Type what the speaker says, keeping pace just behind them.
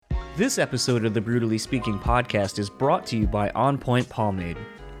This episode of the Brutally Speaking podcast is brought to you by On Point Pomade.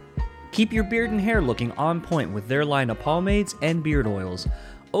 Keep your beard and hair looking on point with their line of pomades and beard oils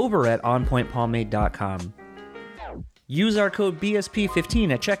over at onpointpomade.com. Use our code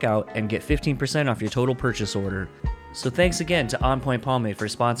BSP15 at checkout and get 15% off your total purchase order. So thanks again to On Point Pomade for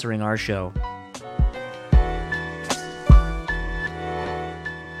sponsoring our show.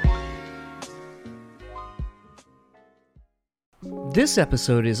 This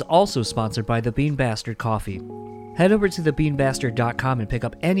episode is also sponsored by The Bean Bastard Coffee. Head over to thebeanbastard.com and pick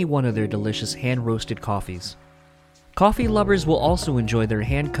up any one of their delicious hand-roasted coffees. Coffee lovers will also enjoy their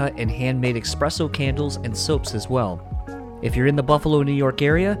hand-cut and handmade espresso candles and soaps as well. If you're in the Buffalo, New York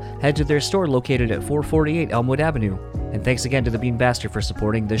area, head to their store located at 448 Elmwood Avenue. And thanks again to The Bean Bastard for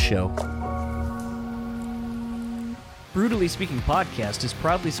supporting this show. Brutally Speaking Podcast is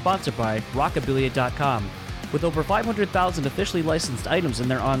proudly sponsored by Rockabilia.com. With over 500,000 officially licensed items in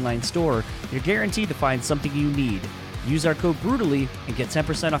their online store, you're guaranteed to find something you need. Use our code BRUTALLY and get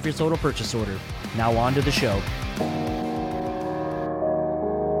 10% off your total purchase order. Now on to the show.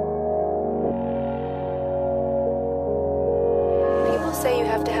 People say you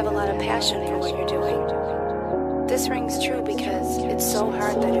have to have a lot of passion for what you're doing. This rings true because it's so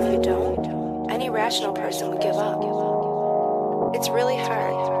hard that if you don't, any rational person would give up. It's really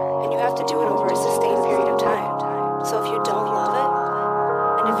hard, and you have to do it over a sustained period of time. So if you don't love it,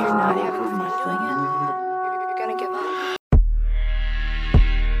 and if you're not having fun doing it, you're gonna give up.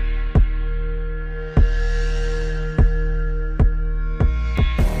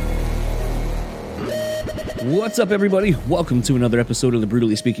 What's up, everybody? Welcome to another episode of the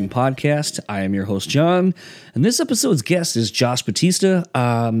Brutally Speaking Podcast. I am your host, John, and this episode's guest is Josh Batista.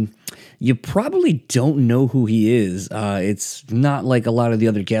 You probably don't know who he is. It's not like a lot of the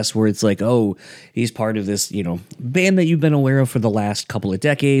other guests where it's like, oh, he's part of this, band that you've been aware of for the last couple of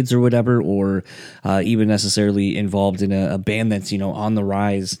decades or whatever, or even necessarily involved in a band that's, on the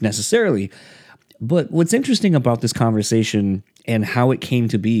rise necessarily. But what's interesting about this conversation and how it came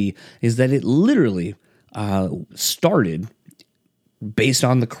to be is that it literally started based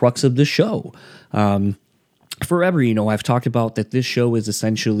on the crux of the show. Forever, I've talked about that this show is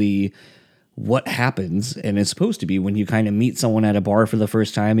essentially what happens, and it's supposed to be when you kind of meet someone at a bar for the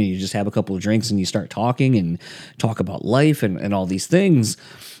first time and you just have a couple of drinks and you start talking and talk about life and all these things.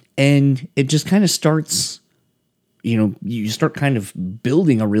 And it just kind of starts, you start kind of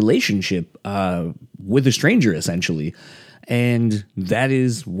building a relationship with a stranger, essentially. And that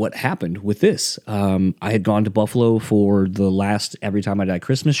is what happened with this. I had gone to Buffalo for the last Every Time I Die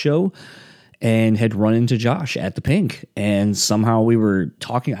Christmas show and had run into Josh at the Pink. And somehow we were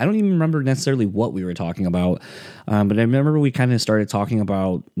talking. I don't even remember necessarily what we were talking about, but I remember we kind of started talking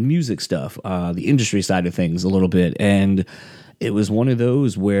about music stuff, the industry side of things a little bit. And it was one of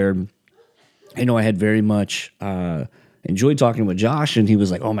those where, I had very much enjoyed talking with Josh, and he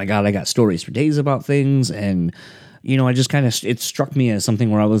was like, oh my God, I got stories for days about things. And I just kind of, it struck me as something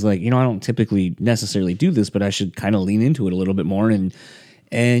where I was like, I don't typically necessarily do this, but I should kind of lean into it a little bit more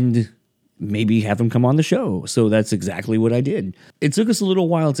and maybe have him come on the show. So that's exactly what I did. It took us a little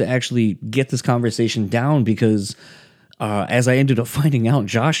while to actually get this conversation down because as I ended up finding out,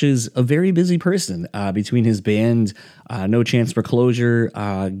 Josh is a very busy person between his band, No Chance for Closure,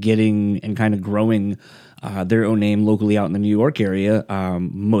 getting and kind of growing their own name locally out in the New York area.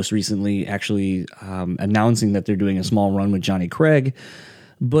 Most recently, actually announcing that they're doing a small run with Johnny Craig,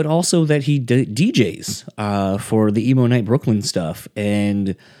 but also that he DJs for the Emo Night Brooklyn stuff.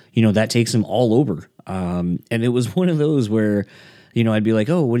 And, that takes him all over. And it was one of those where, I'd be like,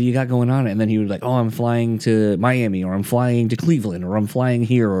 oh, what do you got going on? And then he would be like, oh, I'm flying to Miami, or I'm flying to Cleveland, or I'm flying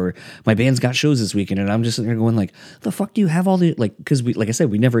here, or my band's got shows this weekend. And I'm just sitting there going like, the fuck do you have all the, because like I said,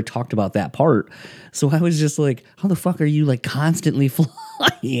 we never talked about that part. So I was just like, how the fuck are you constantly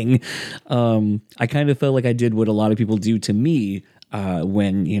flying? I kind of felt like I did what a lot of people do to me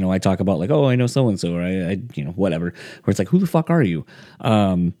when, I talk about like, oh, I know so-and-so, or I whatever, where it's like, who the fuck are you?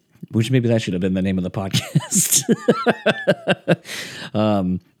 Which maybe that should have been the name of the podcast.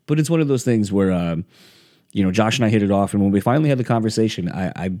 But it's one of those things where, Josh and I hit it off. And when we finally had the conversation,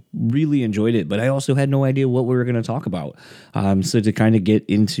 I really enjoyed it. But I also had no idea what we were going to talk about. So to kind of get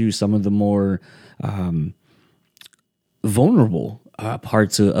into some of the more vulnerable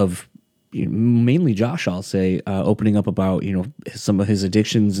parts of mainly Josh, I'll say, opening up about, some of his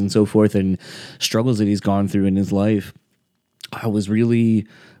addictions and so forth and struggles that he's gone through in his life, was really,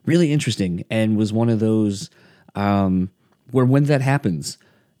 really interesting, and was one of those where when that happens,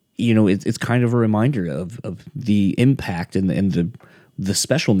 it's kind of a reminder of the impact and the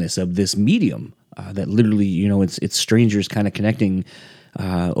specialness of this medium that literally, it's strangers kind of connecting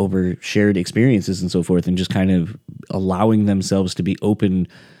over shared experiences and so forth, and just kind of allowing themselves to be open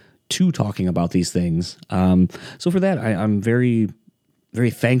to talking about these things. So for that, I'm very,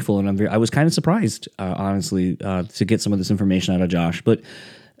 very thankful, and I was kind of surprised, honestly, to get some of this information out of Josh. But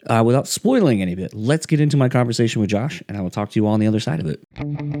without spoiling any of it, let's get into my conversation with Josh, and I will talk to you all on the other side of it.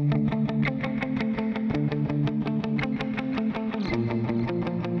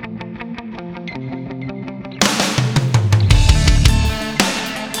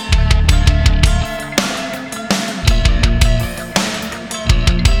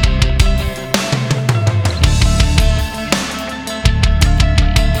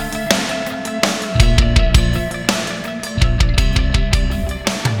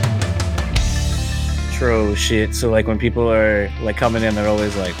 Shit. So like when people are like coming in, they're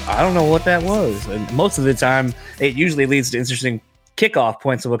always like, I don't know what that was. And most of the time it usually leads to interesting kickoff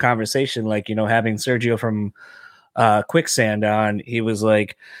points of a conversation. Like, you know, having Sergio from Quicksand on, he was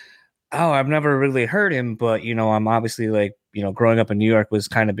like, oh, I've never really heard him, but you know, I'm obviously like, you know, growing up in New York was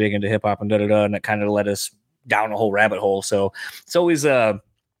kind of big into hip hop and da-da-da, and it kind of led us down a whole rabbit hole. So it's always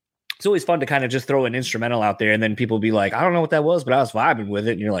fun to kind of just throw an instrumental out there, and then people be like, I don't know what that was, but I was vibing with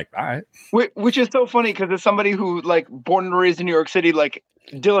it. And you're like, all right. Which is so funny, because as somebody who, like, born and raised in New York City, like,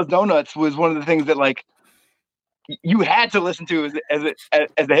 Dilla's Donuts was one of the things that, like, you had to listen to as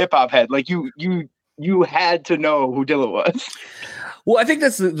a hip hop head. Like, you had to know who Dilla was. Well, I think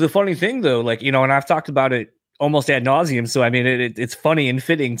that's the funny thing, though. Like, you know, and I've talked about it almost ad nauseum. So, I mean, it's funny and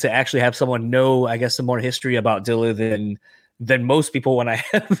fitting to actually have someone know, I guess, some more history about Dilla than most people when I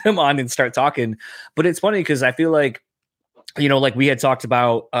have them on and start talking. But it's funny because I feel like, you know, like we had talked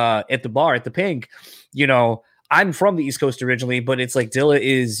about at the bar at the Pink, you know, I'm from the East Coast originally, but it's like Dilla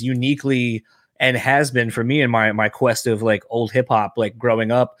is uniquely, and has been for me in my quest of like old hip hop, like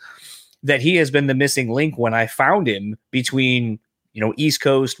growing up, that he has been the missing link when I found him between, you know, East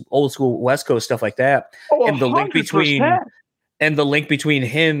Coast, old school, West Coast, stuff like that. Oh, and the 100%. link between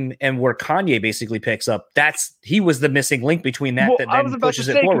him and where Kanye basically picks up, he was the missing link between that, that then pushes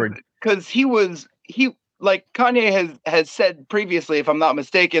it forward. Because like Kanye has said previously, if I'm not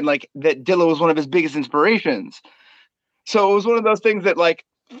mistaken, like that Dilla was one of his biggest inspirations. So it was one of those things that, like,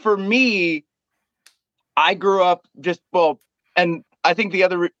 for me, I grew up and I think the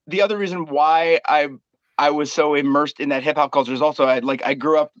other reason why I was so immersed in that hip hop culture is also I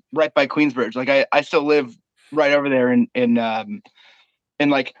grew up right by Queensbridge. Like I still live right over there in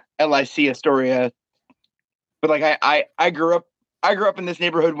like LIC Astoria. But like I grew up in this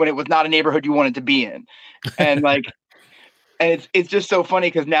neighborhood when it was not a neighborhood you wanted to be in. And like and it's just so funny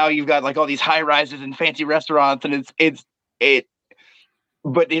because now you've got like all these high rises and fancy restaurants, and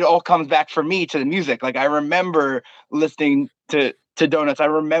but it all comes back for me to the music. Like I remember listening to Donuts. I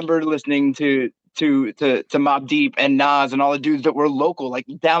remember listening to Mobb Deep and Nas and all the dudes that were local, like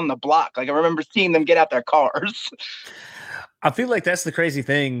down the block. Like I remember seeing them get out their cars. I feel like that's the crazy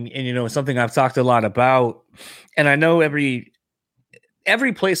thing, and you know, something I've talked a lot about. And I know every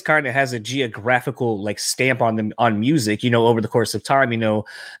place kind of has a geographical like stamp on them on music, you know, over the course of time, you know,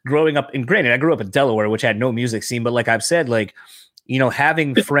 growing up. And granted, I grew up in Delaware, which had no music scene, but like I've said, like, you know,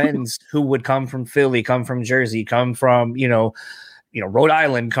 having friends who would come from Philly, come from Jersey, come from, you know, Rhode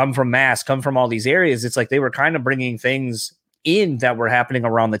Island, come from Mass, come from all these areas. It's like they were kind of bringing things in that were happening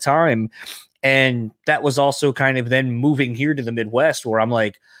around the time. And that was also kind of then moving here to the Midwest, where I'm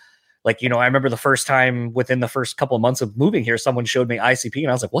like, you know, I remember the first time within the first couple of months of moving here, someone showed me ICP and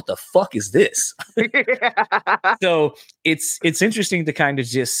I was like, what the fuck is this? So it's interesting to kind of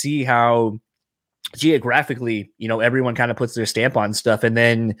just see how geographically, you know, everyone kind of puts their stamp on stuff. And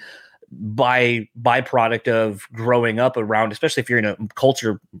then by byproduct of growing up around, especially if you're in a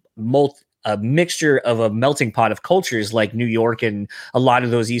culture, a mixture of a melting pot of cultures like New York and a lot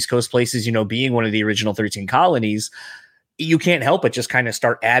of those East Coast places, you know, being one of the original 13 colonies, you can't help but just kind of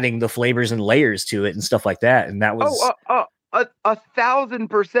start adding the flavors and layers to it and stuff like that. And that was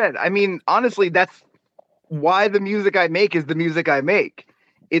 1,000%. I mean, honestly, that's why the music I make is the music I make.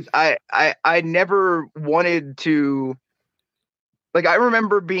 It's I never wanted to, like, I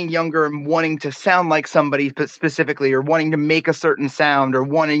remember being younger and wanting to sound like somebody specifically, or wanting to make a certain sound, or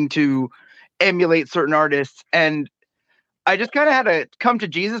wanting to emulate certain artists. And I just kind of had a come to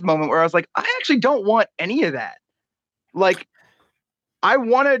Jesus moment where I was like, I actually don't want any of that. Like, I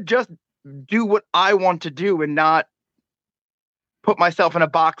want to just do what I want to do and not put myself in a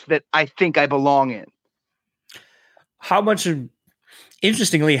box that I think I belong in.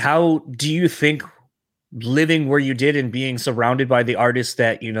 Interestingly, how do you think living where you did and being surrounded by the artists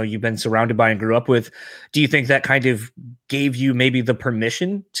that, you know, you've been surrounded by and grew up with, do you think that kind of gave you maybe the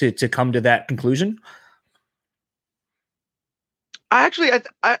permission to come to that conclusion? I actually,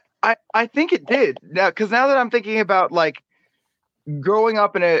 I think it did now, because now that I'm thinking about like growing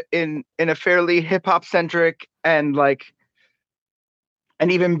up in a fairly hip hop centric and like,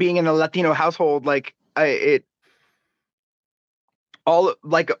 and even being in a Latino household, like I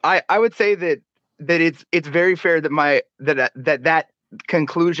would say that it's very fair that that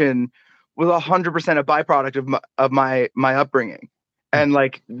conclusion was 100% a byproduct of my upbringing and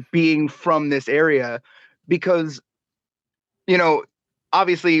like being from this area, because you know,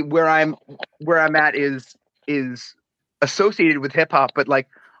 obviously where I'm at is associated with hip hop, but like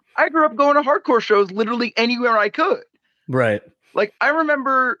I grew up going to hardcore shows literally anywhere I could. Right. Like I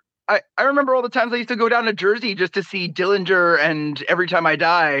remember all the times I used to go down to Jersey just to see Dillinger and Every Time I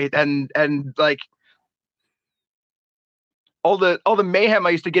Die and like all the mayhem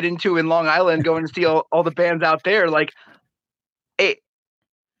I used to get into in Long Island going to see all the bands out there. Like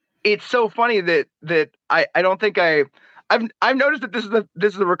it's so funny that I don't think I've noticed that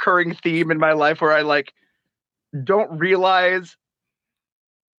this is a recurring theme in my life where I like don't realize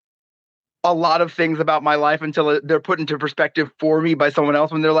a lot of things about my life until they're put into perspective for me by someone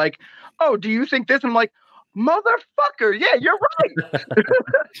else. When they're like, "Oh, do you think this?" I'm like, "Motherfucker, yeah, you're right."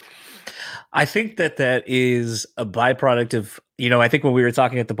 I think that is a byproduct of, I think when we were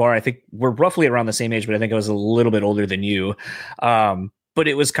talking at the bar, I think we're roughly around the same age, but I think I was a little bit older than you. But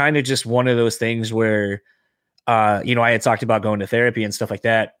it was kind of just one of those things where, I had talked about going to therapy and stuff like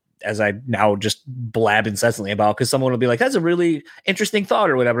that, as I now just blab incessantly about, because someone will be like, that's a really interesting thought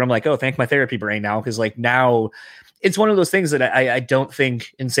or whatever. I'm like, oh, thank my therapy brain now. Because like now it's one of those things that I don't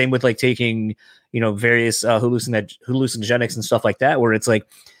think, and same with like taking, various hallucinogenics and stuff like that, where it's like,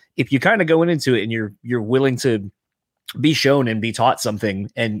 if you kind of go into it and you're willing to be shown and be taught something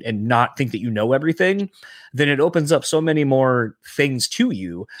and not think that you know everything, then it opens up so many more things to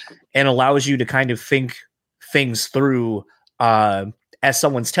you and allows you to kind of think things through, as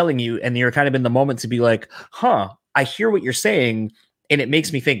someone's telling you, and you're kind of in the moment to be like, I hear what you're saying and it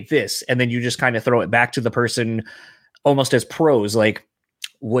makes me think this. And then you just kind of throw it back to the person almost as pros, like,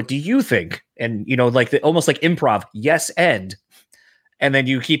 what do you think? And, like almost like improv, yes. And then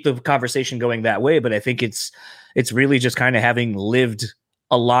you keep the conversation going that way. But I think it's really just kind of having lived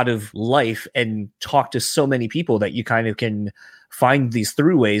a lot of life and talked to so many people that you kind of can find these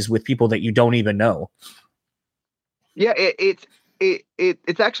throughways with people that you don't even know. Yeah,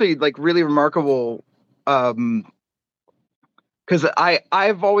 it's actually like really remarkable, because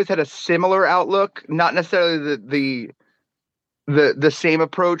I've always had a similar outlook, not necessarily the same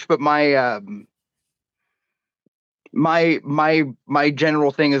approach, but my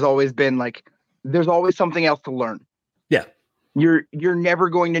general thing has always been like, there's always something else to learn. Yeah, you're never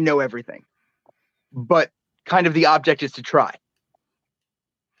going to know everything, but kind of the object is to try.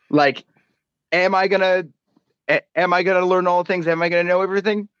 Like, am I gonna learn all things? Am I gonna know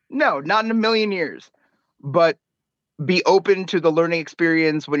everything? No, not in a million years. But be open to the learning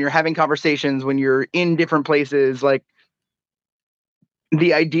experience when you're having conversations, when you're in different places. Like,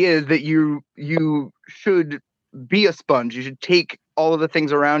 the idea is that you should be a sponge. You should take all of the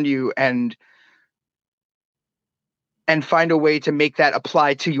things around you and find a way to make that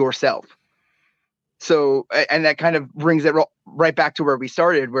apply to yourself. So, and that kind of brings it right back to where we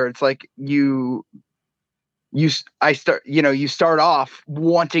started, where it's like you start off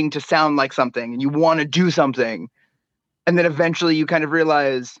wanting to sound like something and you want to do something. And then eventually you kind of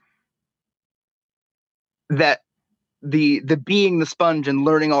realize that the being the sponge and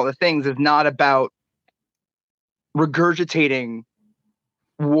learning all the things is not about regurgitating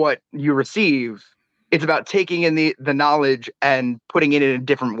what you receive. It's about taking in the knowledge and putting it in a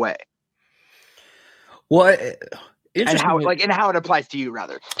different way. Well, and how it applies to you,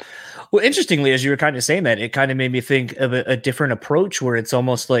 rather. Well, interestingly, as you were kind of saying that, it kind of made me think of a different approach where it's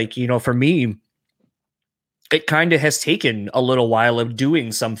almost like, for me, it kind of has taken a little while of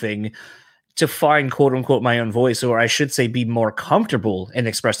doing something to find, quote unquote, my own voice, or I should say be more comfortable in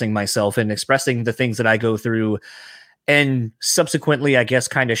expressing myself and expressing the things that I go through. And subsequently, I guess,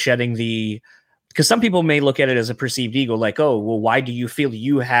 kind of shedding because some people may look at it as a perceived ego, like, oh, well, why do you feel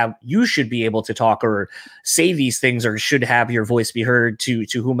you should be able to talk or say these things or should have your voice be heard to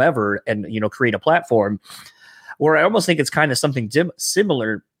whomever and, create a platform, where I almost think it's kind of something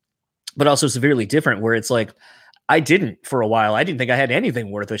similar, but also severely different, where it's like, I didn't for a while. I didn't think I had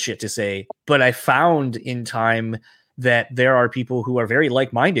anything worth a shit to say, but I found in time that there are people who are very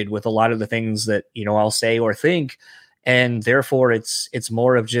like-minded with a lot of the things that, I'll say or think. And therefore it's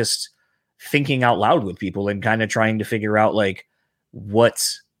more of just thinking out loud with people and kind of trying to figure out like, what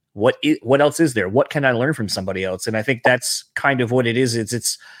else is there? What can I learn from somebody else? And I think that's kind of what it is.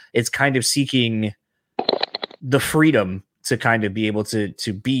 It's kind of seeking the freedom to kind of be able to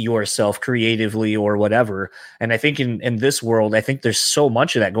be yourself creatively or whatever. And I think in this world, I think there's so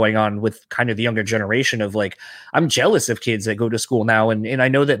much of that going on with kind of the younger generation of like, I'm jealous of kids that go to school now. And I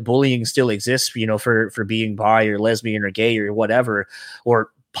know that bullying still exists, you know, for being bi or lesbian or gay or whatever, or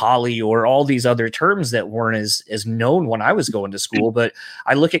poly or all these other terms that weren't as known when I was going to school. But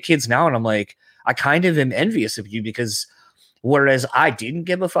I look at kids now and I'm like, I kind of am envious of you, because whereas I didn't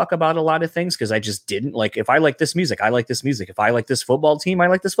give a fuck about a lot of things because I just didn't like, if I like this music, I like this music. If I like this football team, I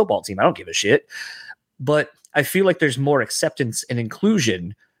like this football team. I don't give a shit. But I feel like there's more acceptance and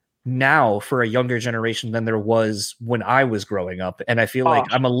inclusion now for a younger generation than there was when I was growing up. And I feel like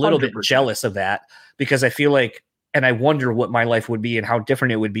I'm a little 100%. Bit jealous of that, because I feel like, and I wonder what my life would be and how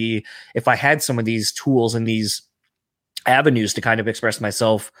different it would be if I had some of these tools and these avenues to kind of express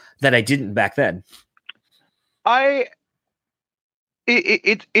myself that I didn't back then.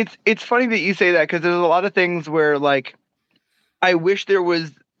 It's funny that you say that, because there's a lot of things where like I wish there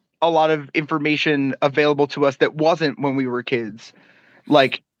was a lot of information available to us that wasn't when we were kids,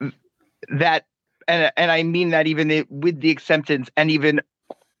 like that, and I mean that even with the acceptance and even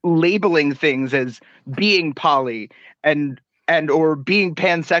labeling things as being poly and or being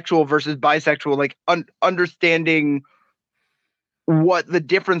pansexual versus bisexual, like understanding what the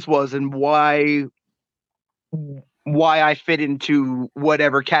difference was and why I fit into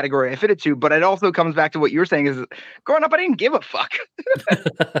whatever category I fit into. But it also comes back to what you're saying is, growing up, I didn't give a fuck.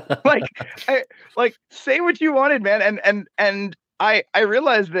 like say what you wanted, man. And I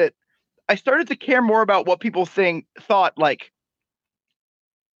realized that I started to care more about what people thought, like,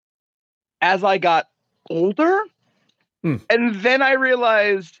 as I got older. And then I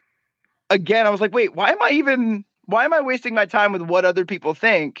realized again, I was like, wait, why am I wasting my time with what other people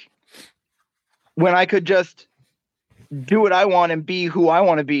think when I could just do what I want and be who I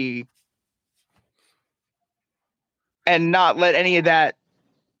want to be and not let any of that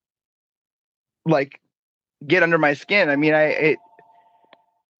like get under my skin. I mean,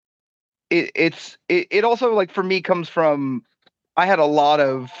 it also, like, for me, comes from, I had a lot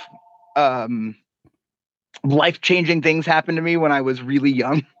of life-changing things happen to me when I was really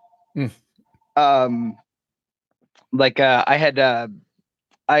young. I had a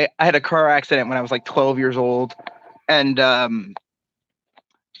car accident when I was like 12 years old, and I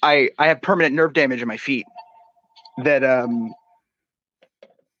have permanent nerve damage in my feet that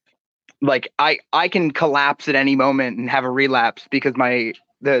like I can collapse at any moment and have a relapse, because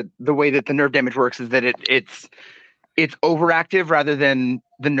the way that the nerve damage works is that it's overactive rather than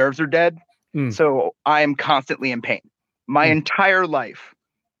the nerves are dead. So I am constantly in pain. My entire life,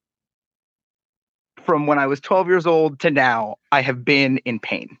 from when I was 12 years old to now, I have been in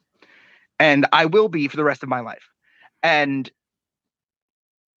pain, and I will be for the rest of my life. And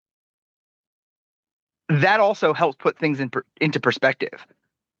that also helps put things into perspective,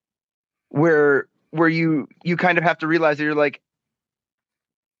 where you kind of have to realize that you're like,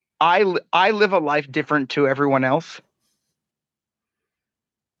 I live a life different to everyone else,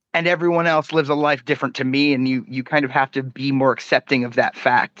 and everyone else lives a life different to me, and you kind of have to be more accepting of that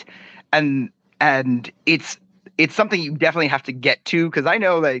fact. And it's something you definitely have to get to, because I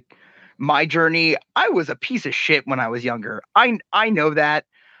know, like, my journey, I was a piece of shit when I was younger. I know that.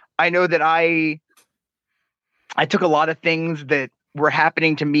 I know that I took a lot of things that were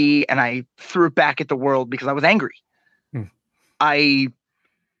happening to me and I threw it back at the world because I was angry. I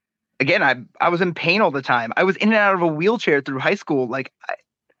was in pain all the time. I was in and out of a wheelchair through high school. Like,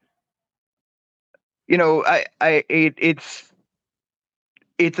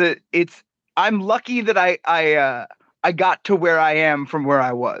 I'm lucky that I got to where I am from where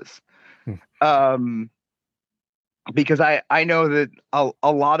I was. Because I know that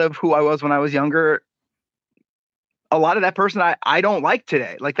a lot of who I was when I was younger, a lot of that person I don't like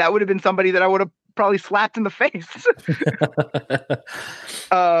today. Like, that would have been somebody that I would have probably slapped in the face.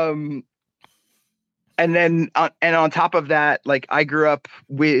 And then on top of that, like, I grew up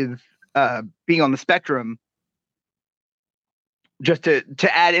with being on the spectrum. Just to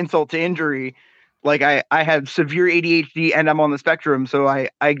add insult to injury, like, I have severe ADHD and I'm on the spectrum, so I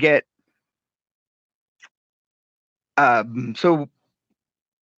get so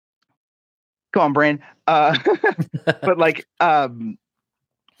go on, Brian. But like, one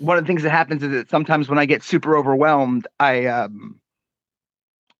of the things that happens is that sometimes when I get super overwhelmed, I'll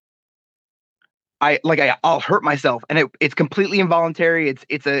hurt myself, and it's completely involuntary.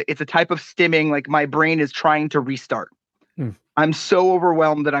 It's a type of stimming. Like, my brain is trying to restart. I'm so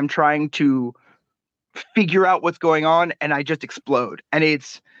overwhelmed that I'm trying to figure out what's going on, and I just explode. And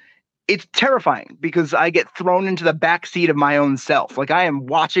it's terrifying, because I get thrown into the backseat of my own self. Like, I am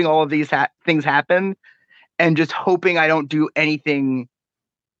watching all of these things happen, and just hoping I don't do anything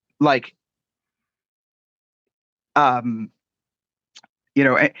like, anything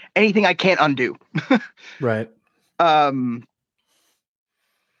I can't undo. Right. And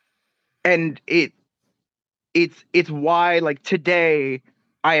it's why, like, today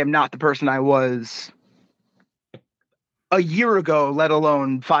I am not the person I was a year ago, let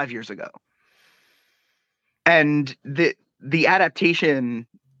alone 5 years ago. And the adaptation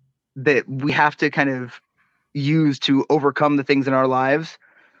that we have to kind of use to overcome the things in our lives,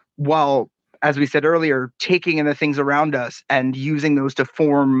 while, as we said earlier, taking in the things around us and using those to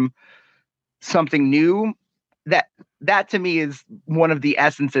form something new, that to me is one of the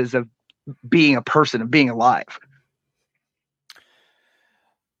essences of being a person, of being alive.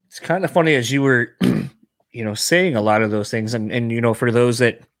 It's kind of funny as you were, saying a lot of those things. And, for those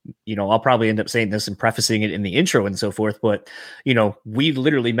that, I'll probably end up saying this and prefacing it in the intro and so forth, but, we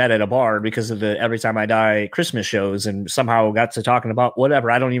literally met at a bar because of the Every Time I Die Christmas shows and somehow got to talking about whatever.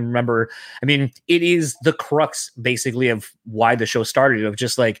 I don't even remember. I mean, it is the crux basically of why the show started, of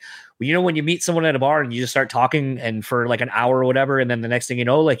just like, when you meet someone at a bar and you just start talking and for like an hour or whatever, and then the next thing you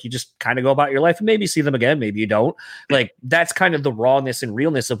know, like you just kind of go about your life and maybe see them again, maybe you don't. Like that's kind of the rawness and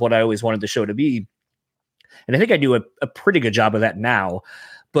realness of what I always wanted the show to be. And I think I do a pretty good job of that now.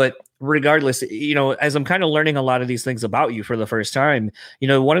 But regardless, as I'm kind of learning a lot of these things about you for the first time,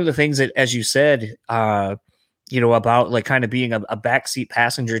 one of the things that, as you said, about like kind of being a backseat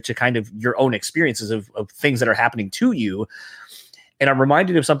passenger to kind of your own experiences of things that are happening to you. And I'm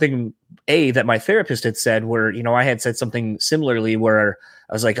reminded of something, that my therapist had said where, I had said something similarly where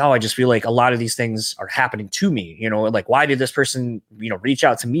I was like, oh, I just feel like a lot of these things are happening to me, like, why did this person, reach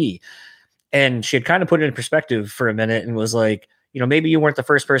out to me? And she had kind of put it in perspective for a minute and was like, maybe you weren't the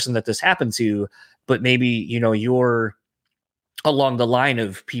first person that this happened to, but maybe, you're along the line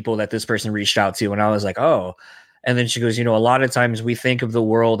of people that this person reached out to. And I was like, oh. And then she goes, a lot of times we think of the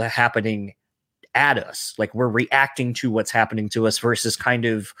world happening at us, like we're reacting to what's happening to us versus kind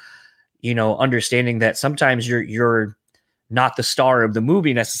of, understanding that sometimes you're not the star of the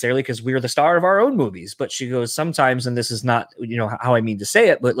movie necessarily because we're the star of our own movies. But she goes, sometimes, and this is not, how I mean to say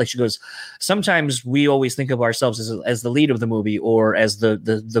it, but like she goes, sometimes we always think of ourselves as the lead of the movie or as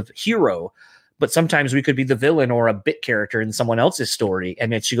the hero, but sometimes we could be the villain or a bit character in someone else's story.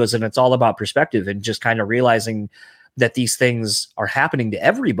 And then she goes, and it's all about perspective and just kind of realizing that these things are happening to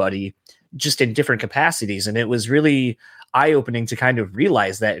everybody just in different capacities. And it was really eye-opening to kind of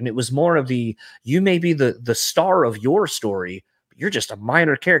realize that. And it was more of you may be the star of your story, but you're just a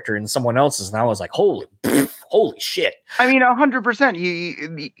minor character in someone else's. And I was like, holy shit. I mean,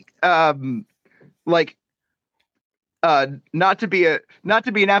 100%. Not to be an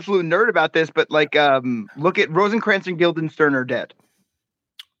absolute nerd about this, but like, look at Rosencrantz and Guildenstern Are Dead.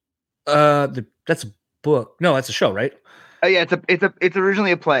 That's a book. No, that's a show, right? Yeah, it's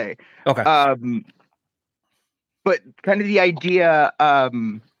originally a play. Okay. But kind of the idea,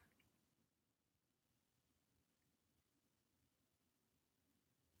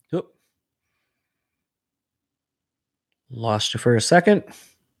 Lost you for a second.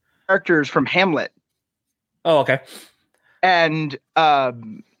 Characters from Hamlet. Oh, okay. And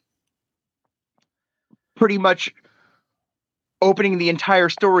pretty much opening the entire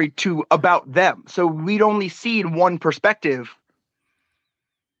story to about them. So we'd only seen one perspective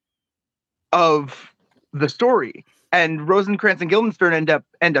of the story, and Rosencrantz and Guildenstern end up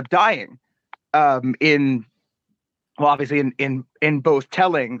dying obviously in both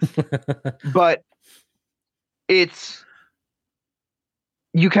tellings. But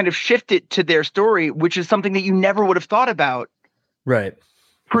you kind of shift it to their story, which is something that you never would have thought about right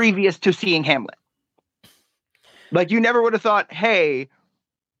previous to seeing Hamlet. Like you never would have thought, hey,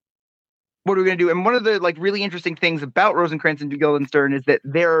 what are we going to do? And one of the like really interesting things about Rosencrantz and Guildenstern is that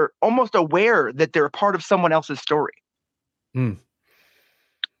they're almost aware that they're a part of someone else's story.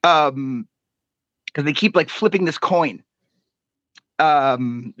 Because they keep like flipping this coin.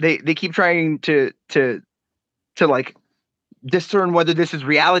 They keep trying to like discern whether this is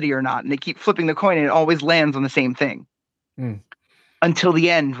reality or not, and they keep flipping the coin, and it always lands on the same thing until the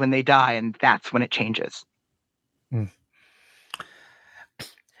end when they die, and that's when it changes.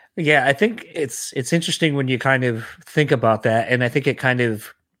 Yeah, I think it's interesting when you kind of think about that, and I think it kind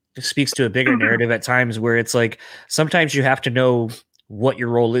of speaks to a bigger narrative at times where it's like sometimes you have to know what your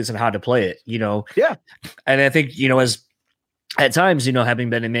role is and how to play it, Yeah. And I think, as at times, having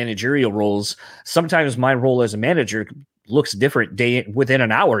been in managerial roles, sometimes my role as a manager looks different within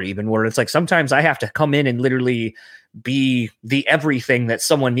an hour, even, where it's like sometimes I have to come in and literally be the everything that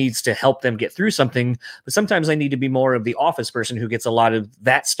someone needs to help them get through something. But sometimes I need to be more of the office person who gets a lot of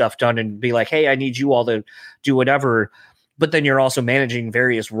that stuff done and be like, hey, I need you all to do whatever. But then you're also managing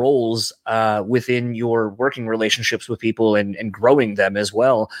various roles within your working relationships with people and growing them as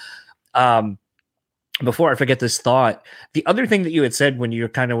well. Before I forget this thought, the other thing that you had said when you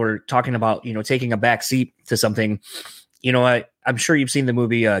kind of were talking about, taking a back seat to something, I'm sure you've seen the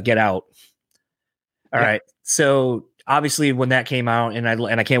movie Get Out. All right. So obviously when that came out, and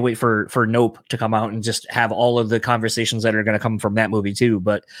I can't wait for Nope to come out and just have all of the conversations that are going to come from that movie too.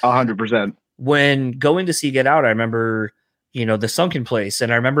 But 100%. When going to see Get Out, I remember, The Sunken Place.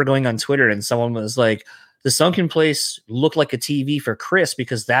 And I remember going on Twitter and someone was like, The Sunken Place looked like a TV for Chris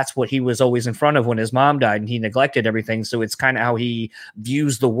because that's what he was always in front of when his mom died and he neglected everything. So it's kind of how he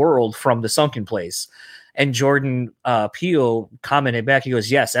views the world from The Sunken Place. And Jordan Peele commented back, he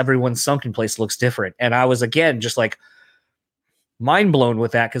goes, yes, everyone's sunken place looks different. And I was, again, just like mind blown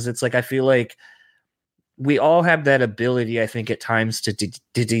with that, because it's like, I feel like we all have that ability, I think, at times to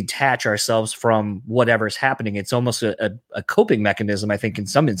detach ourselves from whatever's happening. It's almost a coping mechanism, I think, in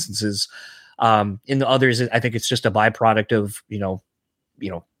some instances. In the others, I think it's just a byproduct of,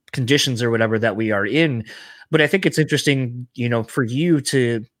 conditions or whatever that we are in. But I think it's interesting, for you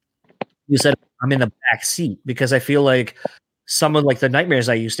said, I'm in the back seat, because I feel like some of like the nightmares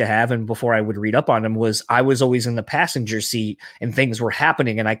I used to have, and before I would read up on them, was I was always in the passenger seat and things were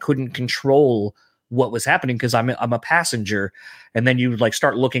happening and I couldn't control what was happening because I'm a passenger. And then you like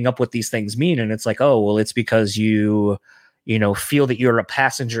start looking up what these things mean. And it's like, oh, well, it's because you feel that you're a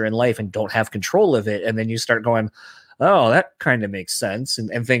passenger in life and don't have control of it. And then you start going, oh, that kind of makes sense.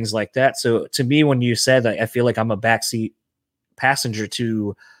 And things like that. So to me, when you said that, I feel like I'm a backseat passenger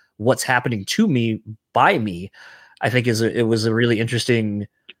to what's happening to me by me, I think it was a really interesting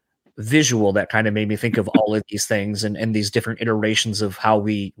visual that kind of made me think of all of these things and these different iterations of how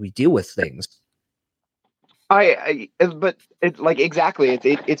we deal with things. But it's like, exactly.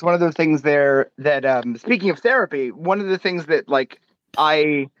 It's one of those things there that, speaking of therapy, one of the things that like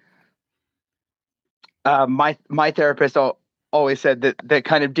my therapist always said that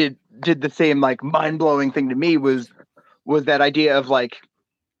kind of did the same like mind blowing thing to me was that idea of like,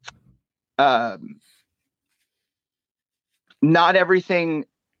 not everything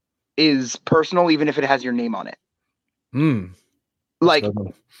is personal, even if it has your name on it. Like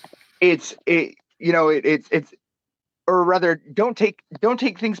it's or rather, don't take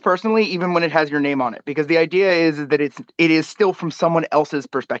things personally, even when it has your name on it, because the idea is that it is still from someone else's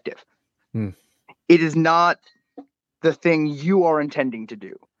perspective. It is not the thing you are intending to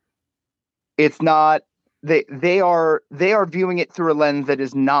do. It's not they are viewing it through a lens that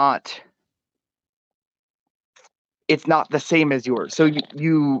is not. It's not the same as yours. So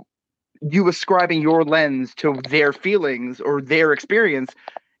you ascribing your lens to their feelings or their experience,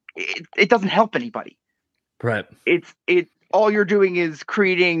 it doesn't help anybody. Right. It all you're doing is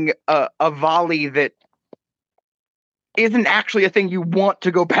creating a volley that isn't actually a thing you want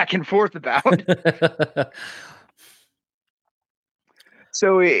to go back and forth about.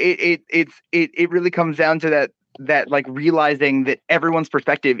 So it really comes down to that like realizing that everyone's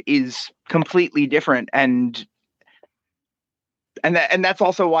perspective is completely different, and that's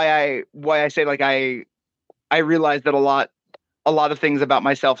also why I say like I realized that a lot of things about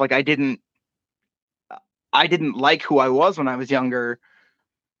myself, like I didn't like who I was when I was younger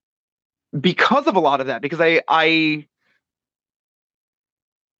because of a lot of that, because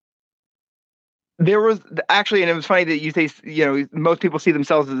there was actually, and it was funny that you say, most people see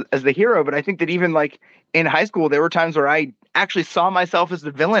themselves as the hero, but I think that even like in high school, there were times where I actually saw myself as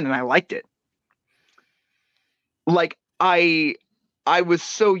the villain and I liked it. Like I was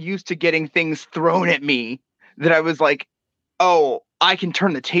so used to getting things thrown at me that I was like, oh, I can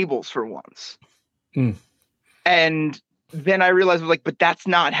turn the tables for once. And then I realized, like, but that's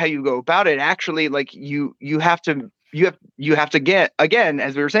not how you go about it. Actually, like you have to get, again,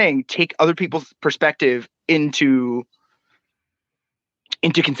 as we were saying, take other people's perspective into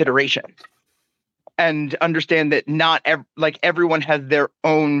consideration, and understand that not everyone has their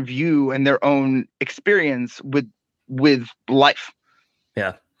own view and their own experience with life.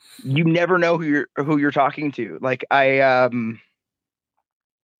 Yeah. You never know who you're talking to. Like I've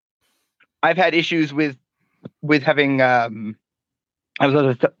had issues with having I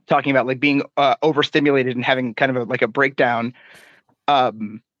was talking about like being overstimulated and having kind of a breakdown.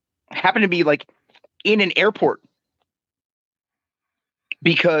 Happened to be like in an airport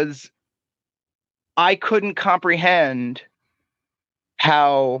because I couldn't comprehend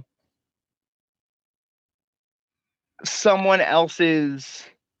how someone else's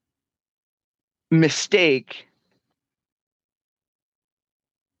mistake,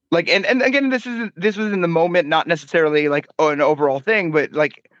 like, and again, this was in the moment, not necessarily like an overall thing, but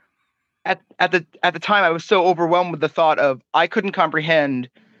like at the time I was so overwhelmed with the thought of I couldn't comprehend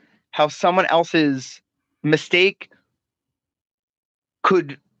how someone else's mistake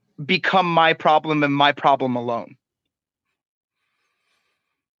could become my problem and my problem alone.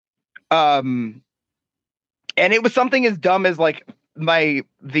 And it was something as dumb as like the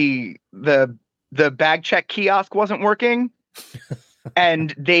bag check kiosk wasn't working.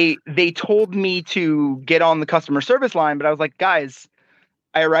 And they told me to get on the customer service line, but I was like, guys,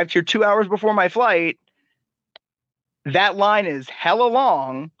 I arrived here 2 hours before my flight. That line is hella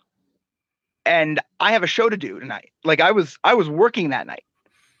long, and I have a show to do tonight. Like I was working that night.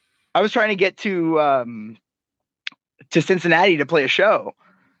 I was trying to get to Cincinnati to play a show,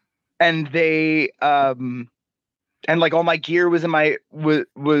 and they and like all my gear was in my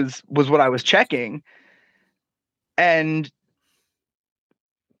was what I was checking, and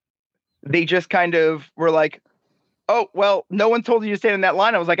they just kind of were like, oh, well, no one told you to stand in that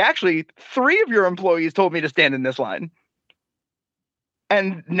line. I was like, actually, 3 of your employees told me to stand in this line.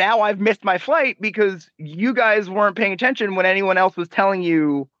 And now I've missed my flight because you guys weren't paying attention when anyone else was telling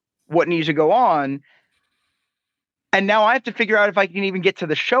you what needs to go on. And now I have to figure out if I can even get to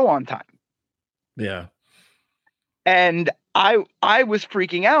the show on time. Yeah. And I was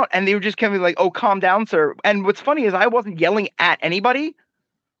freaking out, and they were just kind of like, oh, calm down, sir. And what's funny is I wasn't yelling at anybody.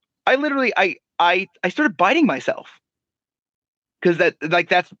 I literally, I started biting myself, because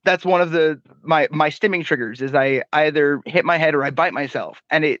that's one of my stimming triggers is I either hit my head or I bite myself,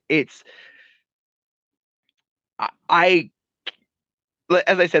 and it's as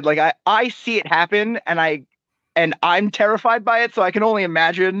I said, like I see it happen, and I'm terrified by it, so I can only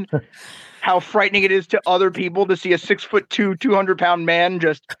imagine how frightening it is to other people to see a 6'2", 200-pound man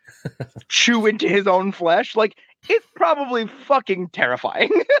just chew into his own flesh. Like, it's probably fucking terrifying.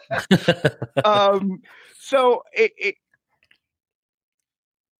 So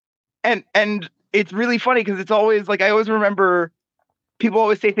and it's really funny because it's always like, I always remember people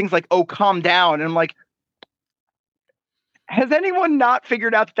always say things like, oh, calm down. And I'm like, has anyone not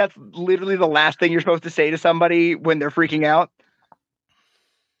figured out that that's literally the last thing you're supposed to say to somebody when they're freaking out?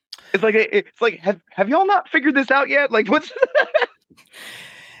 It's like, have y'all not figured this out yet? Like, what's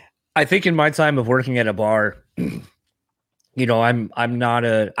I think in my time of working at a bar, you know,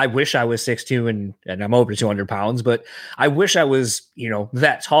 I wish I was 6'2" and I'm over 200 pounds, but I wish I was, you know,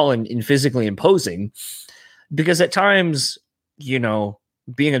 that tall and physically imposing, because at times, you know,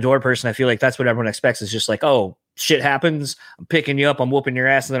 being a door person, I feel like that's what everyone expects, is just like, oh, shit happens, I'm picking you up, I'm whooping your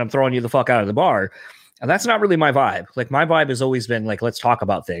ass, and then I'm throwing you the fuck out of the bar. And that's not really my vibe. Like, my vibe has always been like, let's talk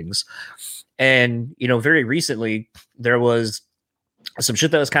about things. And, you know, very recently there was some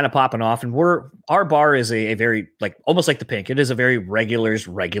shit that was kind of popping off, and our bar is a very, like, almost like the Pink. It is a very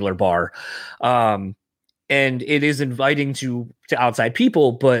regular bar. And it is inviting to outside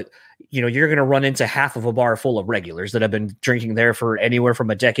people, but you know, you're going to run into half of a bar full of regulars that have been drinking there for anywhere from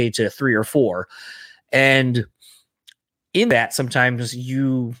a decade to 3 or 4. And in that, sometimes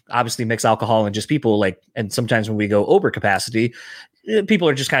you obviously mix alcohol and just people, like, and sometimes when we go over capacity, people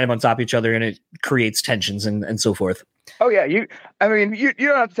are just kind of on top of each other, and it creates tensions and so forth. Oh yeah, you don't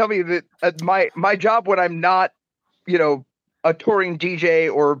have to tell me that my job when I'm not, you know, a touring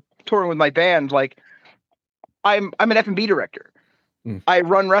DJ or touring with my band, like I'm an F&B director. I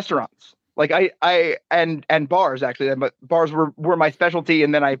run restaurants. Like I and bars, actually. But bars were my specialty,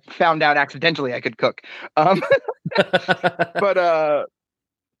 and then I found out accidentally I could cook. But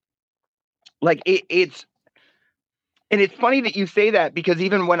like it's funny that you say that, because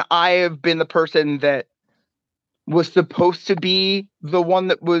even when I have been the person that was supposed to be the one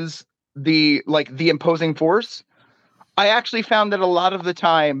that was the imposing force, I actually found that a lot of the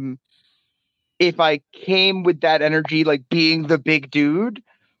time, if I came with that energy, like being the big dude,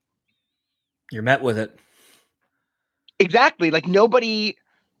 you're met with it. Exactly. Like nobody,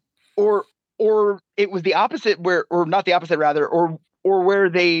 or it was the opposite, or not the opposite rather, or where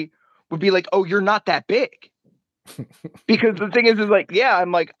they would be like, oh, you're not that big. Because the thing is like, yeah,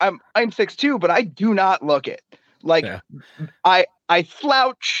 I'm 6'2", but I do not look it. Like, yeah. I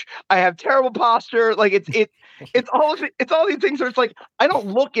slouch. I have terrible posture. Like it's all these things where it's like, I don't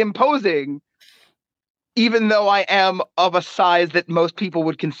look imposing, even though I am of a size that most people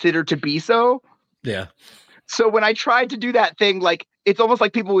would consider to be so. Yeah. So when I tried to do that thing, like, it's almost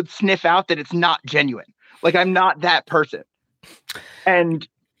like people would sniff out that it's not genuine. Like, I'm not that person. And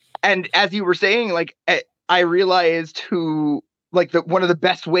as you were saying, like, I realized one of the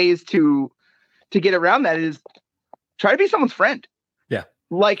best ways to get around that is try to be someone's friend. Yeah.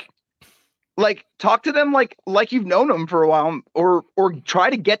 Like talk to them like you've known them for a while, or try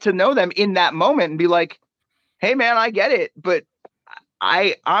to get to know them in that moment and be like, hey man, I get it, but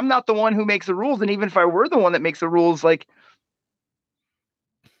I'm not the one who makes the rules. And even if I were the one that makes the rules, like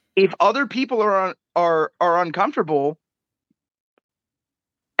if other people are uncomfortable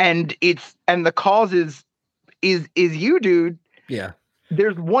and the cause is you, dude. Yeah.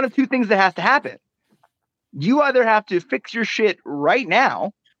 There's one of two things that has to happen. You either have to fix your shit right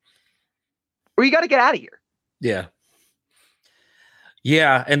now, or you got to get out of here. Yeah.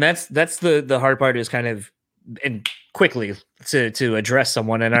 Yeah. And that's the hard part is kind of, and quickly to address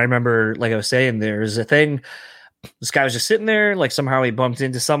someone. And I remember, like I was saying, there's a thing, this guy was just sitting there, like somehow he bumped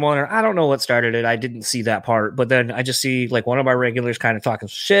into someone, or I don't know what started it. I didn't see that part, but then I just see like one of our regulars kind of talking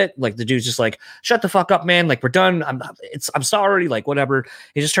shit. Like the dude's just like, shut the fuck up, man. Like we're done. I'm sorry. Like whatever.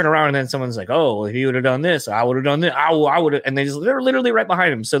 He just turned around and then someone's like, oh, well, if you would have done this, I would have done this. I would have. And they're literally right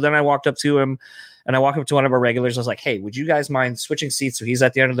behind him. So then I walked up to him and I walked up to one of our regulars. I was like, hey, would you guys mind switching seats? So he's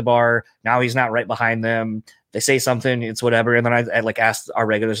at the end of the bar. Now he's not right behind them. They say something, it's whatever. And then I like asked our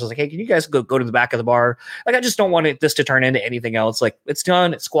regulars, I was like, hey, can you guys go to the back of the bar? Like, I just don't want this to turn into anything else. Like, it's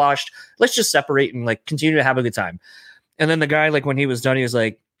done, it's squashed. Let's just separate and like continue to have a good time. And then the guy, like when he was done, he was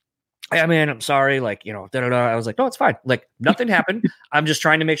like, yeah, man, I'm sorry. Like, you know, da-da-da. I was like, no, it's fine. Like nothing happened. I'm just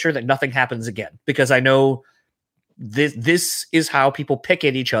trying to make sure that nothing happens again, because I know this is how people pick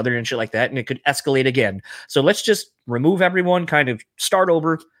at each other and shit like that. And it could escalate again. So let's just remove everyone, kind of start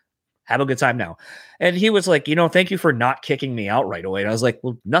over, have a good time now. And he was like, you know, thank you for not kicking me out right away. And I was like,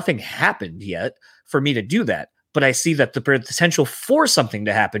 well, nothing happened yet for me to do that. But I see that the potential for something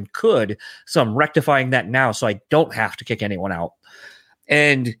to happen could. So I'm rectifying that now so I don't have to kick anyone out.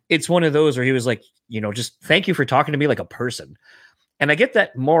 And it's one of those where he was like, you know, just thank you for talking to me like a person. And I get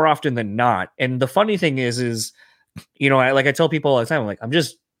that more often than not. And the funny thing is, you know, I tell people all the time, I'm like, I'm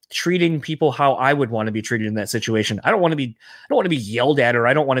just treating people how I would want to be treated in that situation. I don't want to be yelled at, or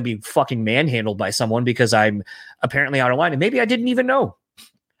I don't want to be fucking manhandled by someone because I'm apparently out of line. And maybe I didn't even know.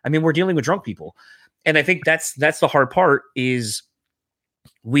 I mean, we're dealing with drunk people. And I think that's the hard part is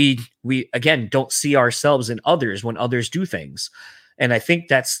we again, don't see ourselves in others when others do things. And I think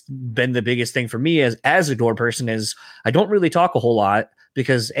that's been the biggest thing for me as a door person is I don't really talk a whole lot,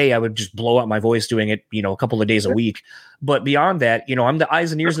 because I would just blow out my voice doing it, you know, a couple of days a week. But beyond that, you know, I'm the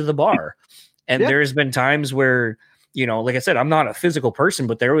eyes and ears of the bar. And there's been times where, you know, like I said, I'm not a physical person,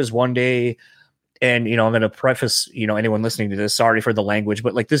 but there was one day, and, you know, I'm going to preface, you know, anyone listening to this, sorry for the language,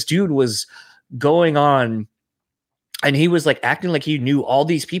 but like this dude was going on and he was like acting like he knew all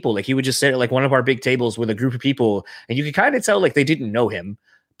these people. Like he would just sit at like one of our big tables with a group of people and you could kind of tell like they didn't know him.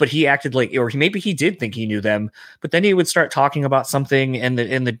 But he acted like, or maybe he did think he knew them, but then he would start talking about something, and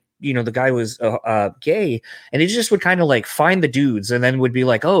the you know, the guy was gay, and he just would kind of like find the dudes, and then would be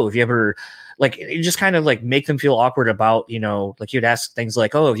like, oh, have you ever, like, it just kind of like make them feel awkward about, you know, like he would ask things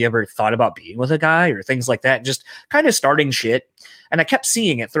like, oh, have you ever thought about being with a guy, or things like that, just kind of starting shit. And I kept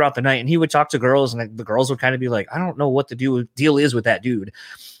seeing it throughout the night, and he would talk to girls, and the girls would kind of be like, I don't know what the deal is with that dude.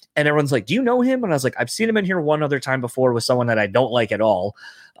 And everyone's like, do you know him? And I was like, I've seen him in here one other time before with someone that I don't like at all.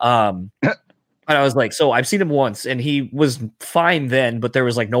 And I was like, so I've seen him once and he was fine then, but there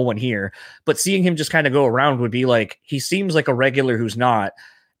was like no one here. But seeing him just kind of go around would be like, he seems like a regular who's not.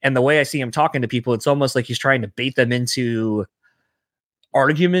 And the way I see him talking to people, it's almost like he's trying to bait them into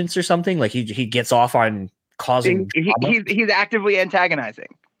arguments or something. Like he gets off on causing. He's actively antagonizing.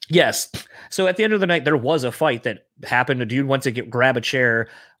 Yes. So at the end of the night, there was a fight that happened. A dude went to grab a chair.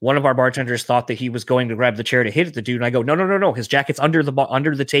 One of our bartenders thought that he was going to grab the chair to hit at the dude. And I go, no. His jacket's under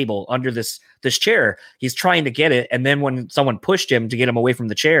the table, under this chair. He's trying to get it. And then when someone pushed him to get him away from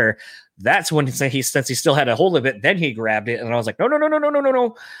the chair, that's when since he still had a hold of it, then he grabbed it. And I was like, no.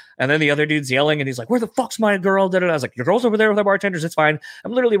 And then the other dude's yelling and he's like, where the fuck's my girl? I was like, your girl's over there with the bartenders. It's fine.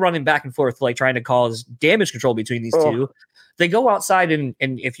 I'm literally running back and forth, like trying to cause damage control between these two. They go outside, and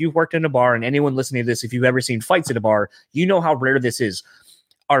if you've worked in a bar, and anyone listening to this, if you've ever seen fights at a bar, you know how rare this is.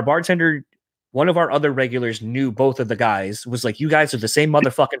 Our bartender, one of our other regulars, knew both of the guys, was like, you guys are the same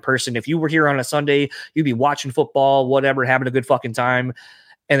motherfucking person. If you were here on a Sunday, you'd be watching football, whatever, having a good fucking time.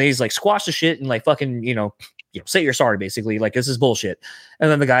 And then he's like, squash the shit and like fucking, you know, say you're sorry, basically. Like, this is bullshit.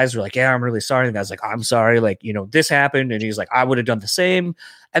 And then the guys were like, yeah, I'm really sorry. And the guy's like, I'm sorry. Like, you know, this happened. And he's like, I would have done the same.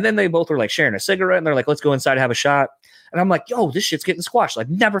 And then they both were like sharing a cigarette, and they're like, let's go inside and have a shot. And I'm like, yo, this shit's getting squashed. Like,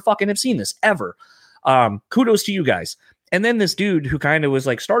 never fucking have seen this ever. Kudos to you guys. And then this dude who kind of was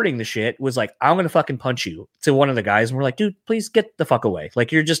like starting the shit was like, I'm going to fucking punch you, to one of the guys. And we're like, dude, please get the fuck away.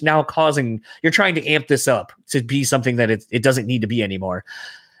 Like, you're just now you're trying to amp this up to be something that it doesn't need to be anymore.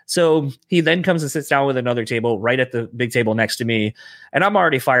 So he then comes and sits down with another table right at the big table next to me. And I'm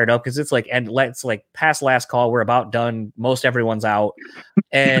already fired up because it's like, and let's like past last call. We're about done. Most everyone's out.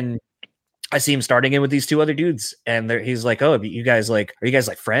 And I see him starting in with these two other dudes. And he's like, oh, you guys like, are you guys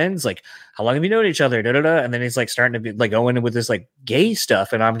like friends? Like, how long have you known each other? Da, da, da. And then he's like starting to be like going with this like gay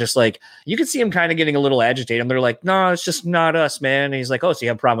stuff. And I'm just like, you can see him kind of getting a little agitated. And they're like, no, it's just not us, man. And he's like, oh, so you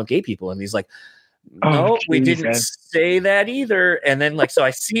have a problem with gay people? And he's like, no, we didn't say that either. And then like, so I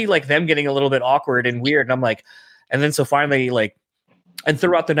see like them getting a little bit awkward and weird. And I'm like, and then so finally like, and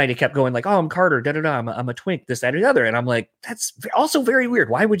throughout the night he kept going like, oh, I'm Carter, da da da, I'm a twink, this, that, or the other. And I'm like, that's also very weird.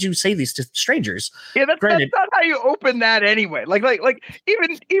 Why would you say these to strangers? Yeah, that's not how you open that anyway. Like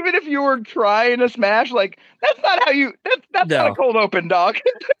even if you were trying to smash, like that's not how you. That's not a cold open, dog.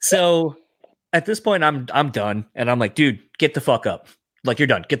 So at this point, I'm done, and I'm like, dude, get the fuck up. Like, you're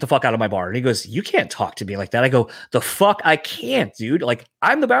done. Get the fuck out of my bar. And he goes, you can't talk to me like that. I go, the fuck I can't, dude. Like,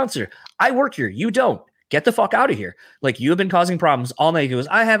 I'm the bouncer. I work here. You don't. Get the fuck out of here. Like, you have been causing problems all night. He goes,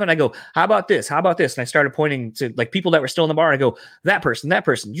 I haven't. I go, how about this? How about this? And I started pointing to like people that were still in the bar. I go, that person.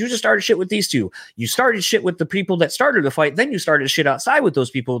 You just started shit with these two. You started shit with the people that started the fight. Then you started shit outside with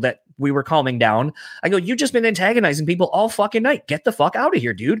those people that we were calming down. I go, you just been antagonizing people all fucking night. Get the fuck out of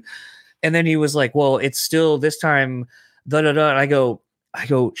here, dude. And then he was like, well, it's still this time. Da da da. And I go,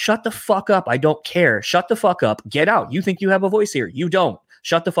 shut the fuck up. I don't care. Shut the fuck up. Get out. You think you have a voice here. You don't.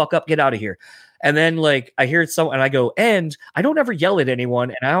 Shut the fuck up. Get out of here. And then like I hear someone and I go, and I don't ever yell at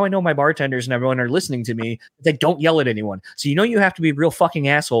anyone. And now I know my bartenders and everyone are listening to me. They don't yell at anyone. So you know you have to be a real fucking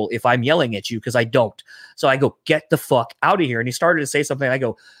asshole if I'm yelling at you because I don't. So I go, get the fuck out of here. And he started to say something. I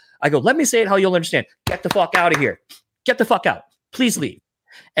go, let me say it how you'll understand. Get the fuck out of here. Get the fuck out. Please leave.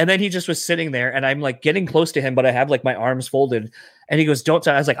 And then he just was sitting there and I'm like getting close to him, but I have like my arms folded and he goes, don't.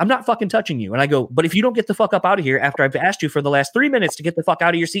 I was like, I'm not fucking touching you. And I go, but if you don't get the fuck up out of here after I've asked you for the last 3 minutes to get the fuck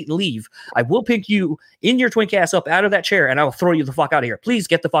out of your seat and leave, I will pick you in your twink ass up out of that chair and I will throw you the fuck out of here. Please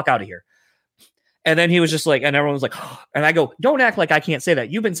get the fuck out of here. And then he was just like, and everyone was like, and I go, don't act like I can't say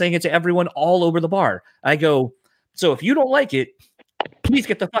that. You've been saying it to everyone all over the bar. I go, so if you don't like it, please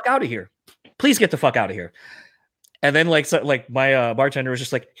get the fuck out of here. Please get the fuck out of here. And then like my bartender was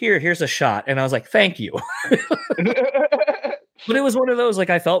just like, here's a shot. And I was like, thank you. But it was one of those, like,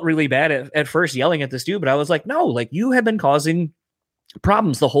 I felt really bad at first yelling at this dude, but I was like, no, like you have been causing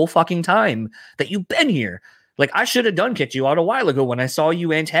problems the whole fucking time that you've been here. Like I should have done kicked you out a while ago when I saw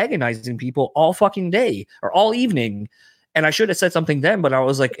you antagonizing people all fucking day or all evening. And I should have said something then, but I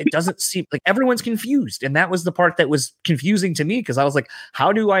was like, it doesn't seem like everyone's confused. And that was the part that was confusing to me because I was like,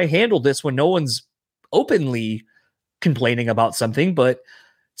 how do I handle this when no one's openly complaining about something, but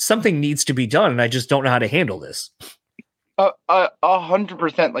something needs to be done, and I just don't know how to handle this.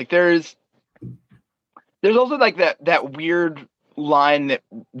 100%. Like there's also like that weird line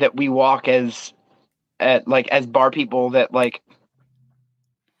that we walk as bar people that like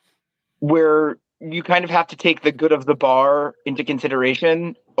where you kind of have to take the good of the bar into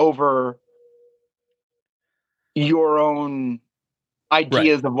consideration over your own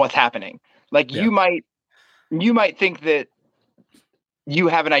ideas of what's happening. Like you might think that you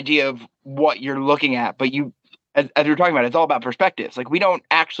have an idea of what you're looking at, but you, as we were talking about, it's all about perspectives. Like we don't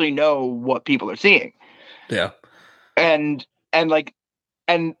actually know what people are seeing. Yeah. And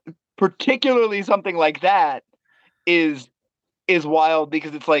particularly something like that is wild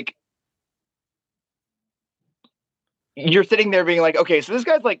because it's like, you're sitting there being like, okay, so this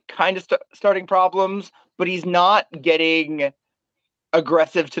guy's like kind of starting problems, but he's not getting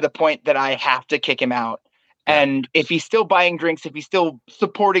aggressive to the point that I have to kick him out. And if he's still buying drinks, if he's still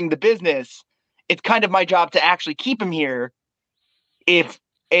supporting the business, it's kind of my job to actually keep him here. If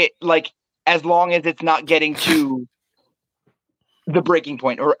it like, as long as it's not getting to the breaking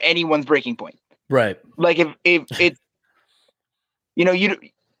point or anyone's breaking point. Right. Like if it's,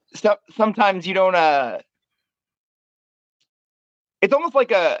 sometimes you don't, it's almost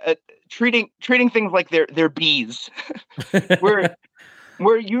like a treating things like they're bees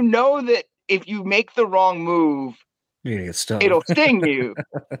where you know that if you make the wrong move, it'll sting you.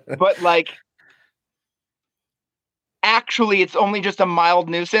 But like, actually, it's only just a mild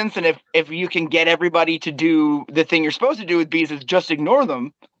nuisance. And if you can get everybody to do the thing you're supposed to do with bees is just ignore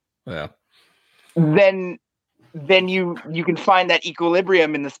them. Yeah. Then you can find that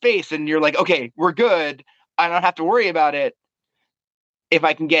equilibrium in the space and you're like, okay, we're good. I don't have to worry about it. If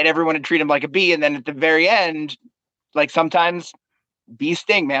I can get everyone to treat them like a bee. And then at the very end, like sometimes bees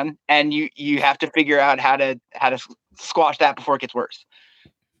sting, man. And you have to figure out how to squash that before it gets worse.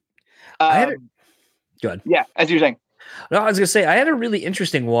 Go ahead. Yeah. As you're saying. No, I was going to say, I had a really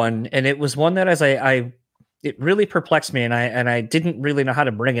interesting one, and it was one that as I it really perplexed me, and I didn't really know how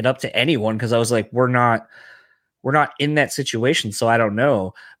to bring it up to anyone because I was like, we're not in that situation, so I don't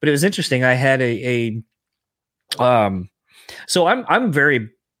know. But it was interesting. I had so I'm very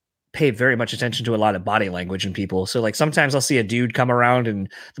pay very much attention to a lot of body language in people. So like sometimes I'll see a dude come around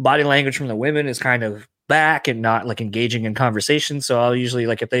and the body language from the women is kind of back and not like engaging in conversation. So I'll usually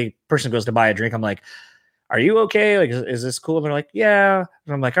like if the person goes to buy a drink, I'm like, are you okay? Like, is this cool? And they're like, yeah.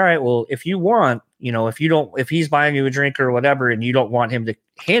 And I'm like, all right, well, if you want, if he's buying you a drink or whatever, and you don't want him to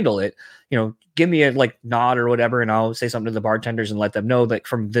handle it, give me a like nod or whatever. And I'll say something to the bartenders and let them know that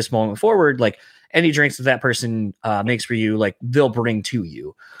from this moment forward, like any drinks that person makes for you, like they'll bring to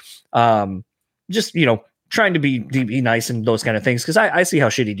you. Just, trying to be nice and those kind of things. Cause I see how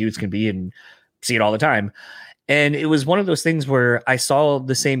shitty dudes can be and see it all the time. And it was one of those things where I saw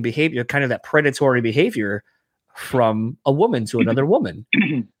the same behavior, kind of that predatory behavior from a woman to another woman.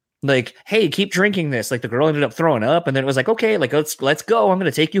 Like, hey, keep drinking this. Like the girl ended up throwing up and then it was like, okay, like let's go. I'm going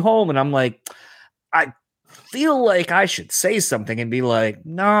to take you home. And I'm like, I feel like I should say something and be like,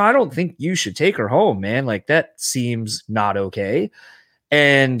 no, I don't think you should take her home, man. Like that seems not okay.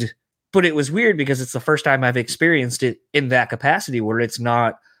 But it was weird because it's the first time I've experienced it in that capacity where it's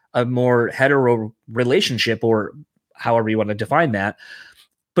not a more hetero relationship or however you want to define that.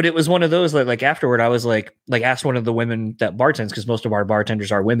 But it was one of those that like afterward, I was like asked one of the women that bartends, because most of our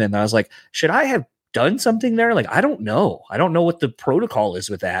bartenders are women. And I was like, should I have done something there? Like, I don't know. I don't know what the protocol is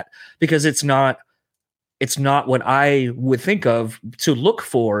with that because it's not what I would think of to look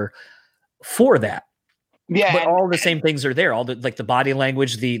for that. Yeah, but all the same things are there. All the like the body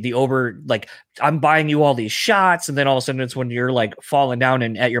language, the over like I'm buying you all these shots, and then all of a sudden it's when you're like falling down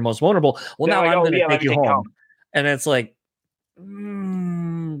and at your most vulnerable. Well, now I'm going to take you home, and it's like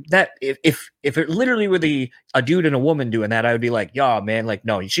that. If it literally were a dude and a woman doing that, I would be like, yeah, man, like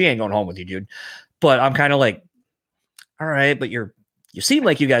no, she ain't going home with you, dude. But I'm kind of like, all right, but you seem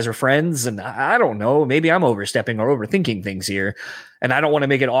like you guys are friends, and I don't know, maybe I'm overstepping or overthinking things here, and I don't want to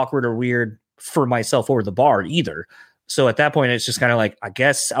make it awkward or weird for myself or the bar either. So at that point, it's just kind of like, I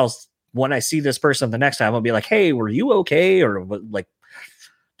guess when I see this person the next time, I'll be like, hey, were you okay? Or like,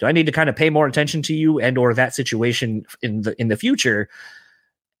 do I need to kind of pay more attention to you and or that situation in the future?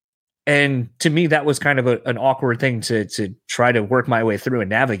 And to me, that was kind of an awkward thing to try to work my way through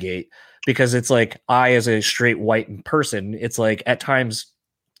and navigate, because it's like I, as a straight white person, it's like at times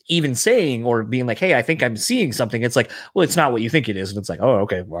even saying or being like, hey, I think I'm seeing something. It's like, well, it's not what you think it is. And it's like, oh,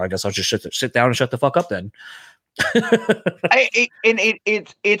 okay, well, I guess I'll just sit down and shut the fuck up then.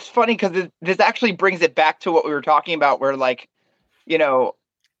 It's funny because this actually brings it back to what we were talking about, where like,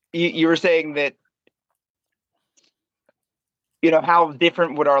 you were saying that, how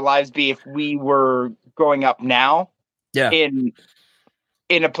different would our lives be if we were growing up now? Yeah. In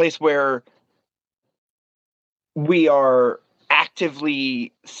a place where we are actively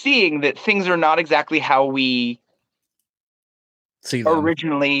seeing that things are not exactly how we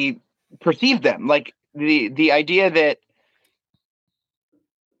originally perceived them. Like the idea that,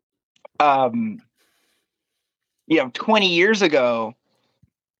 20 years ago,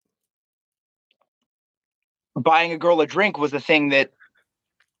 buying a girl a drink was a thing that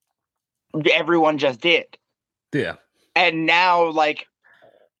everyone just did. Yeah. And now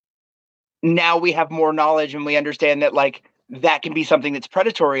we have more knowledge and we understand that like that can be something that's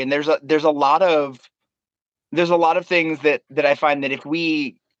predatory. And there's a lot of things that I find that if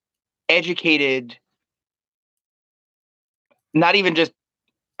we educated, not even just,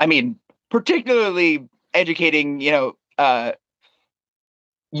 particularly educating, young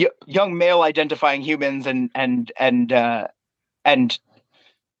male identifying humans and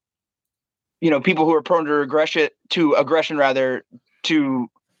people who are prone to aggression rather, to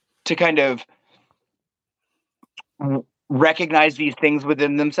kind of recognize these things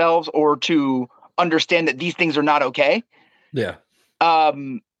within themselves, or to understand that these things are not okay. Yeah.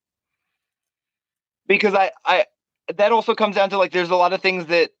 Because I that also comes down to like, there's a lot of things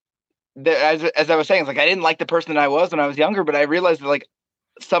that as I was saying, it's like, I didn't like the person I was when I was younger, but I realized that like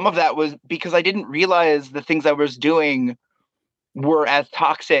some of that was because I didn't realize the things I was doing were as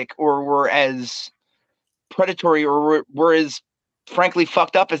toxic or were as predatory or were as frankly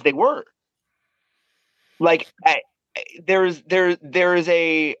fucked up as they were. Like there is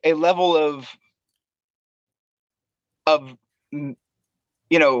a level of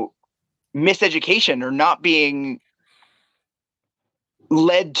miseducation or not being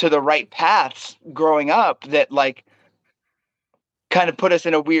led to the right paths growing up that like kind of put us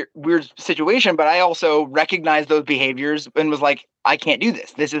in a weird situation. But I also recognized those behaviors and was like, I can't do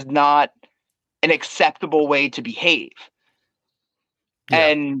this. This is not an acceptable way to behave. Yeah.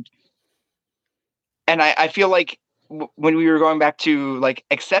 And and I feel like when we were going back to like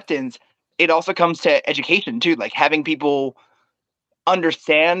acceptance, it also comes to education too, like having people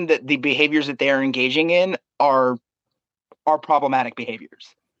understand that the behaviors that they are engaging in are problematic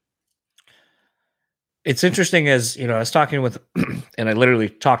behaviors. It's interesting, as you know, I was talking with, and I literally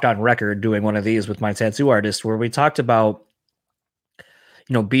talked on record doing one of these with my tattoo artist, where we talked about,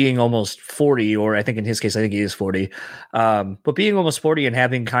 you know, being almost 40, or I think in his case, I think he is 40, but being almost 40 and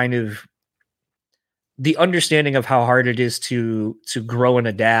having kind of the understanding of how hard it is to grow and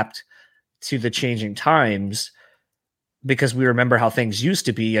adapt to the changing times, because we remember how things used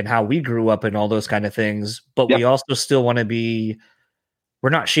to be and how we grew up and all those kind of things, but we also still want to be, we're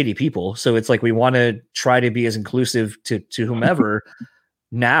not shitty people. So it's like, we want to try to be as inclusive to whomever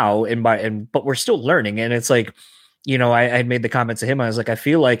now, but we're still learning. And it's like, you know, I had made the comment to him. I was like, I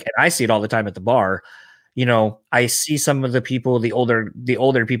feel like, and I see it all the time at the bar, you know, I see some of the people, the older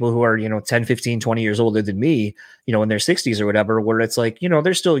people who are, you know, 10, 15, 20 years older than me, you know, in their 60s or whatever, where it's like, you know,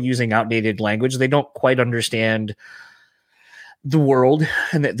 they're still using outdated language. They don't quite understand the world,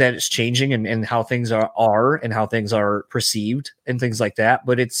 and that it's changing, and how things are and how things are perceived and things like that.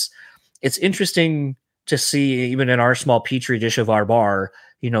 But it's interesting to see, even in our small petri dish of our bar,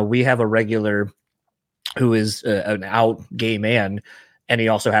 you know, we have a regular who is an out gay man, and he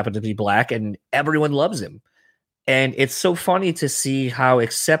also happens to be black, and everyone loves him. And it's so funny to see how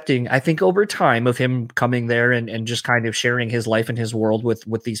accepting, I think, over time, of him coming there and just kind of sharing his life and his world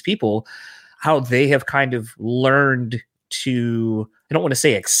with these people, how they have kind of learned to, I don't want to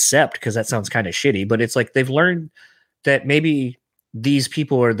say accept, because that sounds kind of shitty, but it's like they've learned that maybe these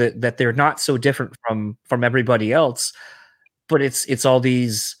people are that they're not so different from everybody else, but it's all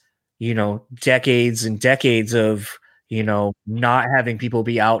these, you know, decades and decades of, you know, not having people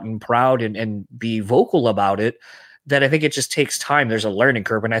be out and proud and be vocal about it, that I think it just takes time. There's a learning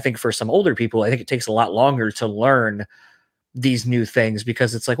curve. And I think for some older people, I think it takes a lot longer to learn these new things,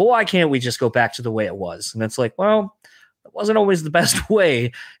 because it's like, well, why can't we just go back to the way it was? And it's like, well, it wasn't always the best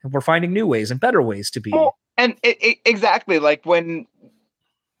way, and we're finding new ways and better ways to be. Well, and exactly, like when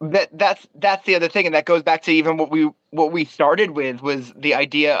that's the other thing, and that goes back to even what we started with, was the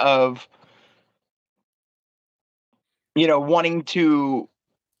idea of, you know, wanting to,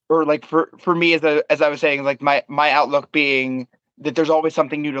 or like for me, as I was saying, like my outlook being that there's always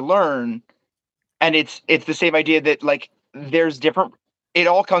something new to learn, and it's the same idea that like there's different. It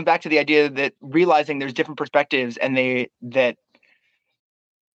all comes back to the idea that realizing there's different perspectives, and that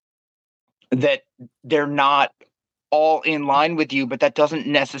they're not all in line with you, but that doesn't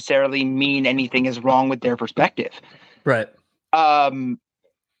necessarily mean anything is wrong with their perspective. Right. Now,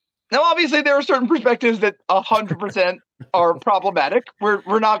 obviously, there are certain perspectives that 100% are problematic.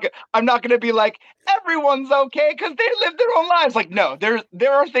 I'm not going to be like everyone's okay because they live their own lives. Like, no,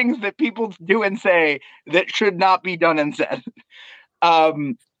 there are things that people do and say that should not be done and said.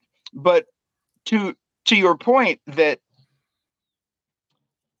 But to your point, that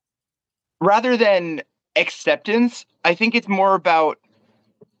rather than acceptance, I think it's more about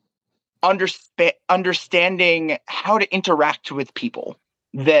understanding how to interact with people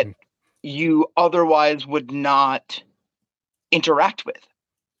that you otherwise would not interact with.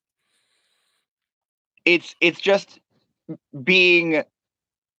 It's just being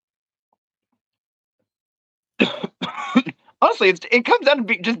honestly, it comes down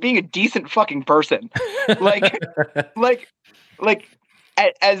to just being a decent fucking person. like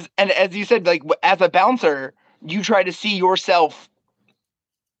as you said, like as a bouncer, you try to see yourself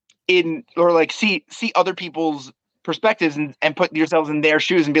in, or like see other people's perspectives and put yourselves in their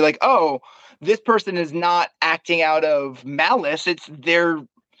shoes and be like, oh, this person is not acting out of malice. It's they're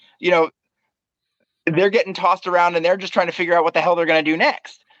getting tossed around and they're just trying to figure out what the hell they're going to do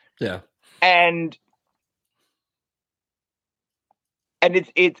next. Yeah. And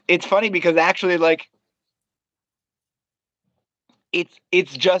it's funny because actually, like, it's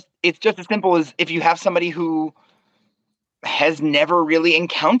just as simple as if you have somebody who has never really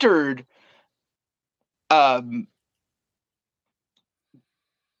encountered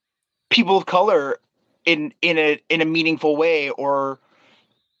people of color in a meaningful way, or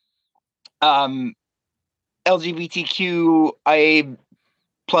LGBTQIA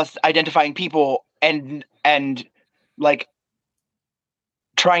plus identifying people, and like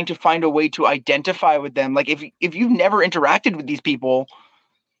trying to find a way to identify with them. Like if you've never interacted with these people,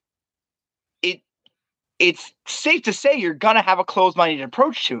 it's safe to say you're gonna have a closed-minded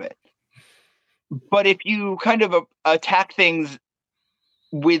approach to it. But if you kind of attack things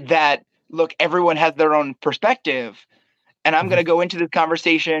with that, look, everyone has their own perspective, and I'm going to go into this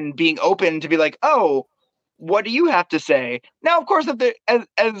conversation being open to be like, oh, what do you have to say? Now, of course, if they,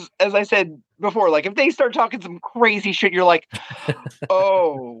 as I said before, like if they start talking some crazy shit, you're like,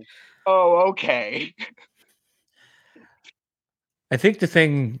 oh, okay. I think the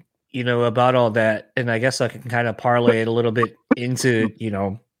thing, about all that, and I guess I can kind of parlay it a little bit into,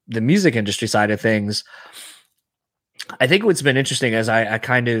 the music industry side of things. I think what's been interesting is I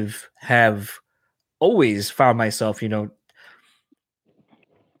kind of have always found myself,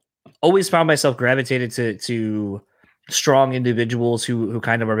 gravitated to strong individuals who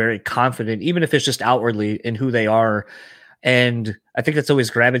kind of are very confident, even if it's just outwardly in who they are. And I think that's always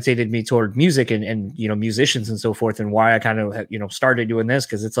gravitated me toward music and musicians and so forth, and why I kind of, started doing this.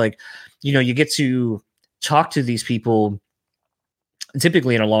 Cause it's like, you get to talk to these people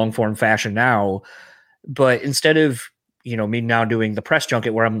typically in a long form fashion now, but instead of, me now doing the press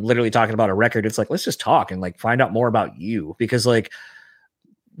junket where I'm literally talking about a record, it's like, let's just talk and like find out more about you, because like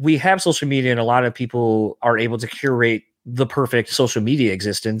we have social media and a lot of people are able to curate the perfect social media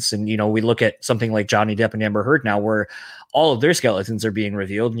existence. And, we look at something like Johnny Depp and Amber Heard now, where all of their skeletons are being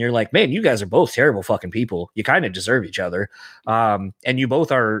revealed. And you're like, man, you guys are both terrible fucking people. You kind of deserve each other. And you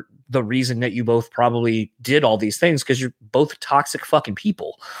both are the reason that you both probably did all these things, because you're both toxic fucking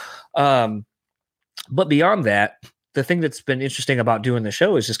people. But beyond that, the thing that's been interesting about doing the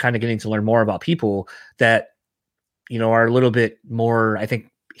show is just kind of getting to learn more about people that, are a little bit more, I think,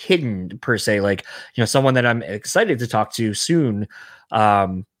 hidden per se. Like, someone that I'm excited to talk to soon,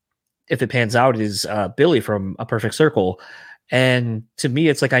 if it pans out, is Billy from A Perfect Circle. And to me,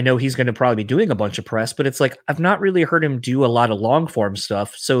 it's like, I know he's going to probably be doing a bunch of press, but it's like, I've not really heard him do a lot of long form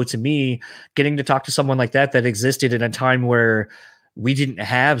stuff. So to me, getting to talk to someone like that existed in a time where we didn't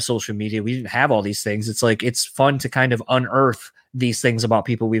have social media, we didn't have all these things. It's like, it's fun to kind of unearth these things about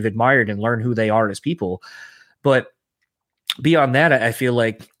people we've admired and learn who they are as people. But beyond that, I feel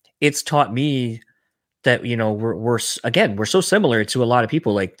like it's taught me that, we're so similar to a lot of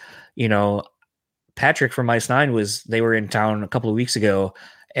people. Like, Patrick from Ice Nine they were in town a couple of weeks ago,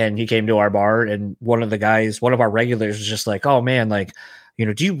 and he came to our bar, and one of our regulars was just like, oh man, like,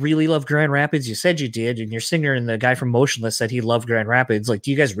 do you really love Grand Rapids? You said you did. And your singer and the guy from Motionless said he loved Grand Rapids. Like,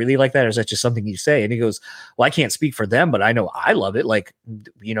 do you guys really like that? Or is that just something you say? And he goes, well, I can't speak for them, but I know I love it. Like,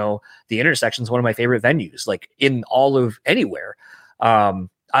 the Intersection is one of my favorite venues, like in all of anywhere.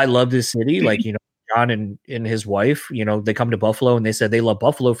 I love this city. Like, John and his wife, they come to Buffalo, and they said they love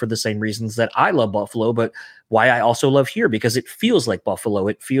Buffalo for the same reasons that I love Buffalo, but why I also love here, because it feels like Buffalo.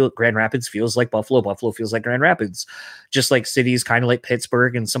 Grand Rapids feels like Buffalo. Buffalo feels like Grand Rapids, just like cities kind of like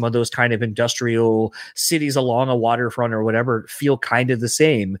Pittsburgh and some of those kind of industrial cities along a waterfront or whatever feel kind of the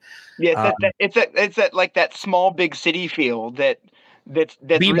same. Yeah, it's that like that small big city feel that's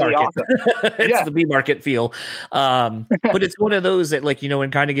really market. Awesome. It's the B market feel. But it's one of those that, like,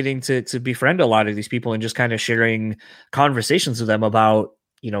 and kind of getting to befriend a lot of these people and just kind of sharing conversations with them about,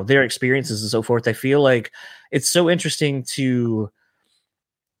 their experiences and so forth. I feel like it's so interesting the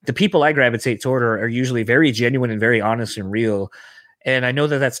people I gravitate toward are usually very genuine and very honest and real. And I know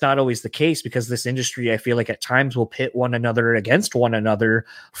that that's not always the case, because this industry, I feel like at times will pit one another against one another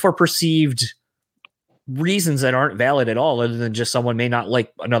for perceived reasons that aren't valid at all, other than just someone may not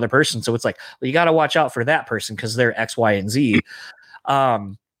like another person. So it's like, well, you got to watch out for that person because they're X, Y, and Z.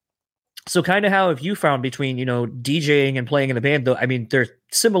 So kind of how have you found between, DJing and playing in a band, though? I mean, they're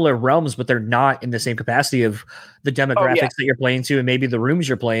similar realms, but they're not in the same capacity of the demographics that you're playing to and maybe the rooms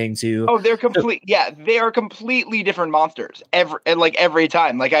you're playing to. Oh, they're complete. Yeah, they are completely different monsters every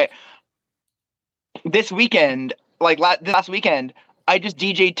time. Like this weekend, like last weekend, I just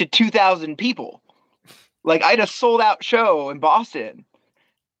DJ'd to 2,000 people. Like, I had a sold out show in Boston.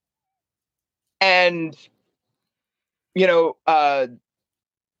 And, and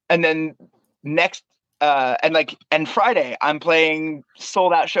then next, and Friday, I'm playing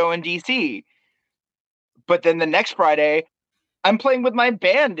sold out show in DC. But then the next Friday, I'm playing with my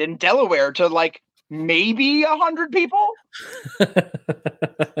band in Delaware to like maybe 100 people.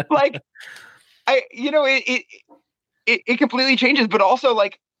 Like, it completely changes, but also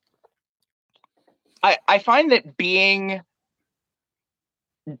like, I find that being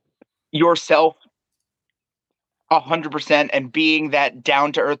yourself 100% and being that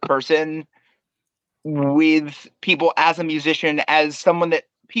down to earth person with people as a musician, as someone that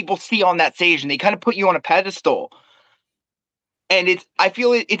people see on that stage and they kind of put you on a pedestal. And I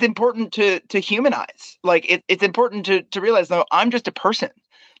feel it's important to humanize. Like it's important to realize, no, I'm just a person.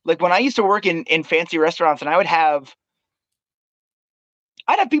 Like when I used to work in fancy restaurants, and I'd have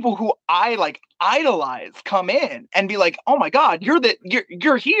people who I like idolize come in and be like, "Oh my God,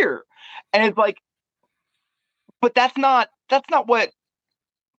 you're here," and it's like, but that's not what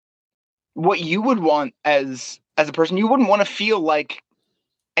what you would want as a person. You wouldn't want to feel like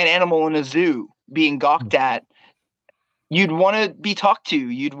an animal in a zoo being gawked at. You'd want to be talked to.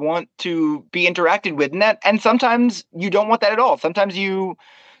 You'd want to be interacted with, and sometimes you don't want that at all. Sometimes you've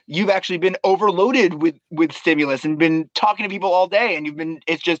actually been overloaded with stimulus and been talking to people all day, and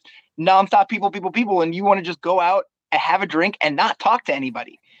it's just nonstop people, and you want to just go out and have a drink and not talk to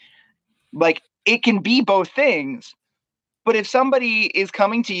anybody. Like, it can be both things. But if somebody is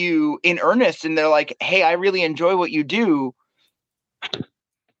coming to you in earnest and they're like, hey, I really enjoy what you do,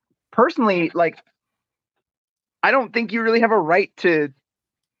 personally, like, I don't think you really have a right to.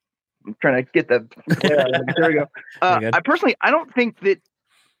 I'm trying to get the. There we go. I don't think that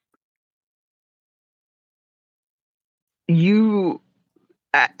you,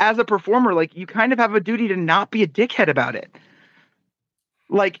 as a performer, like, you kind of have a duty to not be a dickhead about it.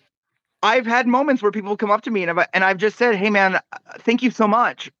 Like, I've had moments where people come up to me and I've just said, hey man, thank you so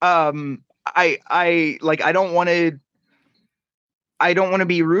much. I don't want to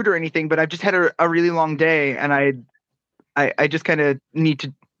be rude or anything, but I've just had a really long day and I just kind of need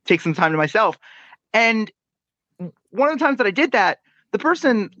to take some time to myself. And one of the times that I did that, the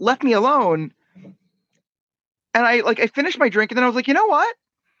person left me alone and I finished my drink and then I was like, you know what?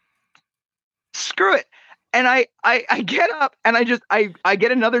 Screw it. And I get up and I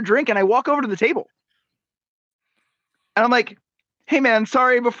get another drink and I walk over to the table. And I'm like, hey man,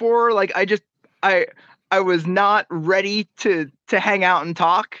 sorry before, like, I was not ready to hang out and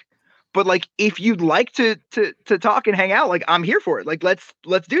talk, but like, if you'd like to talk and hang out, like, I'm here for it. Like, let's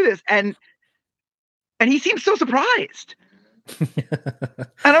do this. And he seemed so surprised. And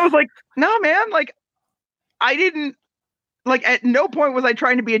I was like, no man, like, I didn't, like, at no point was I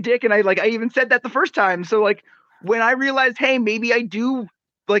trying to be a dick. And I even said that the first time. So like, when I realized, hey, maybe I do,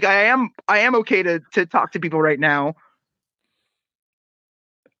 like, I am okay to talk to people right now.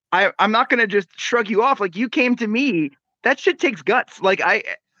 I'm not going to just shrug you off. Like, you came to me, that shit takes guts. Like,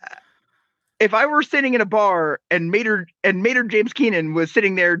 if I were sitting in a bar and Maynard James Keenan was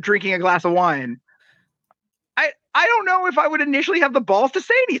sitting there drinking a glass of wine, I don't know if I would initially have the balls to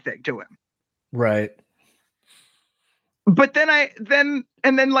say anything to him. Right. But then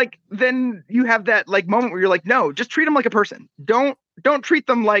you have that like moment where you're like, no, just treat them like a person. Don't treat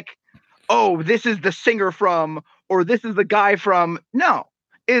them like, oh, this is the singer from, or this is the guy from. No,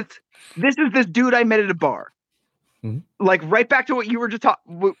 this is this dude I met at a bar. Mm-hmm. Like, right back to what you were just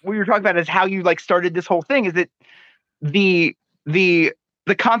what we were talking about is how you like started this whole thing. Is that the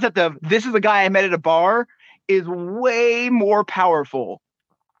concept of this is the guy I met at a bar is way more powerful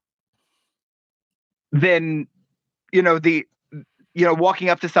than, walking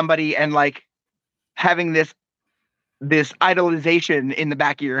up to somebody and like having this idolization in the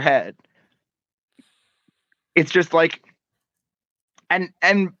back of your head. It's just like,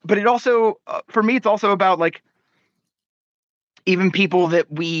 but it also, for me, it's also about like, even people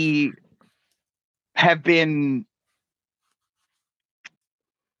that we have been,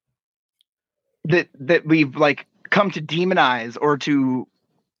 that we've like come to demonize or to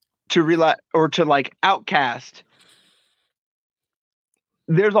realize or to like outcast.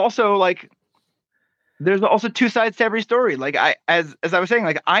 There's also two sides to every story. Like, as I was saying,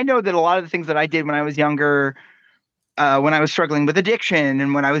 like, I know that a lot of the things that I did when I was younger, when I was struggling with addiction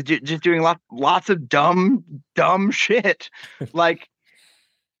and when I was just doing lots of dumb shit, like,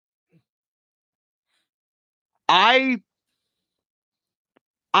 I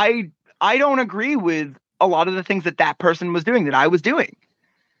don't agree with a lot of the things that person was doing, that I was doing.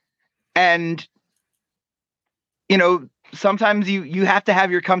 And, sometimes you have to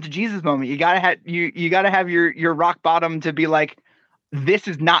have your come to Jesus moment. You gotta have your rock bottom to be like, this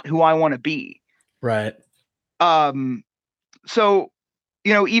is not who I want to be. Right. So,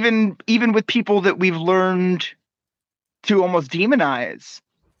 even with people that we've learned to almost demonize,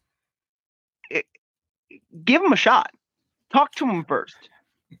 give them a shot. Talk to them first.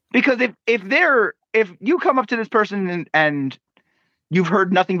 Because if you come up to this person and you've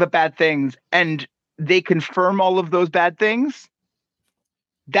heard nothing but bad things and they confirm all of those bad things,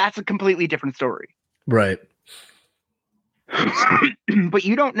 that's a completely different story. Right. But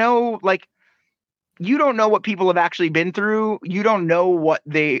you don't know what people have actually been through. You don't know what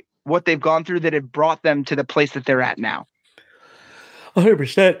they've gone through that have brought them to the place that they're at now.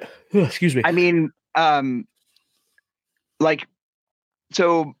 100%. Excuse me. I mean, my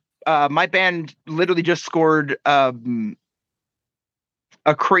band literally just scored a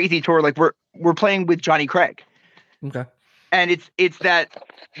crazy tour. Like, we're playing with Johnny Craig. Okay. And it's that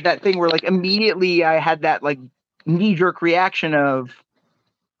thing where like immediately I had that like knee-jerk reaction of,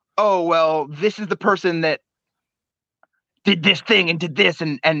 oh well, this is the person that did this thing and did this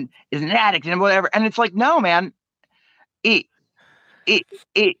and is an addict and whatever. And it's like, no, man, I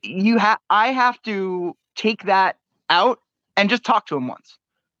have to take that out and just talk to him once.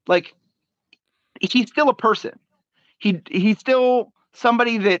 Like, he's still a person. He's still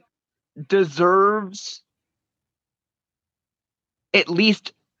somebody that deserves at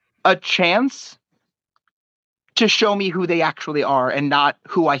least a chance to show me who they actually are and not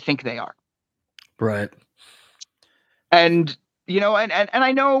who I think they are. Right. And, and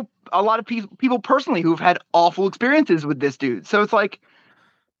I know a lot of people personally who've had awful experiences with this dude. So it's like,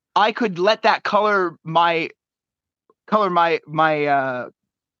 I could let that color my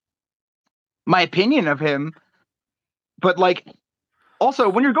opinion of him. But like, also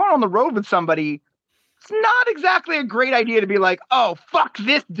when you're going on the road with somebody, it's not exactly a great idea to be like, oh, fuck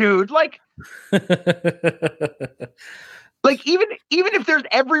this dude. Like, like even if there's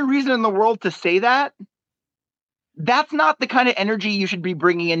every reason in the world to say that, that's not the kind of energy you should be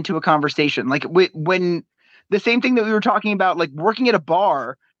bringing into a conversation. Like when the same thing that we were talking about, like working at a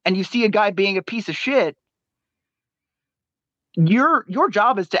bar and you see a guy being a piece of shit, your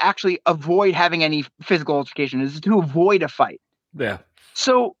job is to actually avoid having any physical altercation, is to avoid a fight. Yeah.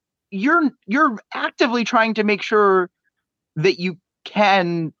 So you're actively trying to make sure that you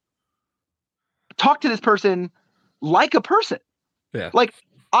can talk to this person like a person. Yeah. Like,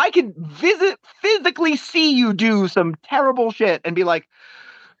 I could physically see you do some terrible shit and be like,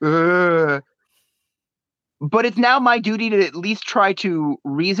 ugh. But it's now my duty to at least try to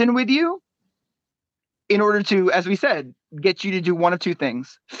reason with you in order to, as we said, get you to do one of two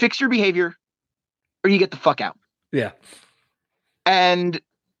things: fix your behavior, or you get the fuck out. Yeah. And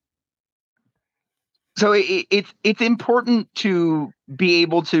so it's important to be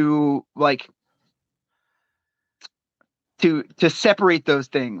able to like to separate those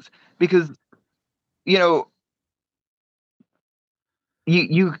things, because you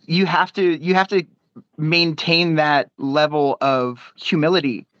have to maintain that level of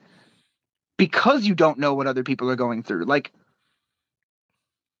humility, because you don't know what other people are going through. Like,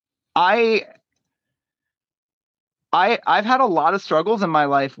 I've had a lot of struggles in my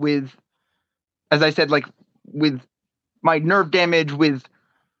life with, as I said, like with my nerve damage, with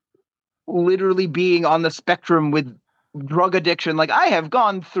literally being on the spectrum, with drug addiction. Like, I have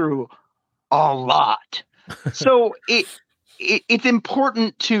gone through a lot. So it's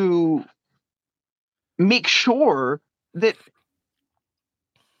important to make sure that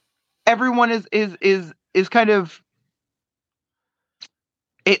everyone is kind of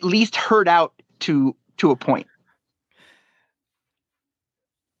at least heard out to a point.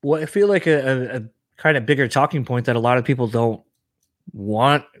 Well, I feel like a kind of bigger talking point that a lot of people don't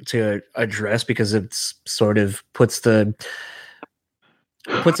want to address, because it's sort of puts it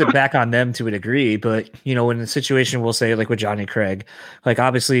back on them to a degree. But, in a situation, we'll say like with Johnny Craig, like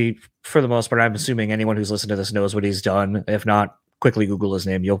obviously for the most part, I'm assuming anyone who's listened to this knows what he's done. If not, quickly Google his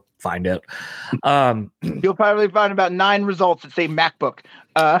name, you'll find it. You'll probably find about 9 results that say MacBook.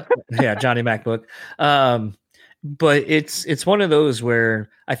 Yeah, Johnny MacBook. But it's one of those where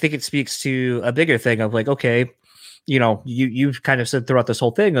I think it speaks to a bigger thing of like, okay, you've kind of said throughout this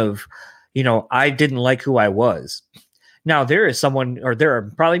whole thing of, I didn't like who I was. Now there is someone, or there are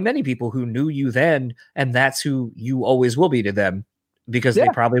probably many people who knew you then, and that's who you always will be to them, because they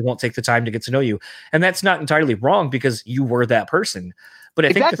probably won't take the time to get to know you. And that's not entirely wrong, because you were that person. But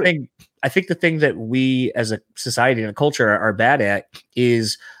I think the thing that we as a society and a culture are bad at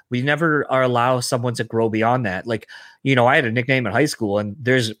is we never allow someone to grow beyond that. Like, I had a nickname in high school, and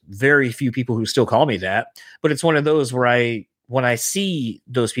there's very few people who still call me that. But it's one of those where when I see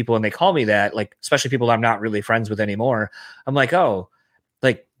those people and they call me that, like, especially people I'm not really friends with anymore, I'm like, oh,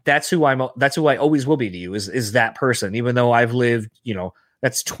 like that's who I always will be to you, is that person, even though I've lived,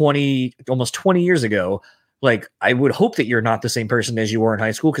 that's almost 20 years ago. Like, I would hope that you're not the same person as you were in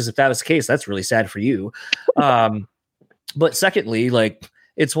high school, because if that was the case, that's really sad for you. But secondly, like,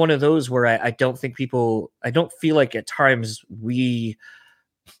 it's one of those where I don't feel like at times we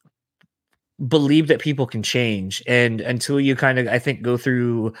believe that people can change. And until you kind of, I think, go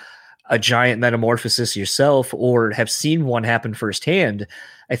through a giant metamorphosis yourself, or have seen one happen firsthand,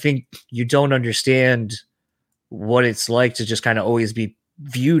 I think you don't understand what it's like to just kind of always be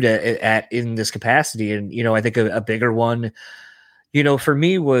viewed at in this capacity. And, I think a bigger one, for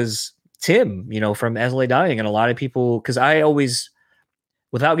me was Tim, from As I Lay Dying. And a lot of people, because I always,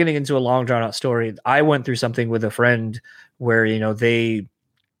 without getting into a long drawn out story, I went through something with a friend where, they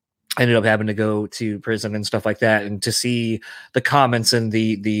ended up having to go to prison and stuff like that. And to see the comments and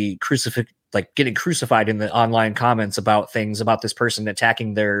the getting crucified in the online comments about things about this person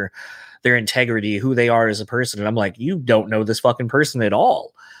attacking their their integrity, who they are as a person. And I'm like, you don't know this fucking person at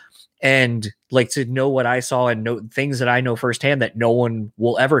all. And like to know what I saw and know things that I know firsthand that no one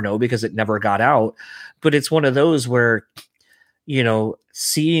will ever know because it never got out. But it's one of those where, you know,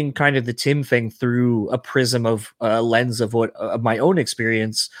 seeing kind of the Tim thing through a prism of a lens of what of my own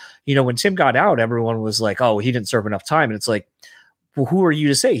experience, you know, when Tim got out, everyone was like, oh, he didn't serve enough time. And it's like, well, who are you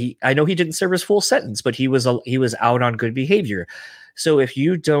to say? I know he didn't serve his full sentence, but he was out on good behavior. So if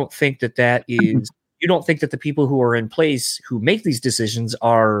you don't think that you don't think that the people who are in place who make these decisions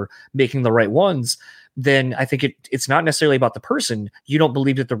are making the right ones, then I think it's not necessarily about the person. You don't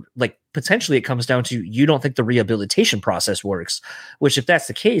believe that potentially it comes down to, you don't think the rehabilitation process works, which if that's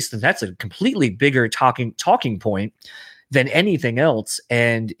the case, then that's a completely bigger talking point than anything else.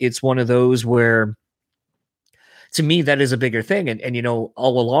 And it's one of those where, to me, that is a bigger thing. And, you know,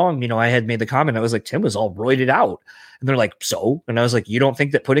 all along, you know, I had made the comment, I was like, Tim was all roided out. And they're like, so? And I was like, you don't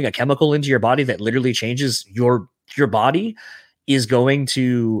think that putting a chemical into your body that literally changes your body is going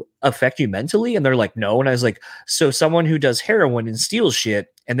to affect you mentally? And they're like, no. And I was like, so someone who does heroin and steals shit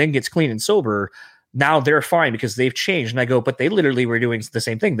and then gets clean and sober, now they're fine because they've changed. And I go, but they literally were doing the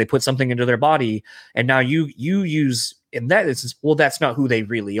same thing. They put something into their body, and now you use, in that instance, well, that's not who they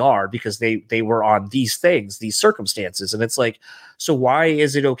really are, because they were on these things, these circumstances. And it's like, so why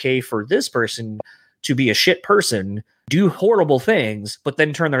is it okay for this person to be a shit person, do horrible things, but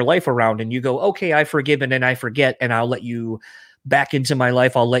then turn their life around, and you go, okay, I forgive and I forget, and I'll let you back into my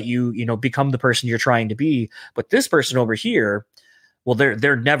life. I'll let you, you know, become the person you're trying to be. But this person over here, well,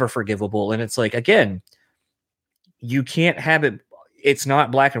 they're never forgivable. And it's like, again, you can't have it. It's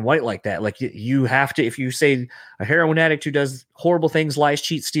not black and white like that. Like, you have to, if you say a heroin addict who does horrible things, lies,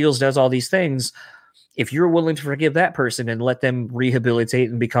 cheats, steals, does all these things, if you're willing to forgive that person and let them rehabilitate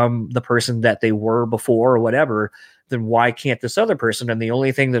and become the person that they were before or whatever, then why can't this other person? And the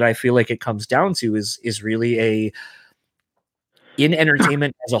only thing that I feel like it comes down to is really in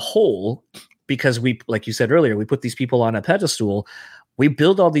entertainment as a whole, because we, like you said earlier, we put these people on a pedestal. We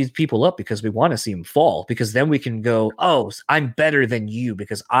build all these people up because we want to see them fall, because then we can go, oh, I'm better than you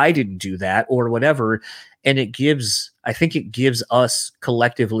because I didn't do that or whatever. And I think it gives us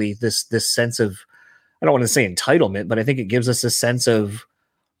collectively this sense of, I don't want to say entitlement, but I think it gives us a sense of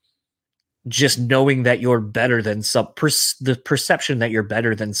just knowing that you're better than the perception that you're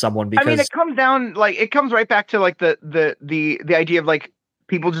better than someone. Because I mean, it comes right back to like the idea of like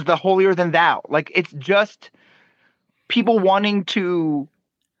people just the holier than thou. Like, it's just people wanting to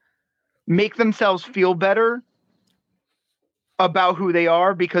make themselves feel better about who they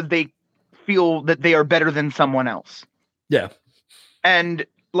are because they feel that they are better than someone else. Yeah. And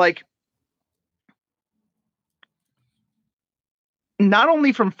like, not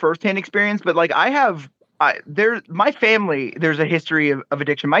only from firsthand experience, but like my family, there's a history of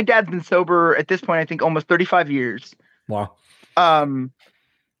addiction. My dad's been sober at this point, I think almost 35 years. Wow.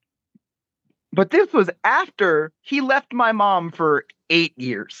 But this was after he left my mom for 8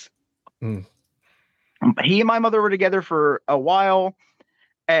 years. Mm. He and my mother were together for a while,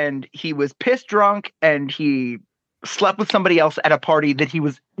 and he was pissed drunk, and he slept with somebody else at a party that he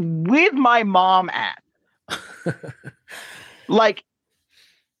was with my mom at. Like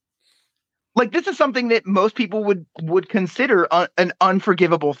this is something that most people would consider an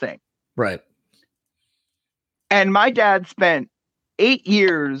unforgivable thing. Right. And my dad spent 8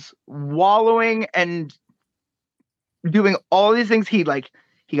 years wallowing and doing all these things. He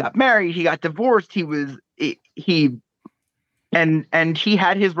got married, he got divorced, he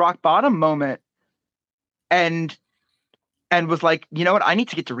had his rock bottom moment and was like, you know what? I need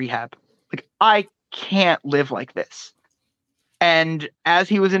to get to rehab. Like, I can't live like this. And as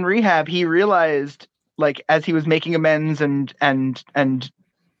he was in rehab, he realized, like, as he was making amends and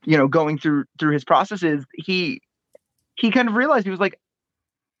you know, going through his processes, he kind of realized, he was like,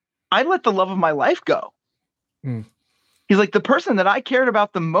 I let the love of my life go. Mm. He's like, the person that I cared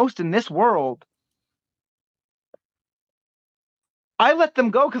about the most in this world, I let them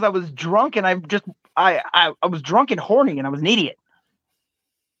go because I was drunk, and I was drunk and horny, and I was an idiot.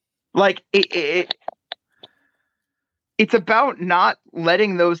 Like, it's about not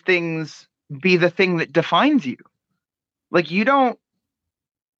letting those things be the thing that defines you. Like, you don't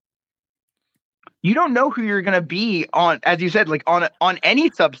know who you're going to be on, as you said, like on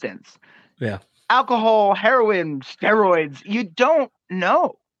any substance. Yeah. Alcohol, heroin, steroids. You don't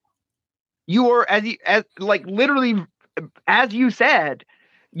know. You are, literally, as you said,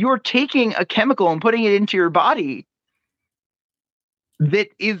 you're taking a chemical and putting it into your body that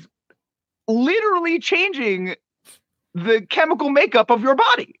is literally changing the chemical makeup of your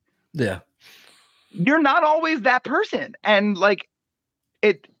body. Yeah. You're not always that person. And like,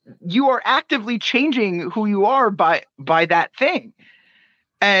 you are actively changing who you are by that thing.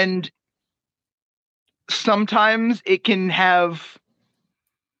 And sometimes it can have,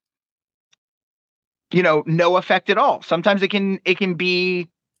 no effect at all. Sometimes it can be,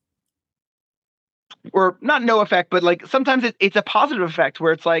 or not no effect, but like sometimes it's a positive effect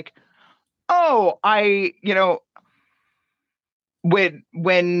where it's like, oh,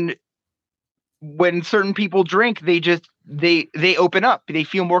 when certain people drink, they open up, they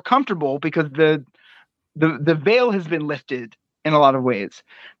feel more comfortable because the veil has been lifted in a lot of ways.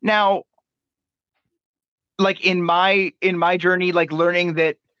 Now, like in my journey, like learning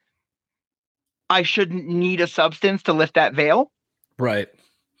that I shouldn't need a substance to lift that veil. Right.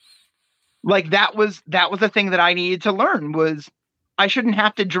 Like that was the thing that I needed to learn, was I shouldn't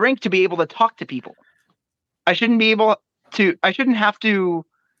have to drink to be able to talk to people. I shouldn't have to,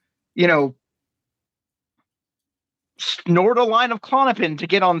 snort a line of Klonopin to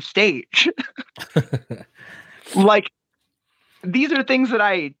get on stage. Like, these are things that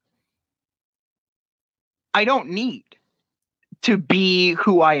I don't need to be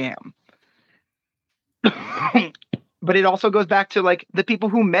who I am. But it also goes back to like the people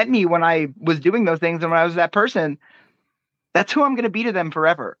who met me when I was doing those things and when I was that person. That's who I'm going to be to them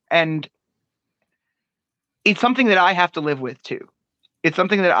forever. And it's something that I have to live with too. It's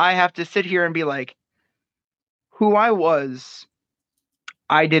something that I have to sit here and be like, who I was,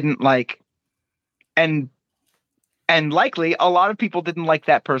 I didn't like. And likely a lot of people didn't like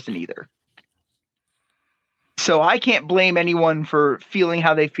that person either. So I can't blame anyone for feeling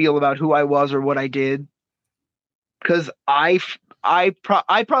how they feel about who I was or what I did. Because I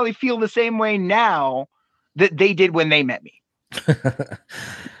probably feel the same way now that they did when they met me.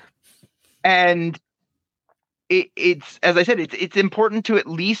 And it's, as I said, it's important to at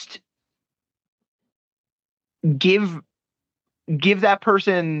least give that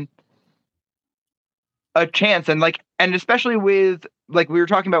person a chance. And especially with, like we were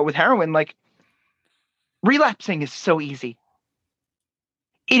talking about with heroin, like relapsing is so easy.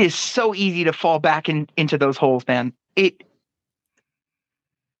 It is so easy to fall back into those holes, man.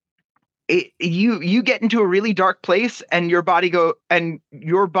 You get into a really dark place and your body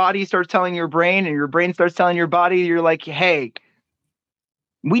starts telling your brain and your brain starts telling your body, you're like, hey,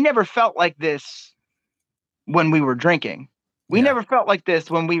 we never felt like this when we were drinking. We never felt like this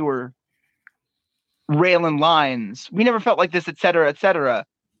when we were railing lines. We never felt like this, et cetera, et cetera.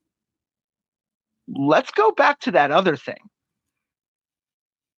 Let's go back to that other thing.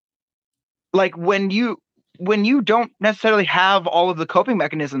 Like when you don't necessarily have all of the coping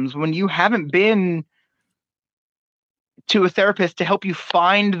mechanisms, when you haven't been to a therapist to help you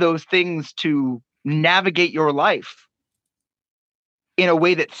find those things to navigate your life in a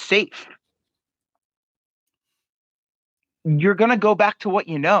way that's safe, you're going to go back to what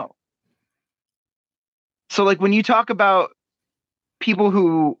you know. So like when you talk about people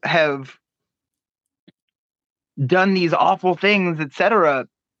who have done these awful things, etc.,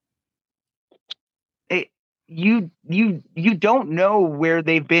 you don't know where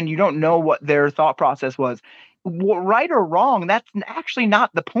they've been. You don't know what their thought process was. Right or wrong, that's actually not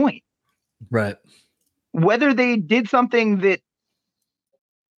the point. Right. Whether they did something that,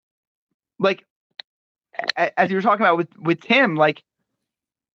 like, as you were talking about with Tim, like,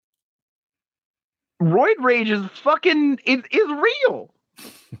 roid rage is fucking is real.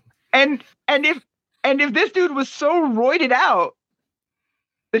 And if this dude was so roided out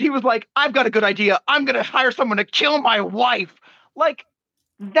that he was like, I've got a good idea, I'm gonna hire someone to kill my wife, like,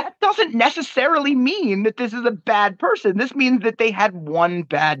 that doesn't necessarily mean that this is a bad person. This means that they had one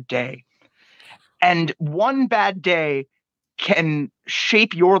bad day. And one bad day can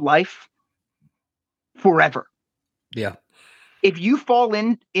shape your life forever. Yeah. If you fall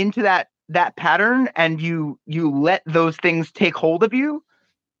into that pattern and you let those things take hold of you,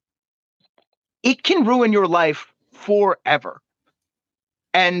 it can ruin your life forever.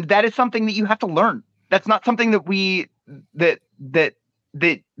 And that is something that you have to learn. That's not something that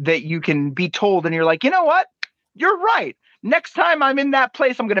that you can be told and you're like, you know what? You're right. Next time I'm in that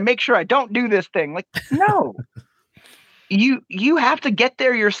place, I'm going to make sure I don't do this thing. Like, no. You have to get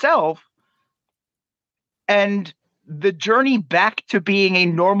there yourself. And the journey back to being a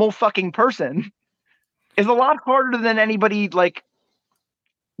normal fucking person is a lot harder than anybody like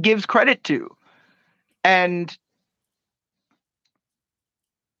gives credit to. And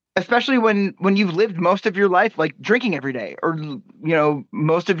especially when you've lived most of your life like drinking every day, or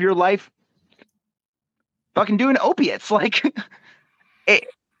most of your life fucking doing opiates, like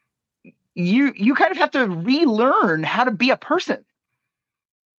you kind of have to relearn how to be a person.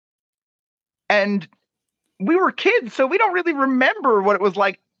 And we were kids, so we don't really remember what it was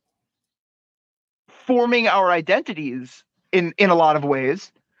like forming our identities in a lot of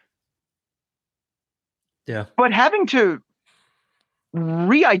ways. Yeah. But having to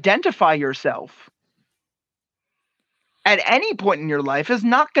re-identify yourself at any point in your life is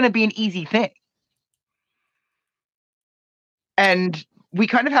not going to be an easy thing. And we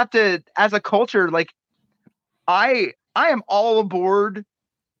kind of have to, as a culture, like I am all aboard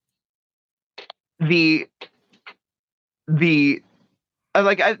there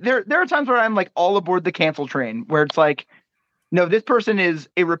are times where I'm like all aboard the cancel train, where it's like, no, this person is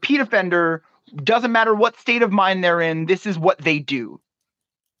a repeat offender. Doesn't matter what state of mind they're in. This is what they do.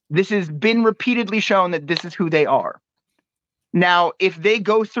 This has been repeatedly shown that this is who they are. Now, if they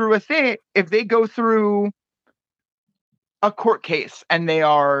go through a court case and they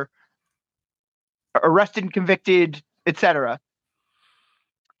are arrested and convicted, etc.,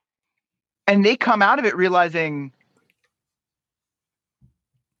 and they come out of it realizing,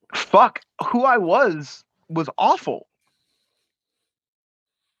 fuck, who I was awful.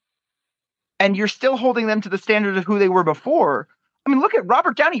 And you're still holding them to the standard of who they were before. I mean, look at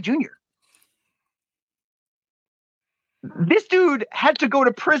Robert Downey Jr. This dude had to go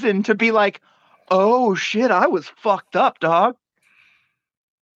to prison to be like, oh shit, I was fucked up, dog.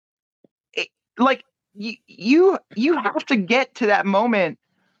 You have to get to that moment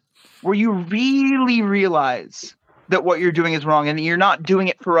where you really realize that what you're doing is wrong and you're not doing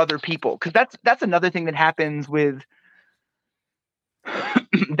it for other people. Because that's another thing that happens with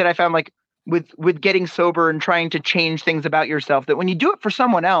that I found, like with getting sober and trying to change things about yourself, that when you do it for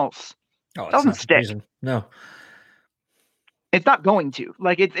someone else, it doesn't stick. No. It's not going to.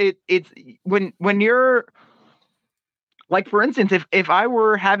 Like it's when you're, like, for instance, if I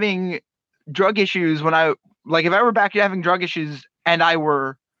were having drug issues if I were back having drug issues and I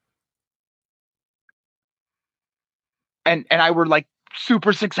were and I were like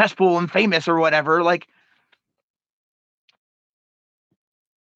super successful and famous or whatever, like,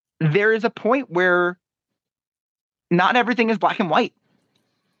 there is a point where not everything is black and white.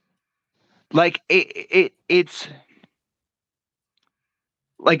 Like it's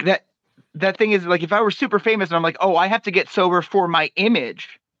like that thing is like, if I were super famous and I'm like, oh, I have to get sober for my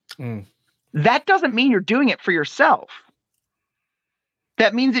image. That doesn't mean you're doing it for yourself.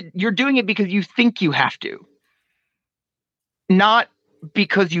 That means that you're doing it because you think you have to. Not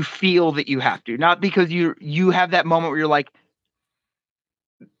because you feel that you have to. Not because you have that moment where you're like,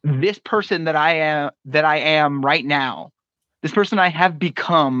 this person that I am right now, this person I have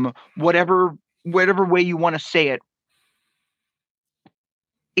become, whatever way you want to say it,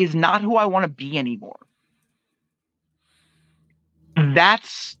 is not who I want to be anymore. That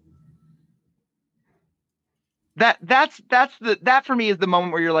for me is the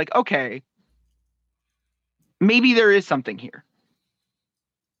moment where you're like, okay, maybe there is something here.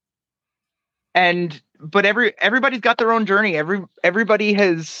 But everybody's got their own journey. Everybody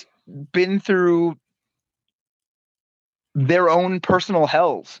has been through their own personal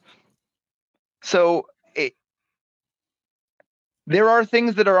hells. So there are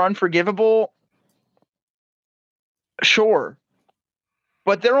things that are unforgivable, sure,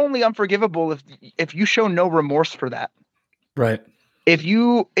 but they're only unforgivable if you show no remorse for that. Right. If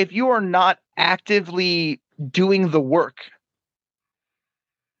you are not actively doing the work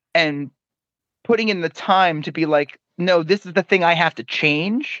and putting in the time to be like, no, this is the thing I have to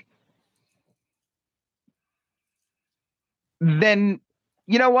change, then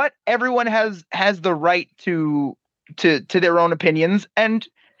you know what? Everyone has the right to their own opinions, and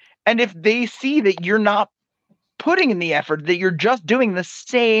if they see that you're not putting in the effort, that you're just doing the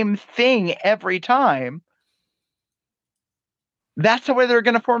same thing every time, that's the way they're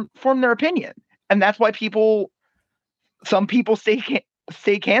going to form their opinion. And that's why some people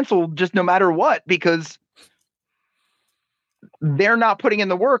stay canceled just no matter what, because they're not putting in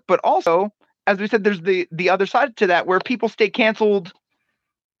the work. But also, as we said, there's the other side to that, where people stay canceled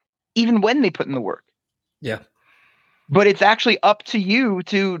even when they put in the work. Yeah. But it's actually up to you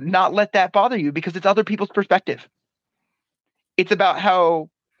to not let that bother you, because it's other people's perspective. It's about how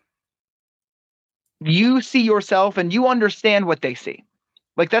you see yourself and you understand what they see.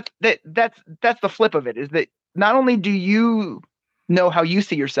 Like that's the flip of it, is that not only do you know how you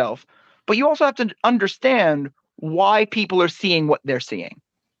see yourself, but you also have to understand why people are seeing what they're seeing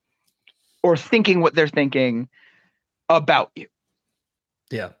or thinking what they're thinking about you.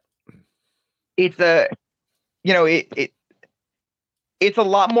 Yeah. It's it's a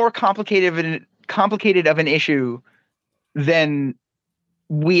lot more complicated of an issue than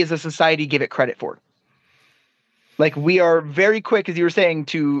we as a society give it credit for. Like, we are very quick, as you were saying,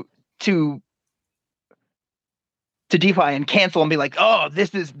 to DeFi and cancel and be like, oh,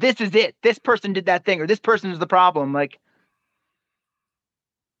 this is it. This person did that thing, or this person is the problem. Like,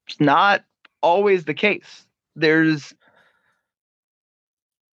 it's not always the case. There's,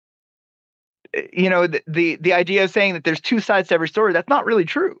 the idea of saying that there's two sides to every story, that's not really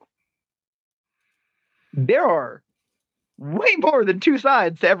true. There are way more than two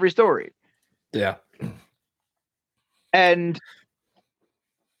sides to every story. Yeah. And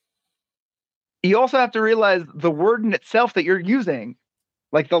you also have to realize the word in itself that you're using,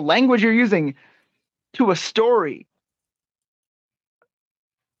 like the language you're using to a story.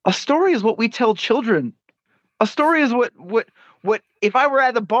 A story is what we tell children. A story is what if I were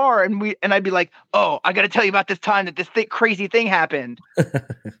at the bar and I'd be like, oh, I got to tell you about this time that this crazy thing happened.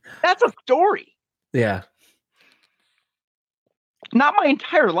 That's a story. Yeah. Not my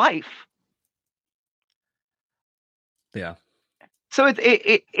entire life. Yeah. So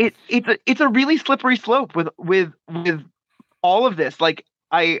it's a really slippery slope with all of this. Like,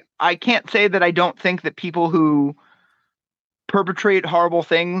 I can't say that I don't think that people who perpetrate horrible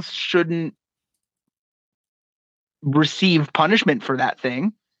things shouldn't receive punishment for that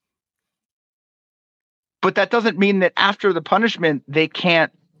thing. But that doesn't mean that after the punishment they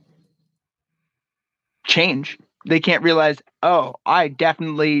can't change. They can't realize, oh, I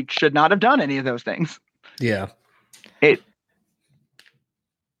definitely should not have done any of those things. Yeah. It's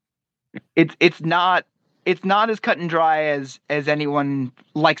not as cut and dry as anyone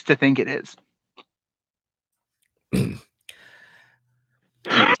likes to think it is.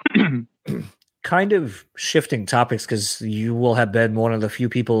 Kind of shifting topics, because you will have been one of the few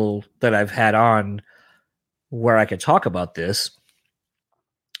people that I've had on where I could talk about this.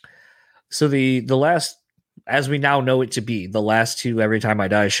 So the last, as we now know it to be, the last two Every Time I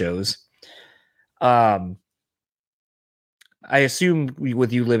Die shows, I assume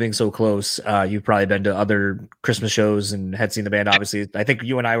with you living so close, you've probably been to other Christmas shows and had seen the band. Obviously, I think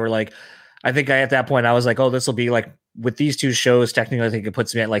you and I were like, at that point I was like, oh, this will be like, with these two shows, technically I think it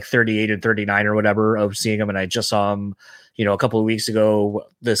puts me at like 38 and 39 or whatever of seeing them. And I just saw them, a couple of weeks ago,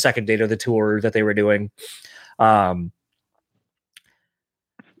 the second date of the tour that they were doing.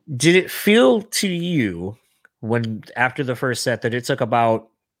 Did it feel to you when, after the first set, that it took about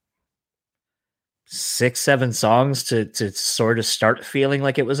 6-7 songs to sort of start feeling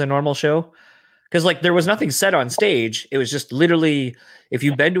like it was a normal show? Because like there was nothing said on stage. It was just literally, if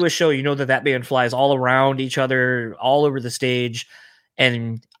you've been to a show, you know that band flies all around each other, all over the stage.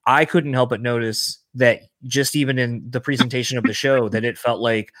 And I couldn't help but notice that just even in the presentation of the show, that it felt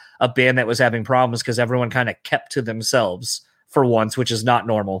like a band that was having problems because everyone kind of kept to themselves for once, which is not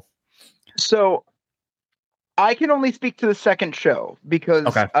normal. So I can only speak to the second show because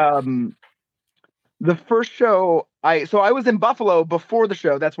the first show, I was in Buffalo before the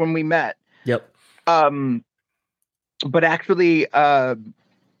show. That's when we met. Yep. But actually,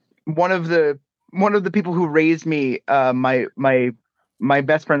 one of the people who raised me, my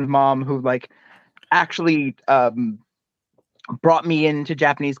best friend's mom, who like actually brought me into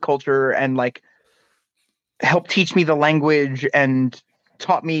Japanese culture and like helped teach me the language and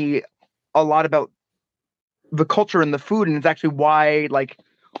taught me a lot about the culture and the food. And it's actually why, like,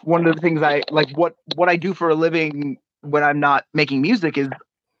 one of the things I like, what I do for a living when I'm not making music is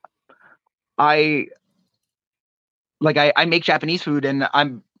I make Japanese food, and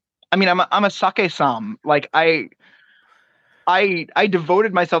I'm a sake-sam. Like I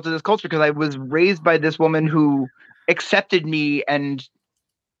devoted myself to this culture because I was raised by this woman who accepted me and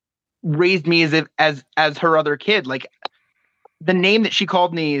raised me as her other kid. Like, the name that she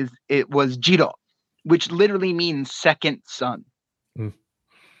called me was Jiro, which literally means second son.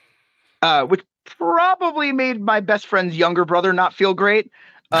 Which probably made my best friend's younger brother not feel great.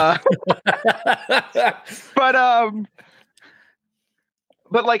 But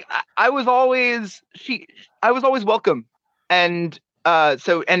like I was always welcome. And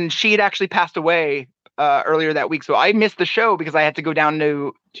and she had actually passed away earlier that week. So I missed the show because I had to go down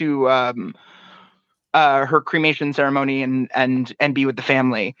to her cremation ceremony and be with the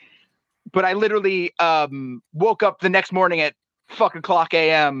family. But I literally woke up the next morning at fuck o'clock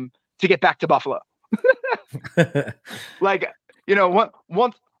a.m. to get back to Buffalo. Like,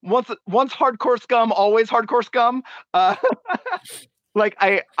 once hardcore scum, always hardcore scum. Like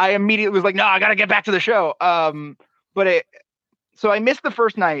I immediately was like, no, I gotta get back to the show. So I missed the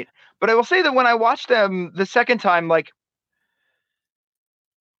first night, but I will say that when I watched them the second time, like,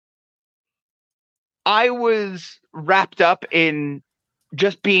 I was wrapped up in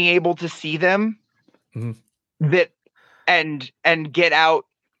just being able to see them and get out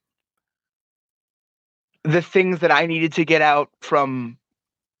the things that I needed to get out from,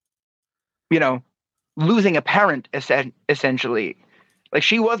 losing a parent, essentially. Like,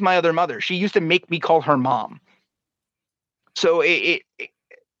 she was my other mother. She used to make me call her mom. So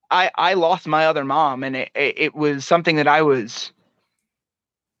I lost my other mom, and it was something that I was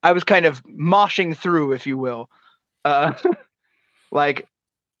kind of moshing through, if you will. Like,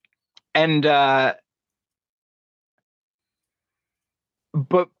 and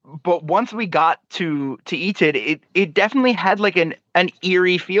but once we got to Eat it definitely had like an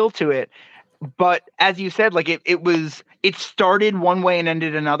eerie feel to it. But as you said, like it started one way and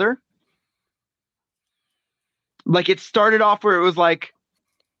ended another. Like, it started off where it was like,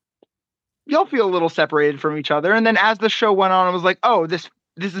 you'll feel a little separated from each other, and then as the show went on, it was like, oh, this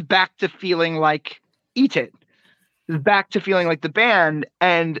is back to feeling like Eat It. This is back to feeling like the band.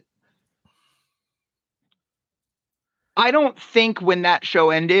 And I don't think when that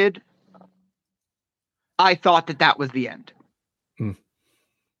show ended, I thought that was the end.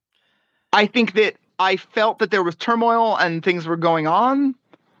 I think that I felt that there was turmoil and things were going on,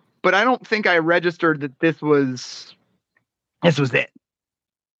 but I don't think I registered that this was it.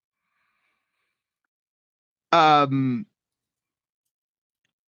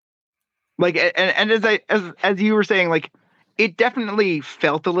 Like, and as you were saying, like, it definitely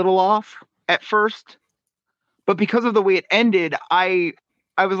felt a little off at first, but because of the way it ended, I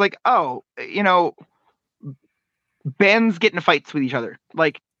was like, oh, bands get in fights with each other.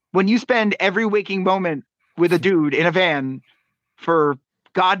 Like, when you spend every waking moment with a dude in a van for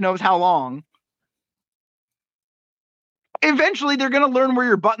God knows how long, eventually they're going to learn where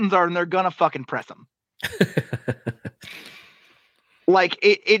your buttons are and they're going to fucking press them. Like,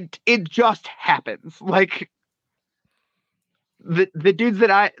 it just happens. Like, the dudes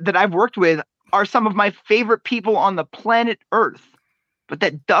that I've worked with are some of my favorite people on the planet Earth, but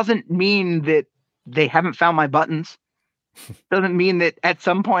that doesn't mean that they haven't found my buttons. Doesn't mean that at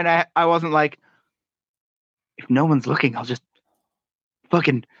some point I wasn't like, if no one's looking, I'll just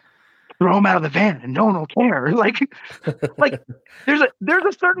fucking throw them out of the van and no one will care. Like there's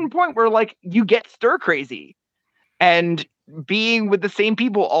a certain point where, like, you get stir crazy, and being with the same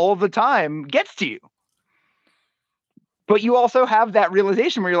people all the time gets to you. But you also have that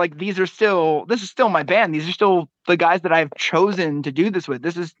realization where you're like, this is still my band. These are still the guys that I've chosen to do this with.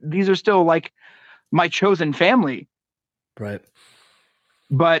 These are still like my chosen family. Right.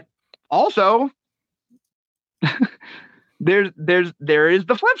 But also there is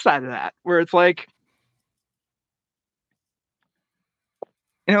the flip side of that, where it's like,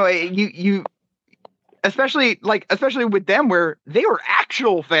 you especially with them, where they were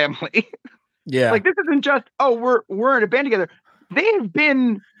actual family. Yeah. Like, this isn't just, oh, we're in a band together. They've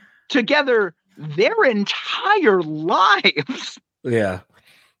been together their entire lives. Yeah.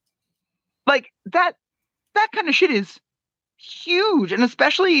 Like, that kind of shit is huge. And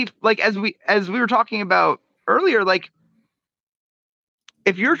especially, like, as we were talking about earlier, like,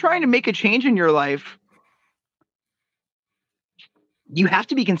 if you're trying to make a change in your life, you have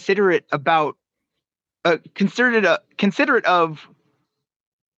to be considerate of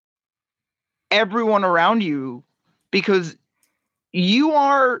everyone around you, because you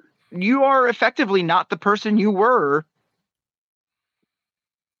are effectively not the person you were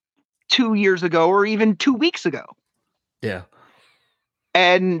 2 years ago or even 2 weeks ago. Yeah.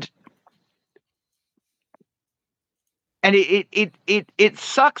 And it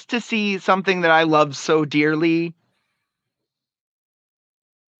sucks to see something that I love so dearly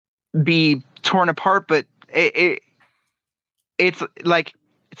be torn apart, but it's like,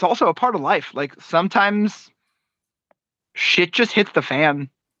 it's also a part of life. Like, sometimes shit just hits the fan.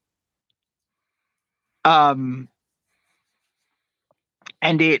 And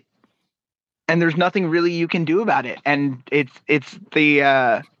there's nothing really you can do about it. And it's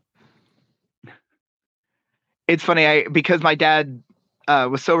funny, because my dad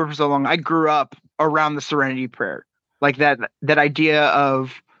was sober for so long, I grew up around the Serenity Prayer. Like, that idea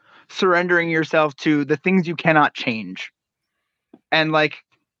of surrendering yourself to the things you cannot change. And, like,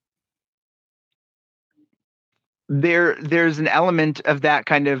 there's an element of that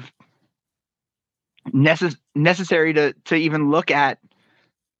kind of necessary to even look at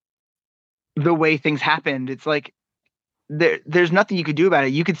the way things happened. It's like, there's nothing you could do about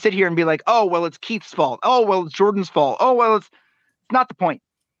it. You could sit here and be like, oh, well, it's Keith's fault. Oh, well, it's Jordan's fault. Oh, well, it's not the point.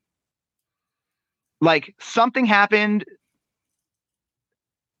 Like, something happened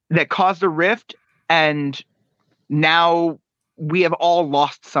that caused a rift, and now we have all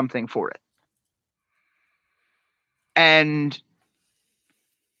lost something for it. And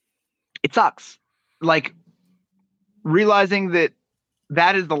it sucks. Like, realizing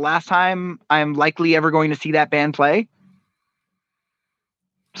that is the last time I'm likely ever going to see that band play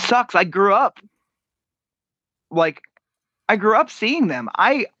sucks. I grew up like, I grew up seeing them.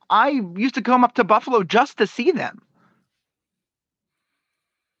 I used to come up to Buffalo just to see them.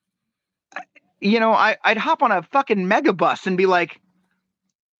 You know, I'd hop on a fucking megabus and be like,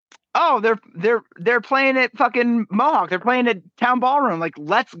 oh, they're playing at fucking Mohawk. They're playing at Town Ballroom. Like,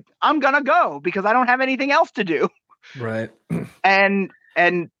 I'm gonna go because I don't have anything else to do. Right. And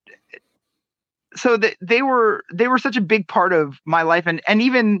so that they were such a big part of my life, and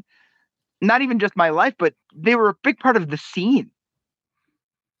even not even just my life, but they were a big part of the scene.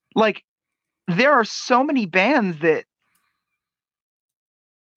 Like, there are so many bands that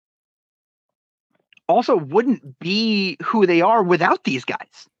also wouldn't be who they are without these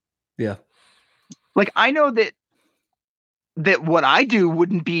guys. Yeah. Like, I know that what I do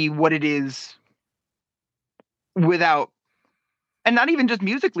wouldn't be what it is without, and not even just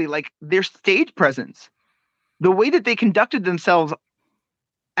musically, like their stage presence, the way that they conducted themselves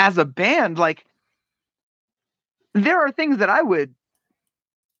as a band. Like, there are things that I would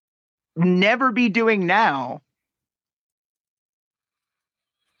never be doing now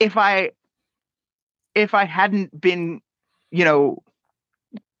if I hadn't been, you know,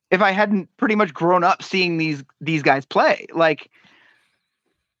 if I hadn't pretty much grown up seeing these guys play. Like,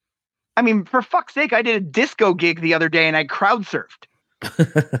 I mean, for fuck's sake, I did a disco gig the other day and I crowd surfed.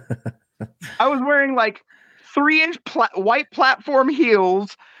 I was wearing like 3-inch white platform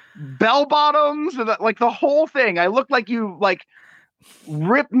heels, bell bottoms, like the whole thing. I looked like you like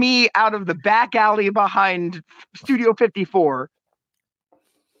ripped me out of the back alley behind Studio 54.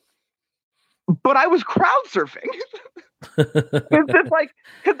 But I was crowd surfing. It's just like,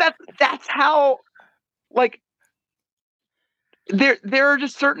 because that's how, like, there are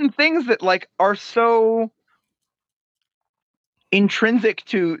just certain things that like are so intrinsic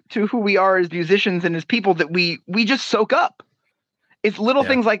to who we are as musicians and as people that we just soak up. It's little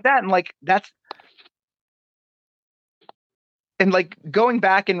things like that, and like that's, and like going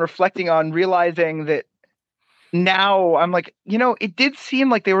back and reflecting on realizing that now I'm like, you know, it did seem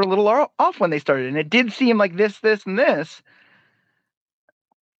like they were a little off when they started, and it did seem like this, and this.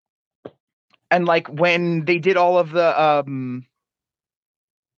 And like when they did all of the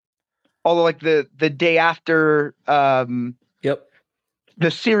like the day after the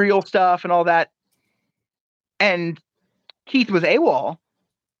serial stuff and all that, and Keith was AWOL,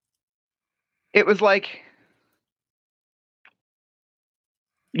 it was like,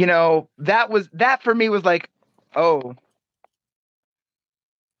 you know, that for me was like, oh,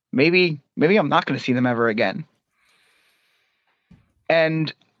 maybe I'm not going to see them ever again.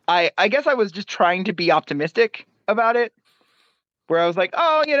 And I guess I was just trying to be optimistic about it, where I was like,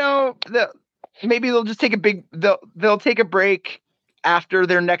 oh, you know, maybe they'll just take they'll take a break after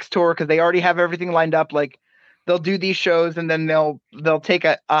their next tour because they already have everything lined up. Like, they'll do these shows and then they'll take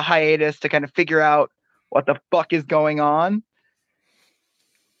a hiatus to kind of figure out what the fuck is going on.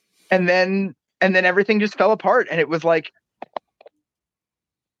 And then everything just fell apart, and it was like,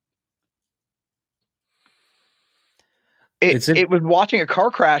 it was watching a car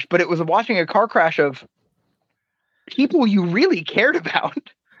crash, but it was watching a car crash of people you really cared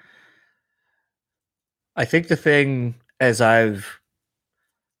about. I think the thing,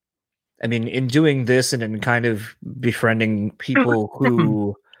 in doing this and in kind of befriending people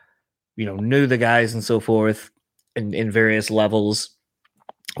who, you know, knew the guys and so forth in various levels,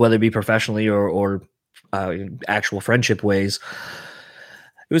 whether it be professionally or actual friendship ways,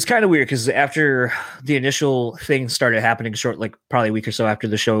 it was kind of weird because after the initial thing started happening, like probably a week or so after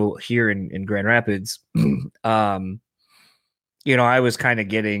the show here in Grand Rapids, you know, I was kind of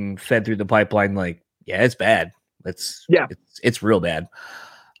getting fed through the pipeline like, yeah, it's bad. It's real bad.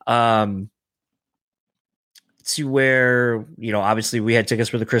 To where, you know, obviously we had tickets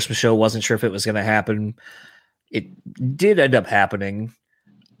for the Christmas show, wasn't sure if it was going to happen. It did end up happening.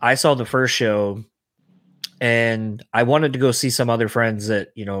 I saw the first show, and I wanted to go see some other friends that,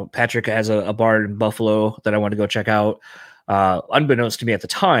 you know, Patrick has a bar in Buffalo that I wanted to go check out. Unbeknownst to me at the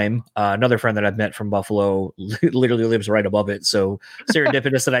time, another friend that I've met from Buffalo literally lives right above it. So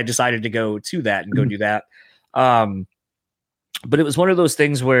serendipitous that I decided to go to that and go do that. But it was one of those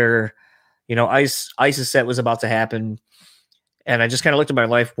things where, you know, Ice's set was about to happen, and I just kind of looked at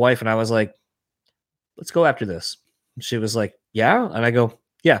my wife and I was like, let's go after this. She was like, yeah. And I go,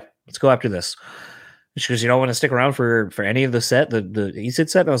 yeah, let's go after this. She goes, you don't want to stick around for any of the set, the ESID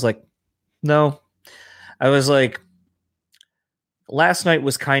set? And I was like, no. I was like, last night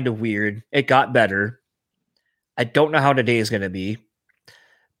was kind of weird. It got better. I don't know how today is going to be,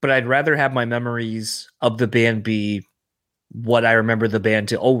 but I'd rather have my memories of the band be what I remember the band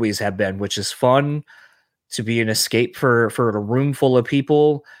to always have been, which is fun, to be an escape for a room full of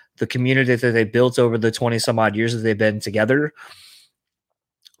people the community that they built over the 20 some odd years that they've been together.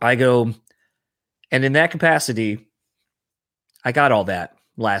 I go, and in that capacity, I got all that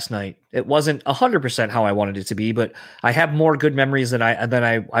last night. It wasn't 100% how I wanted it to be, but I have more good memories than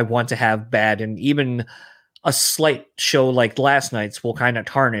I want to have bad. And even a slight show like last night's will kind of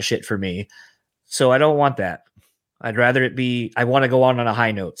tarnish it for me. So I don't want that. I'd rather it be, I want to go on a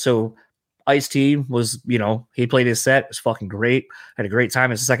high note. So Ice-T was, he played his set. It was fucking great. I had a great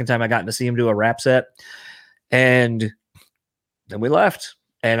time. It's the second time I got to see him do a rap set. And then we left.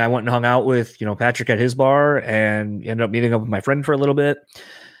 And I went and hung out with, Patrick at his bar and ended up meeting up with my friend for a little bit.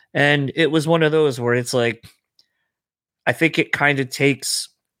 And it was one of those where it's like, I think it kind of takes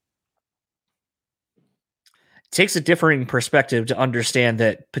a differing perspective to understand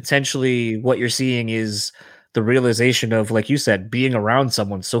that potentially what you're seeing is the realization of, like you said, being around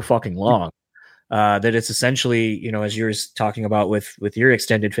someone so fucking long. That it's essentially, as you're talking about with your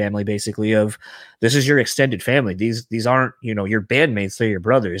extended family, basically, of this is your extended family. These aren't, your bandmates, they're your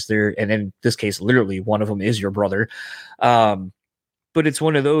brothers. And in this case, literally one of them is your brother. But it's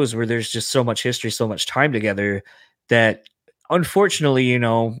one of those where there's just so much history, so much time together that unfortunately,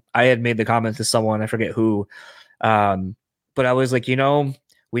 I had made the comment to someone, I forget who, but I was like,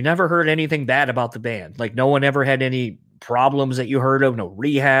 we never heard anything bad about the band. Like no one ever had any problems that you heard of, no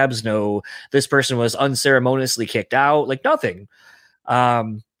rehabs, no, this person was unceremoniously kicked out, like nothing.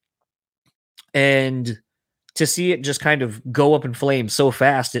 And to see it just kind of go up in flames so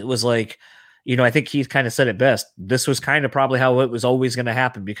fast, it was like, I think Keith kind of said it best. This was kind of probably how it was always going to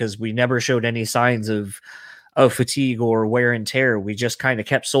happen because we never showed any signs of fatigue or wear and tear. We just kind of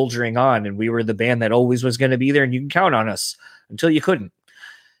kept soldiering on, and we were the band that always was going to be there, and you can count on us until you couldn't.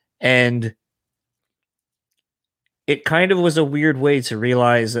 And it kind of was a weird way to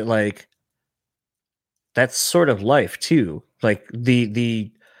realize that, like, that's sort of life too. Like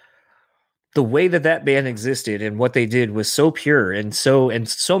the way that band existed and what they did was so pure, and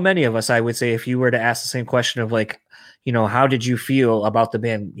so many of us, I would say, if you were to ask the same question of like, how did you feel about the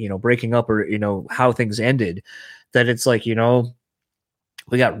band, breaking up or, how things ended, that it's like,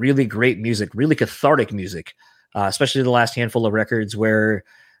 we got really great music, really cathartic music, especially the last handful of records where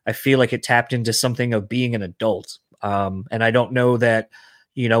I feel like it tapped into something of being an adult. And I don't know that,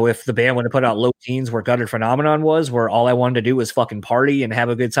 if the band would have put out Low Teens where Gutter Phenomenon was, where all I wanted to do was fucking party and have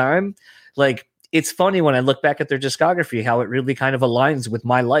a good time. Like, it's funny when I look back at their discography, how it really kind of aligns with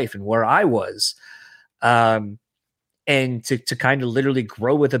my life and where I was. And to kind of literally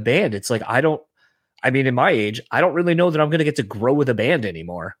grow with a band. It's like, in my age, I don't really know that I'm going to get to grow with a band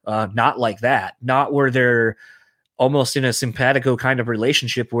anymore. Not like that. Not where they're almost in a simpatico kind of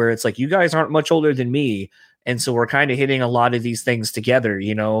relationship where it's like, you guys aren't much older than me. And so we're kind of hitting a lot of these things together,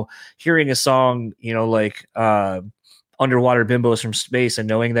 hearing a song, like Underwater Bimbos from Space, and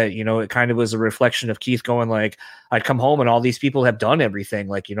knowing that, it kind of was a reflection of Keith going like, I'd come home and all these people have done everything.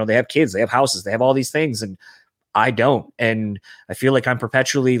 Like, they have kids, they have houses, they have all these things. And I don't. And I feel like I'm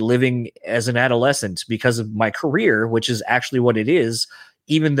perpetually living as an adolescent because of my career, which is actually what it is,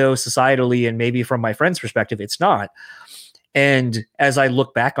 even though societally and maybe from my friend's perspective, it's not. And as I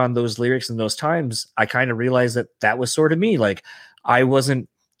look back on those lyrics and those times, I kind of realized that was sort of me. Like, I wasn't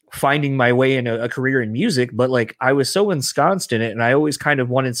finding my way in a career in music, but like I was so ensconced in it, and I always kind of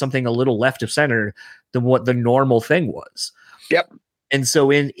wanted something a little left of center than what the normal thing was. Yep. And so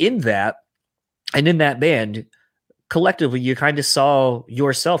in that, and in that band, collectively, you kind of saw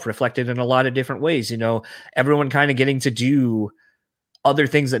yourself reflected in a lot of different ways, everyone kind of getting to do other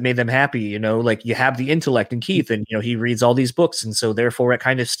things that made them happy, like you have the intellect in Keith, and, he reads all these books. And so therefore it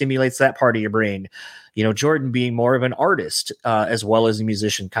kind of stimulates that part of your brain, Jordan being more of an artist, as well as a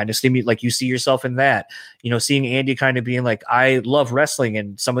musician, kind of stimulate, like you see yourself in that, seeing Andy kind of being like, I love wrestling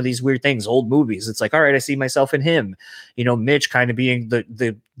and some of these weird things, old movies. It's like, all right, I see myself in him, Mitch kind of being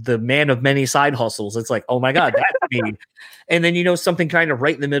the man of many side hustles. It's like, oh my God, that's me. And then, something kind of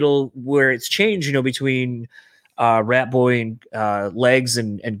right in the middle where it's changed, between Rat Boy and Legs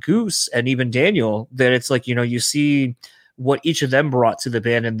and Goose and even Daniel, that it's like, you see what each of them brought to the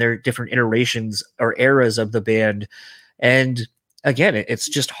band and their different iterations or eras of the band. And again, it's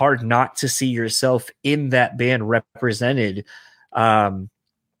just hard not to see yourself in that band represented. And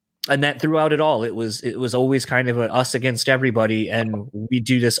that throughout it all, it was always kind of us against everybody. And we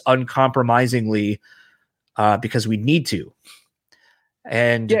do this uncompromisingly because we need to.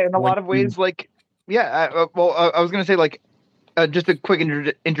 And yeah, in a lot of ways, like, yeah, I was going to say, like, just a quick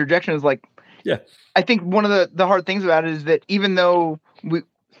interjection is like, yeah, I think one of the hard things about it is that even though we,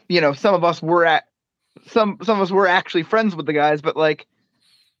 some of us were actually friends with the guys, but like,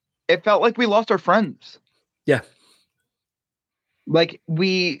 it felt like we lost our friends. Yeah. Like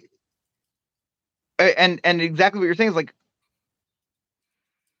we and exactly what you're saying is like,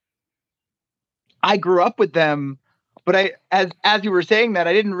 I grew up with them, but as you were saying that,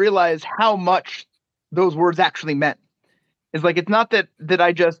 I didn't realize how much those words actually meant. It's like, it's not that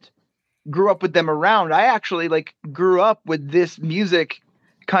I just grew up with them around. I actually like grew up with this music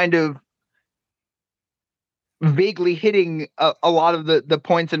kind of vaguely hitting a lot of the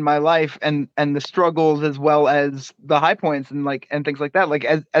points in my life and the struggles as well as the high points and like and things like that. Like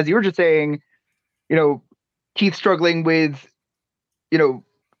as you were just saying, you know, Keith struggling with, you know,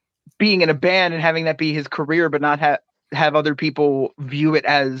 being in a band and having that be his career, but not have other people view it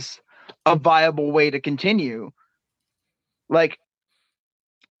as a viable way to continue. Like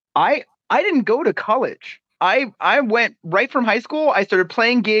I didn't go to college. I went right from high school. I started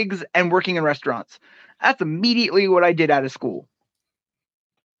playing gigs and working in restaurants. That's immediately what I did out of school.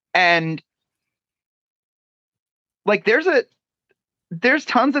 And like there's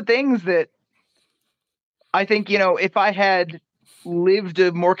tons of things that I think, you know, if I had lived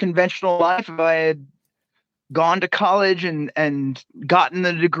a more conventional life, if I had gone to college and gotten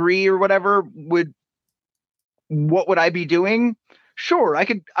a degree or whatever, what would I be doing? Sure, I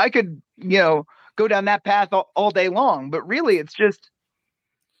could, you know, go down that path all day long, but really it's just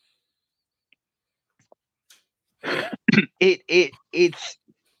it's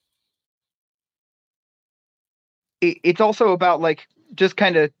also about like just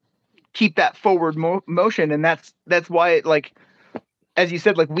kind of keep that forward motion, and that's why it, like as you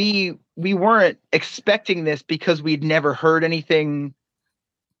said, like we weren't expecting this because we'd never heard anything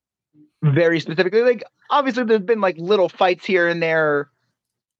very specifically. Like obviously there's been like little fights here and there,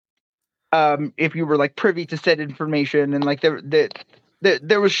 if you were like privy to said information, and like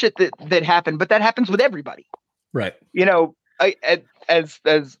there was shit that happened, but that happens with everybody, right? You know, as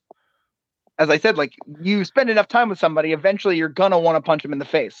I said, like you spend enough time with somebody, eventually you're gonna want to punch them in the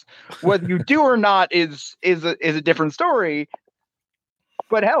face. Whether you do or not is a different story.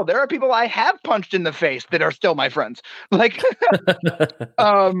 But hell, there are people I have punched in the face that are still my friends. Like,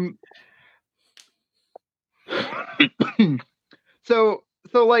 so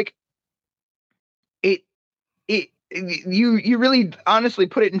like you really honestly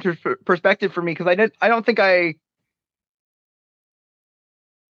put it into perspective for me, because I don't think I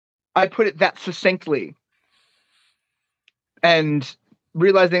put it that succinctly, and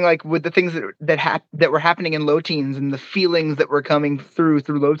realizing like with the things that were happening in Low Teens and the feelings that were coming through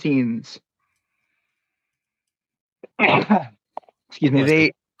Low Teens. Excuse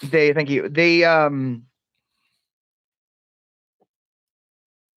me. They thank you.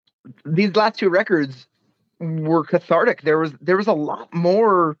 These last two records were cathartic. There was a lot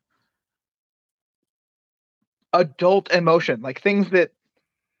more adult emotion, like things that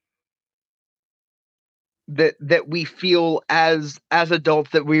we feel as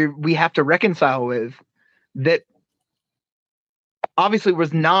adults that we have to reconcile with, that obviously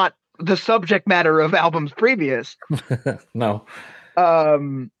was not the subject matter of albums previous. No. But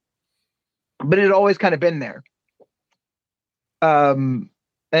it had always kind of been there. And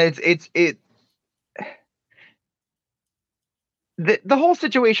the whole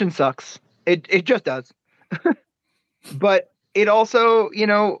situation sucks. It just does. But it also, you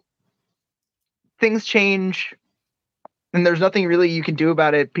know, things change, and there's nothing really you can do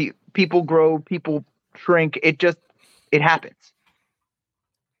about it. People grow, people shrink. It happens.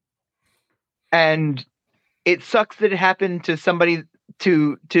 And it sucks that it happened to somebody,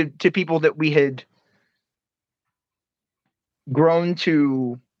 to people that we had grown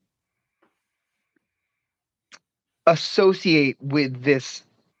to associate with this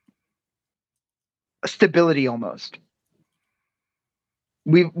stability almost.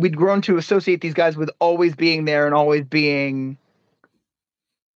 We'd grown to associate these guys with always being there and always being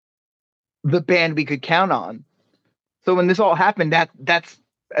the band we could count on. So when this all happened, that's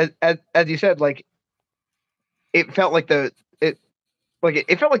as you said, like it felt like it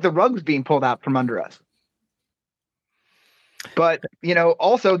felt like the rug was being pulled out from under us. But, you know,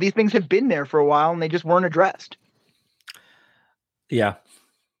 also these things have been there for a while and they just weren't addressed. Yeah.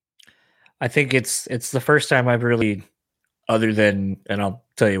 I think it's the first time I've really, other than, and I'll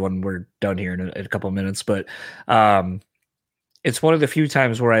tell you when we're done here in a couple of minutes, but it's one of the few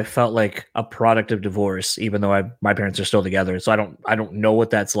times where I felt like a product of divorce, even though my parents are still together. So I don't know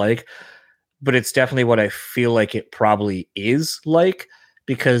what that's like, but it's definitely what I feel like it probably is like,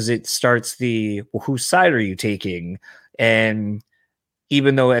 because it starts well, whose side are you taking? And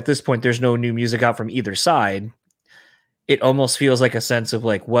even though at this point there's no new music out from either side, it almost feels like a sense of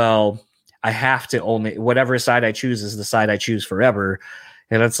like, well, I have to only, whatever side I choose is the side I choose forever.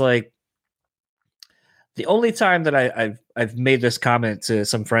 And it's like, the only time that I've made this comment to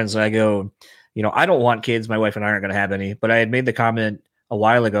some friends, and I go, I don't want kids. My wife and I aren't going to have any, but I had made the comment a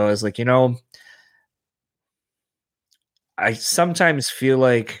while ago. I was like, I sometimes feel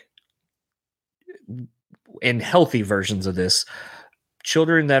like in healthy versions of this,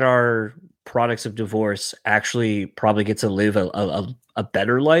 children that are products of divorce actually probably get to live a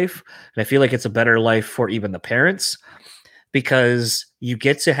better life. And I feel like it's a better life for even the parents, because you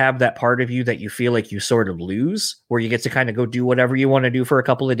get to have that part of you that you feel like you sort of lose, where you get to kind of go do whatever you want to do for a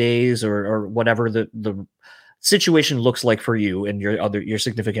couple of days, or whatever the situation looks like for you and your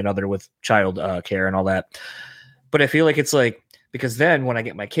significant other with child care and all that. But I feel like it's like, because then when I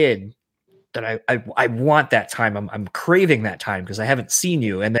get my kid, that I want that time. I'm craving that time because I haven't seen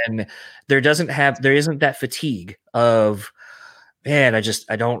you. And then there isn't that fatigue of, man, I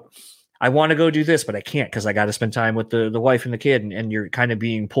want to go do this, but I can't because I got to spend time with the wife and the kid, and you're kind of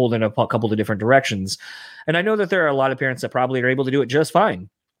being pulled in a couple of different directions. And I know that there are a lot of parents that probably are able to do it just fine.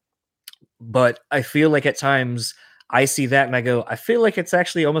 But I feel like at times I see that and I go, I feel like it's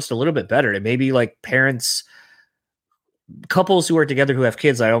actually almost a little bit better. It may be like couples who are together who have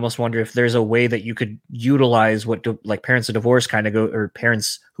kids. I almost wonder if there's a way that you could utilize what like parents of divorce kind of go, or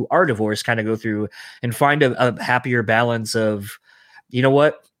parents who are divorced kind of go through, and find a happier balance of, you know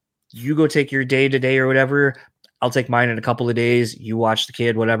what, you go take your day to day or whatever. I'll take mine in a couple of days. You watch the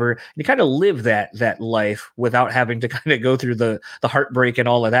kid, whatever. And you kind of live that life without having to kind of go through the heartbreak and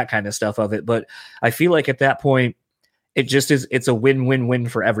all of that kind of stuff of it. But I feel like at that point, it's a win-win-win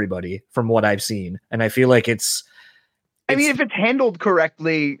for everybody from what I've seen. And I feel like it's I mean, if it's handled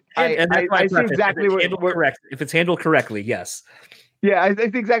correctly, I see exactly if it's handled correctly, yes. Yeah, I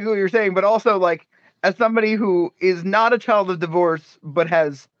think exactly what you're saying. But also, like, as somebody who is not a child of divorce, but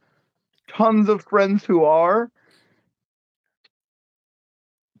has tons of friends who are,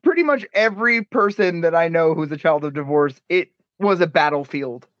 pretty much every person that I know who's a child of divorce, it was a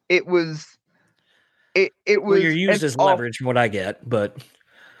battlefield. It was. Well, you're used as leverage from what I get, but.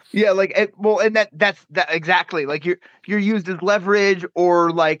 Yeah, like and that's exactly, like you're used as leverage, or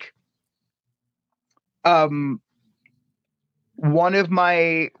like one of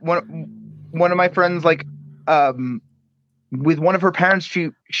my friends, like with one of her parents,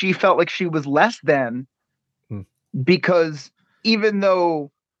 she felt like she was less than because even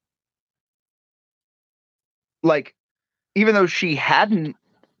though she hadn't,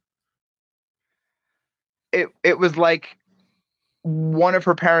 it was like one of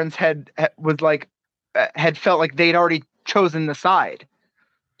her parents had felt like they'd already chosen the side.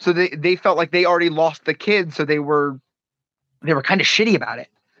 So they felt like they already lost the kid. So they were kind of shitty about it.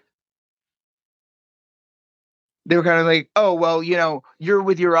 They were kind of like, oh, well, you're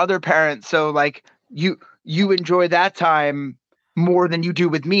with your other parents. So like you enjoy that time more than you do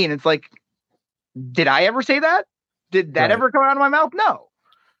with me. And it's like, did I ever say that? Did that ever come out of my mouth? No.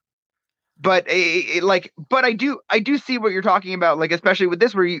 But but I do see what you're talking about, like, especially with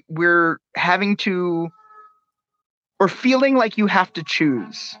this, where we're having to, or feeling like you have to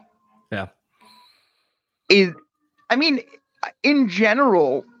choose. Yeah. I mean, in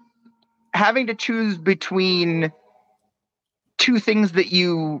general, having to choose between two things that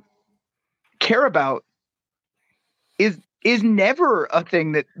you care about is never a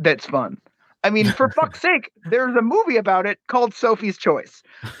thing that's fun. I mean, for fuck's sake, there's a movie about it called Sophie's Choice.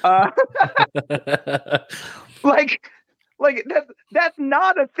 Like that's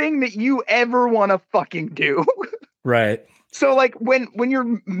not a thing that you ever want to fucking do. Right. So like when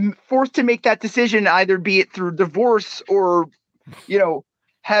you're forced to make that decision, either be it through divorce or,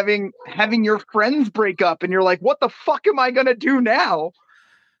 having your friends break up, and you're like, what the fuck am I going to do now?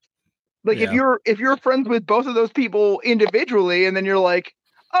 Like, yeah. if you're friends with both of those people individually, and then you're like,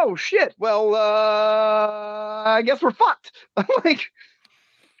 oh shit, well, I guess we're fucked. Like,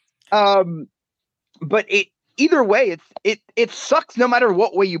 but either way, it sucks no matter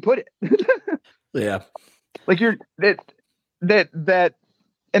what way you put it. Yeah. Like and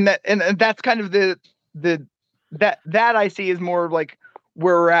that's kind of that I see is more like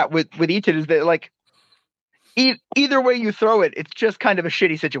where we're at with each of it, is that like either way you throw it, it's just kind of a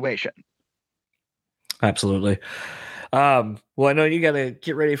shitty situation. Absolutely. Well, I know you got to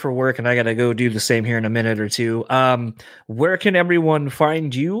get ready for work, and I got to go do the same here in a minute or two. Where can everyone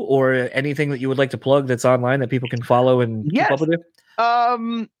find you, or anything that you would like to plug that's online that people can follow and keep up with you?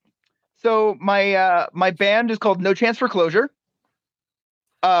 So my band is called No Chance for Closure.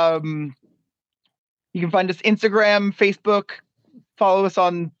 You can find us Instagram, Facebook, follow us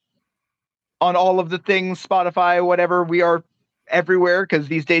on all of the things, Spotify, whatever. We are everywhere because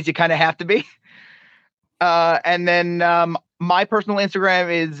these days you kind of have to be. And then my personal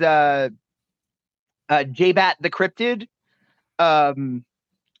Instagram is JBat the Cryptid.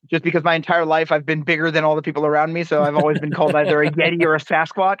 just because my entire life I've been bigger than all the people around me, so I've always been called either a Yeti or a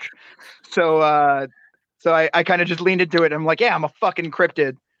Sasquatch. So I kind of just leaned into it. I'm like, yeah, I'm a fucking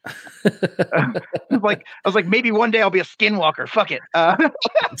cryptid. I was like, maybe one day I'll be a skinwalker. Fuck it.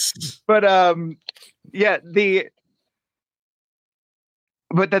 But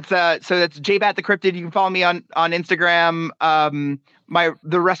that's JBat the Cryptid. You can follow me on Instagram.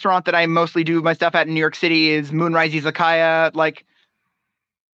 The restaurant that I mostly do my stuff at in New York City is Moonrise Izakaya. Like,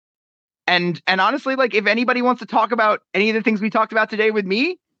 and honestly, like, if anybody wants to talk about any of the things we talked about today with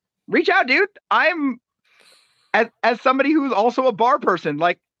me, reach out, dude. I'm as somebody who's also a bar person,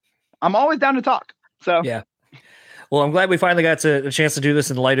 like, I'm always down to talk. So yeah. Well, I'm glad we finally got a chance to do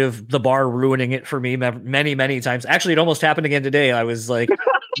this in light of the bar ruining it for me many, many times. Actually, it almost happened again today. I was like,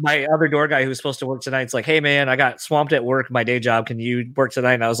 my other door guy who was supposed to work tonight, it's like, hey, man, I got swamped at work, my day job. Can you work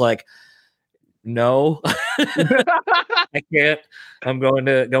tonight? And I was like, no, I can't. I'm going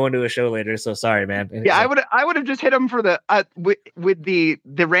to a show later. So sorry, man. And yeah, I would have just hit him for the with the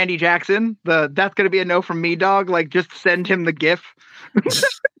Randy Jackson. That's going to be a no from me, dog. Like, just send him the GIF.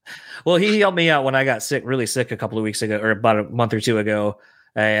 Well, he helped me out when I got really sick a couple of weeks ago, or about a month or two ago.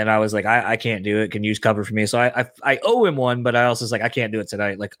 And I was like, I can't do it. Can you cover for me? So I owe him one, but I also was like, I can't do it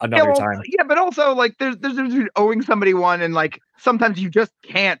tonight. Like another time. Yeah, but also like there's owing somebody one, and like sometimes you just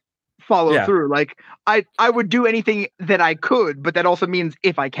can't follow through. Like I would do anything that I could, but that also means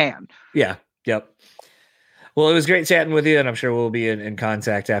if I can. Yeah. Yep. Well, it was great chatting with you, and I'm sure we'll be in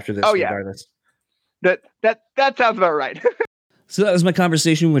contact after this. Oh yeah. Regardless. That sounds about right. So that was my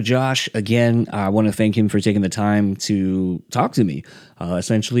conversation with Josh. Again, I want to thank him for taking the time to talk to me.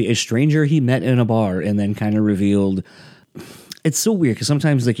 Essentially, a stranger he met in a bar and then kind of revealed. It's so weird because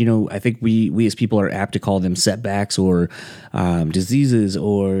sometimes, like, I think we as people are apt to call them setbacks or diseases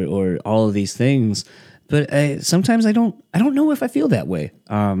or all of these things. But sometimes I don't know if I feel that way.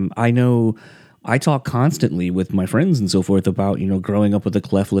 I know I talk constantly with my friends and so forth about, growing up with a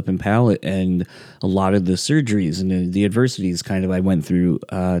cleft lip and palate and a lot of the surgeries and the adversities kind of I went through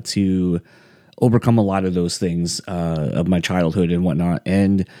to overcome a lot of those things of my childhood and whatnot.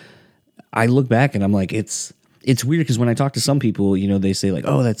 And I look back and I'm like, it's weird because when I talk to some people, they say like,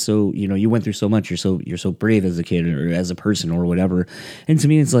 oh, that's so, you went through so much. You're so brave as a kid or as a person or whatever. And to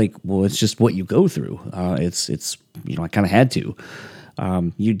me, it's like, well, it's just what you go through. It's I kind of had to.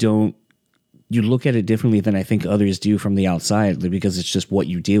 You look at it differently than I think others do from the outside because it's just what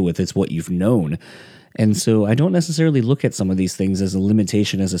you deal with. It's what you've known. And so I don't necessarily look at some of these things as a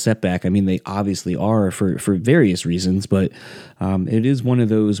limitation, as a setback. I mean, they obviously are for various reasons, but it is one of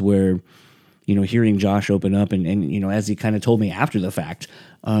those where, hearing Josh open up and as he kind of told me after the fact,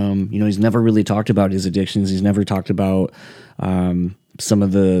 he's never really talked about his addictions. He's never talked about some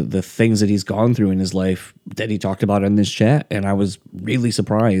of the things that he's gone through in his life that he talked about in this chat. And I was really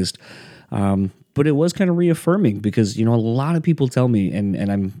surprised. But it was kind of reaffirming because, a lot of people tell me,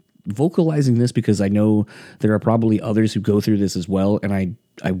 and I'm vocalizing this because I know there are probably others who go through this as well. And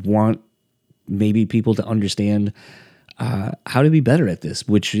I want maybe people to understand how to be better at this,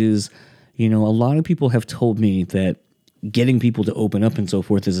 which is, a lot of people have told me that getting people to open up and so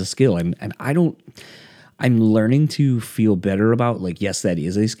forth is a skill. And I'm learning to feel better about, like, yes, that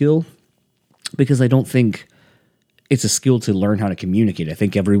is a skill, because I don't think it's a skill to learn how to communicate. I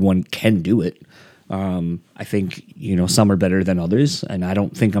think everyone can do it. I think, some are better than others, and I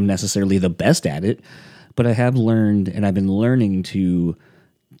don't think I'm necessarily the best at it, but I have learned, and I've been learning to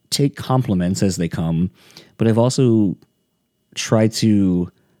take compliments as they come, but I've also tried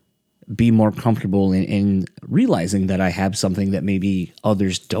to be more comfortable in realizing that I have something that maybe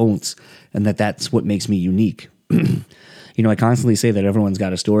others don't, and that's what makes me unique. I constantly say that everyone's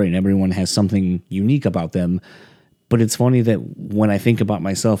got a story and everyone has something unique about them. But it's funny that when I think about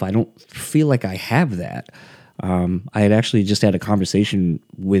myself, I don't feel like I have that. I had actually just had a conversation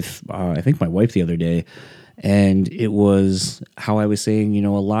with, I think, my wife the other day, and it was how I was saying,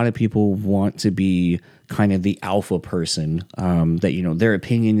 a lot of people want to be kind of the alpha person, that, their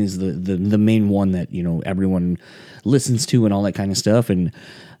opinion is the main one that, everyone listens to and all that kind of stuff. And,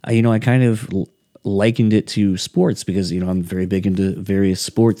 I kind of likened it to sports because, I'm very big into various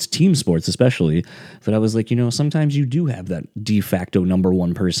sports, team sports especially, but I was like, sometimes you do have that de facto number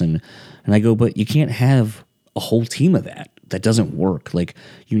one person. And I go, but you can't have a whole team of that. That doesn't work. Like,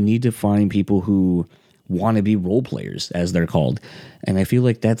 you need to find people who want to be role players, as they're called. And I feel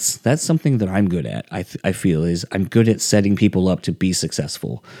like that's something that I'm good at. I feel is I'm good at setting people up to be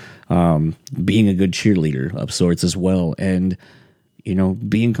successful, being a good cheerleader of sorts as well. And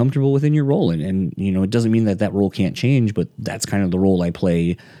being comfortable within your role. And it doesn't mean that role can't change, but that's kind of the role I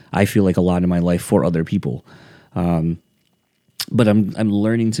play, I feel like, a lot in my life for other people. but I'm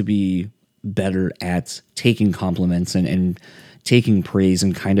learning to be better at taking compliments and taking praise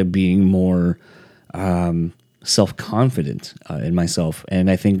and kind of being more self-confident in myself.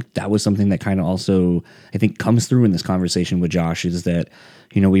 And I think that was something that kind of also, I think, comes through in this conversation with Josh, is that,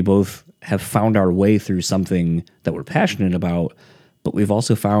 you know, we both have found our way through something that we're passionate about, but we've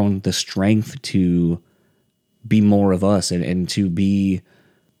also found the strength to be more of us and to be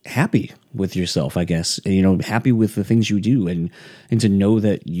happy with yourself, I guess, and, you know, happy with the things you do, and to know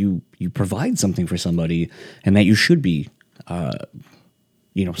that you provide something for somebody, and that you should be,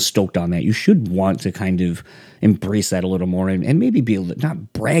 you know, stoked on that. You should want to kind of embrace that a little more, and maybe be not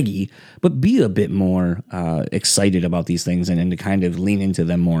braggy, but be a bit more excited about these things, and to kind of lean into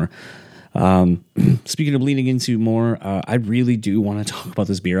them more. Speaking of leaning into more, I really do want to talk about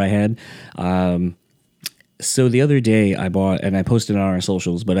this beer I had. So the other day I bought, and I posted on our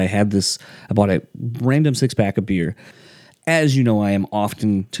socials, but I bought a random 6-pack of beer, as you know I am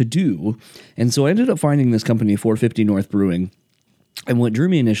often to do. And so I ended up finding this company, 450 North Brewing. And what drew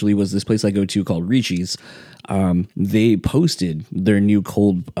me initially was this place I go to called Ricci's. They posted their new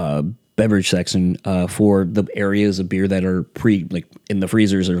cold beverage section for the areas of beer that are in the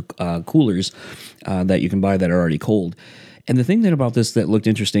freezers or coolers that you can buy that are already cold. And the thing that about this that looked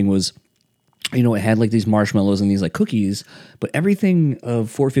interesting was, you know, it had like these marshmallows and these like cookies, but everything of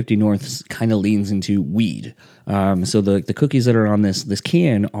 450 North kind of leans into weed. So the cookies that are on this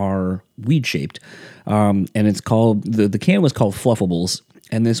can are weed shaped, and it's called the can was called Fluffables,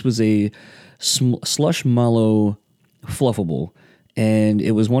 and this was a slush mallow fluffable, and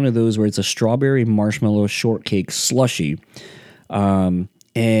it was one of those where it's a strawberry marshmallow shortcake slushy, and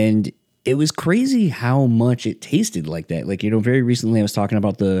it was crazy how much it tasted like that. Like, you know, very recently I was talking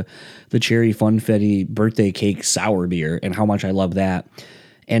about the Cherry Funfetti birthday cake sour beer and how much I love that.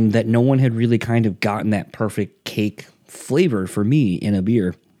 And that no one had really kind of gotten that perfect cake flavor for me in a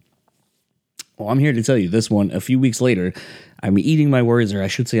beer. Well, I'm here to tell you this one, a few weeks later, I'm eating my words, or I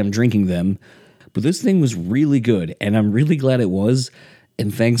should say I'm drinking them. But this thing was really good, and I'm really glad it was.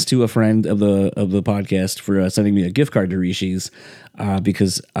 And thanks to a friend of the podcast for sending me a gift card to Ricci's,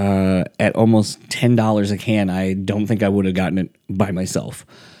 because at almost $10 a can, I don't think I would have gotten it by myself.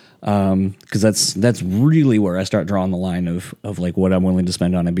 Because that's really where I start drawing the line of like what I'm willing to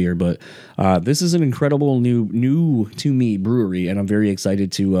spend on a beer. But this is an incredible new to me brewery, and I'm very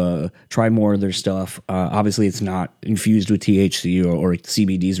excited to try more of their stuff. Obviously, it's not infused with THC or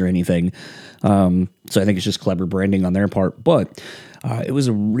CBDs or anything, so I think it's just clever branding on their part. But it was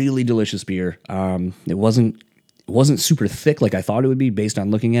a really delicious beer. It wasn't super thick like I thought it would be based on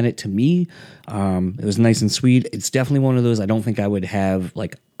looking at it. To me, it was nice and sweet. It's definitely one of those I don't think I would have,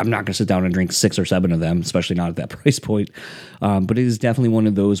 like, I'm not going to sit down and drink 6 or 7 of them, especially not at that price point. But it is definitely one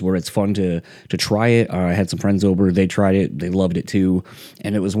of those where it's fun to try it. I had some friends over, they tried it, they loved it too.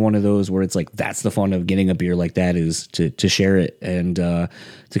 And it was one of those where it's like, that's the fun of getting a beer like that, is to share it and to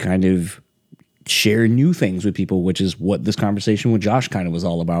kind of share new things with people, which is what this conversation with Josh kind of was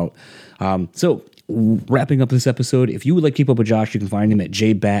all about. So wrapping up this episode, if you would like to keep up with Josh, you can find him at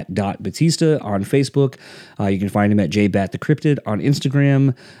jbat.batista on Facebook. You can find him at jbatthecryptid on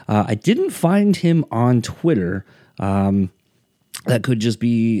Instagram. I didn't find him on Twitter. That could just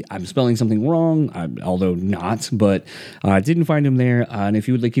be I'm spelling something wrong, although not, but I didn't find him there. And if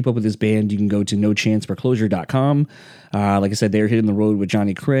you would like to keep up with this band, you can go to nochanceforclosure.com. Like I said, they're hitting the road with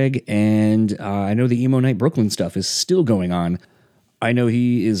Johnny Craig, and I know the Emo Night Brooklyn stuff is still going on. I know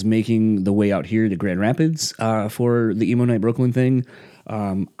he is making the way out here to Grand Rapids for the Emo Night Brooklyn thing.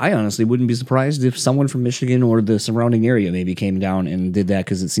 I honestly wouldn't be surprised if someone from Michigan or the surrounding area maybe came down and did that,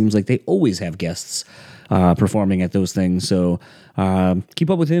 because it seems like they always have guests performing at those things. So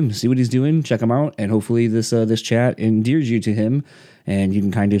keep up with him, see what he's doing, check him out, and hopefully this chat endears you to him, and you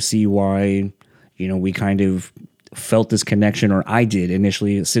can kind of see why, you know, we kind of felt this connection, or I did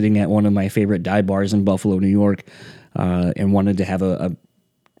initially, sitting at one of my favorite dive bars in Buffalo, New York, and wanted to have a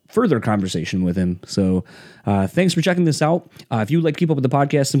further conversation with him. So thanks for checking this out. If you would like to keep up with the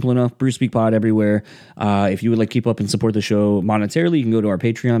podcast, simple enough, Brew Speak Pod everywhere. If you would like to keep up and support the show monetarily, you can go to our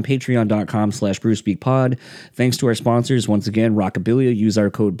Patreon, patreon.com/brewspeakpod. Thanks to our sponsors, once again, Rockabilia. Use our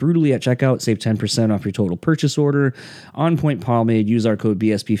code BRUTALLY at checkout, save 10% off your total purchase order. On Point Pomade, use our code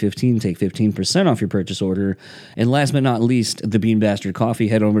BSP15, take 15% off your purchase order. And last but not least, the Bean Bastard Coffee.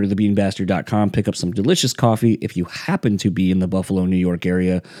 Head over to thebeanbastard.com, pick up some delicious coffee if you happen to be in the Buffalo, New York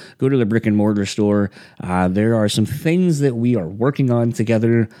area. go to the brick and mortar store. There are some things that we are working on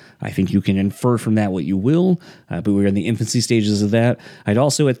together. I think you can infer from that what you will, but we're in the infancy stages of that. I'd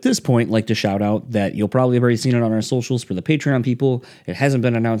also at this point like to shout out that you'll probably have already seen it on our socials for the Patreon people. It hasn't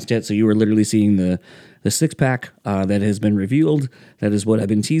been announced yet, so you are literally seeing the six-pack that has been revealed. That is what I've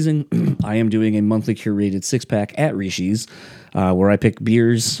been teasing. I am doing a monthly curated six-pack at Rishi's where I pick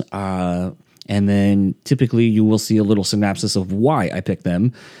beers, and then typically you will see a little synopsis of why I pick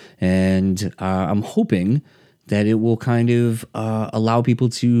them. And I'm hoping that it will kind of allow people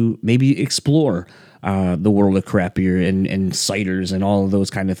to maybe explore the world of craft beer and ciders and all of those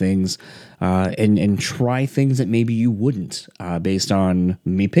kind of things, and try things that maybe you wouldn't based on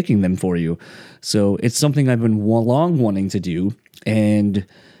me picking them for you. So it's something I've been long wanting to do, and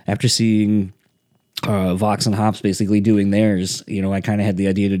after seeing Vox and Hops basically doing theirs, I kind of had the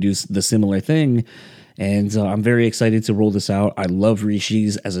idea to do the similar thing. And I'm very excited to roll this out. I love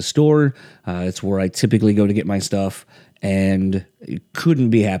Rishi's as a store. It's where I typically go to get my stuff, and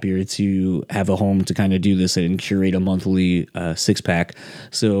couldn't be happier to have a home to kind of do this and curate a monthly six-pack.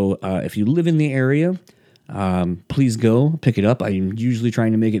 So if you live in the area, please go pick it up. I'm usually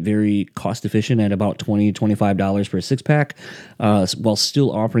trying to make it very cost efficient at about $20, $25 per six-pack, while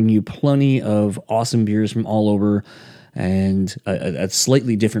still offering you plenty of awesome beers from all over, and a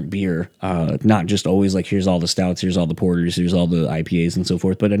slightly different beer, not just always like here's all the stouts, here's all the porters, here's all the IPAs and so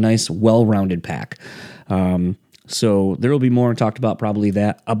forth, but a nice well-rounded pack. So there will be more talked about probably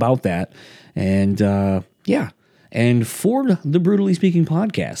about that. And and for the Brutally Speaking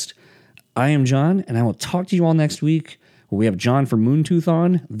podcast, I am John, and I will talk to you all next week. We have John from Moontooth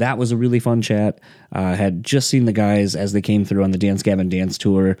on. That was a really fun chat. Had just seen the guys as they came through on the Dance Gavin Dance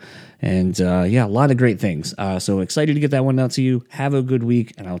tour. And a lot of great things. So excited to get that one out to you. Have a good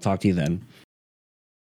week, and I'll talk to you then.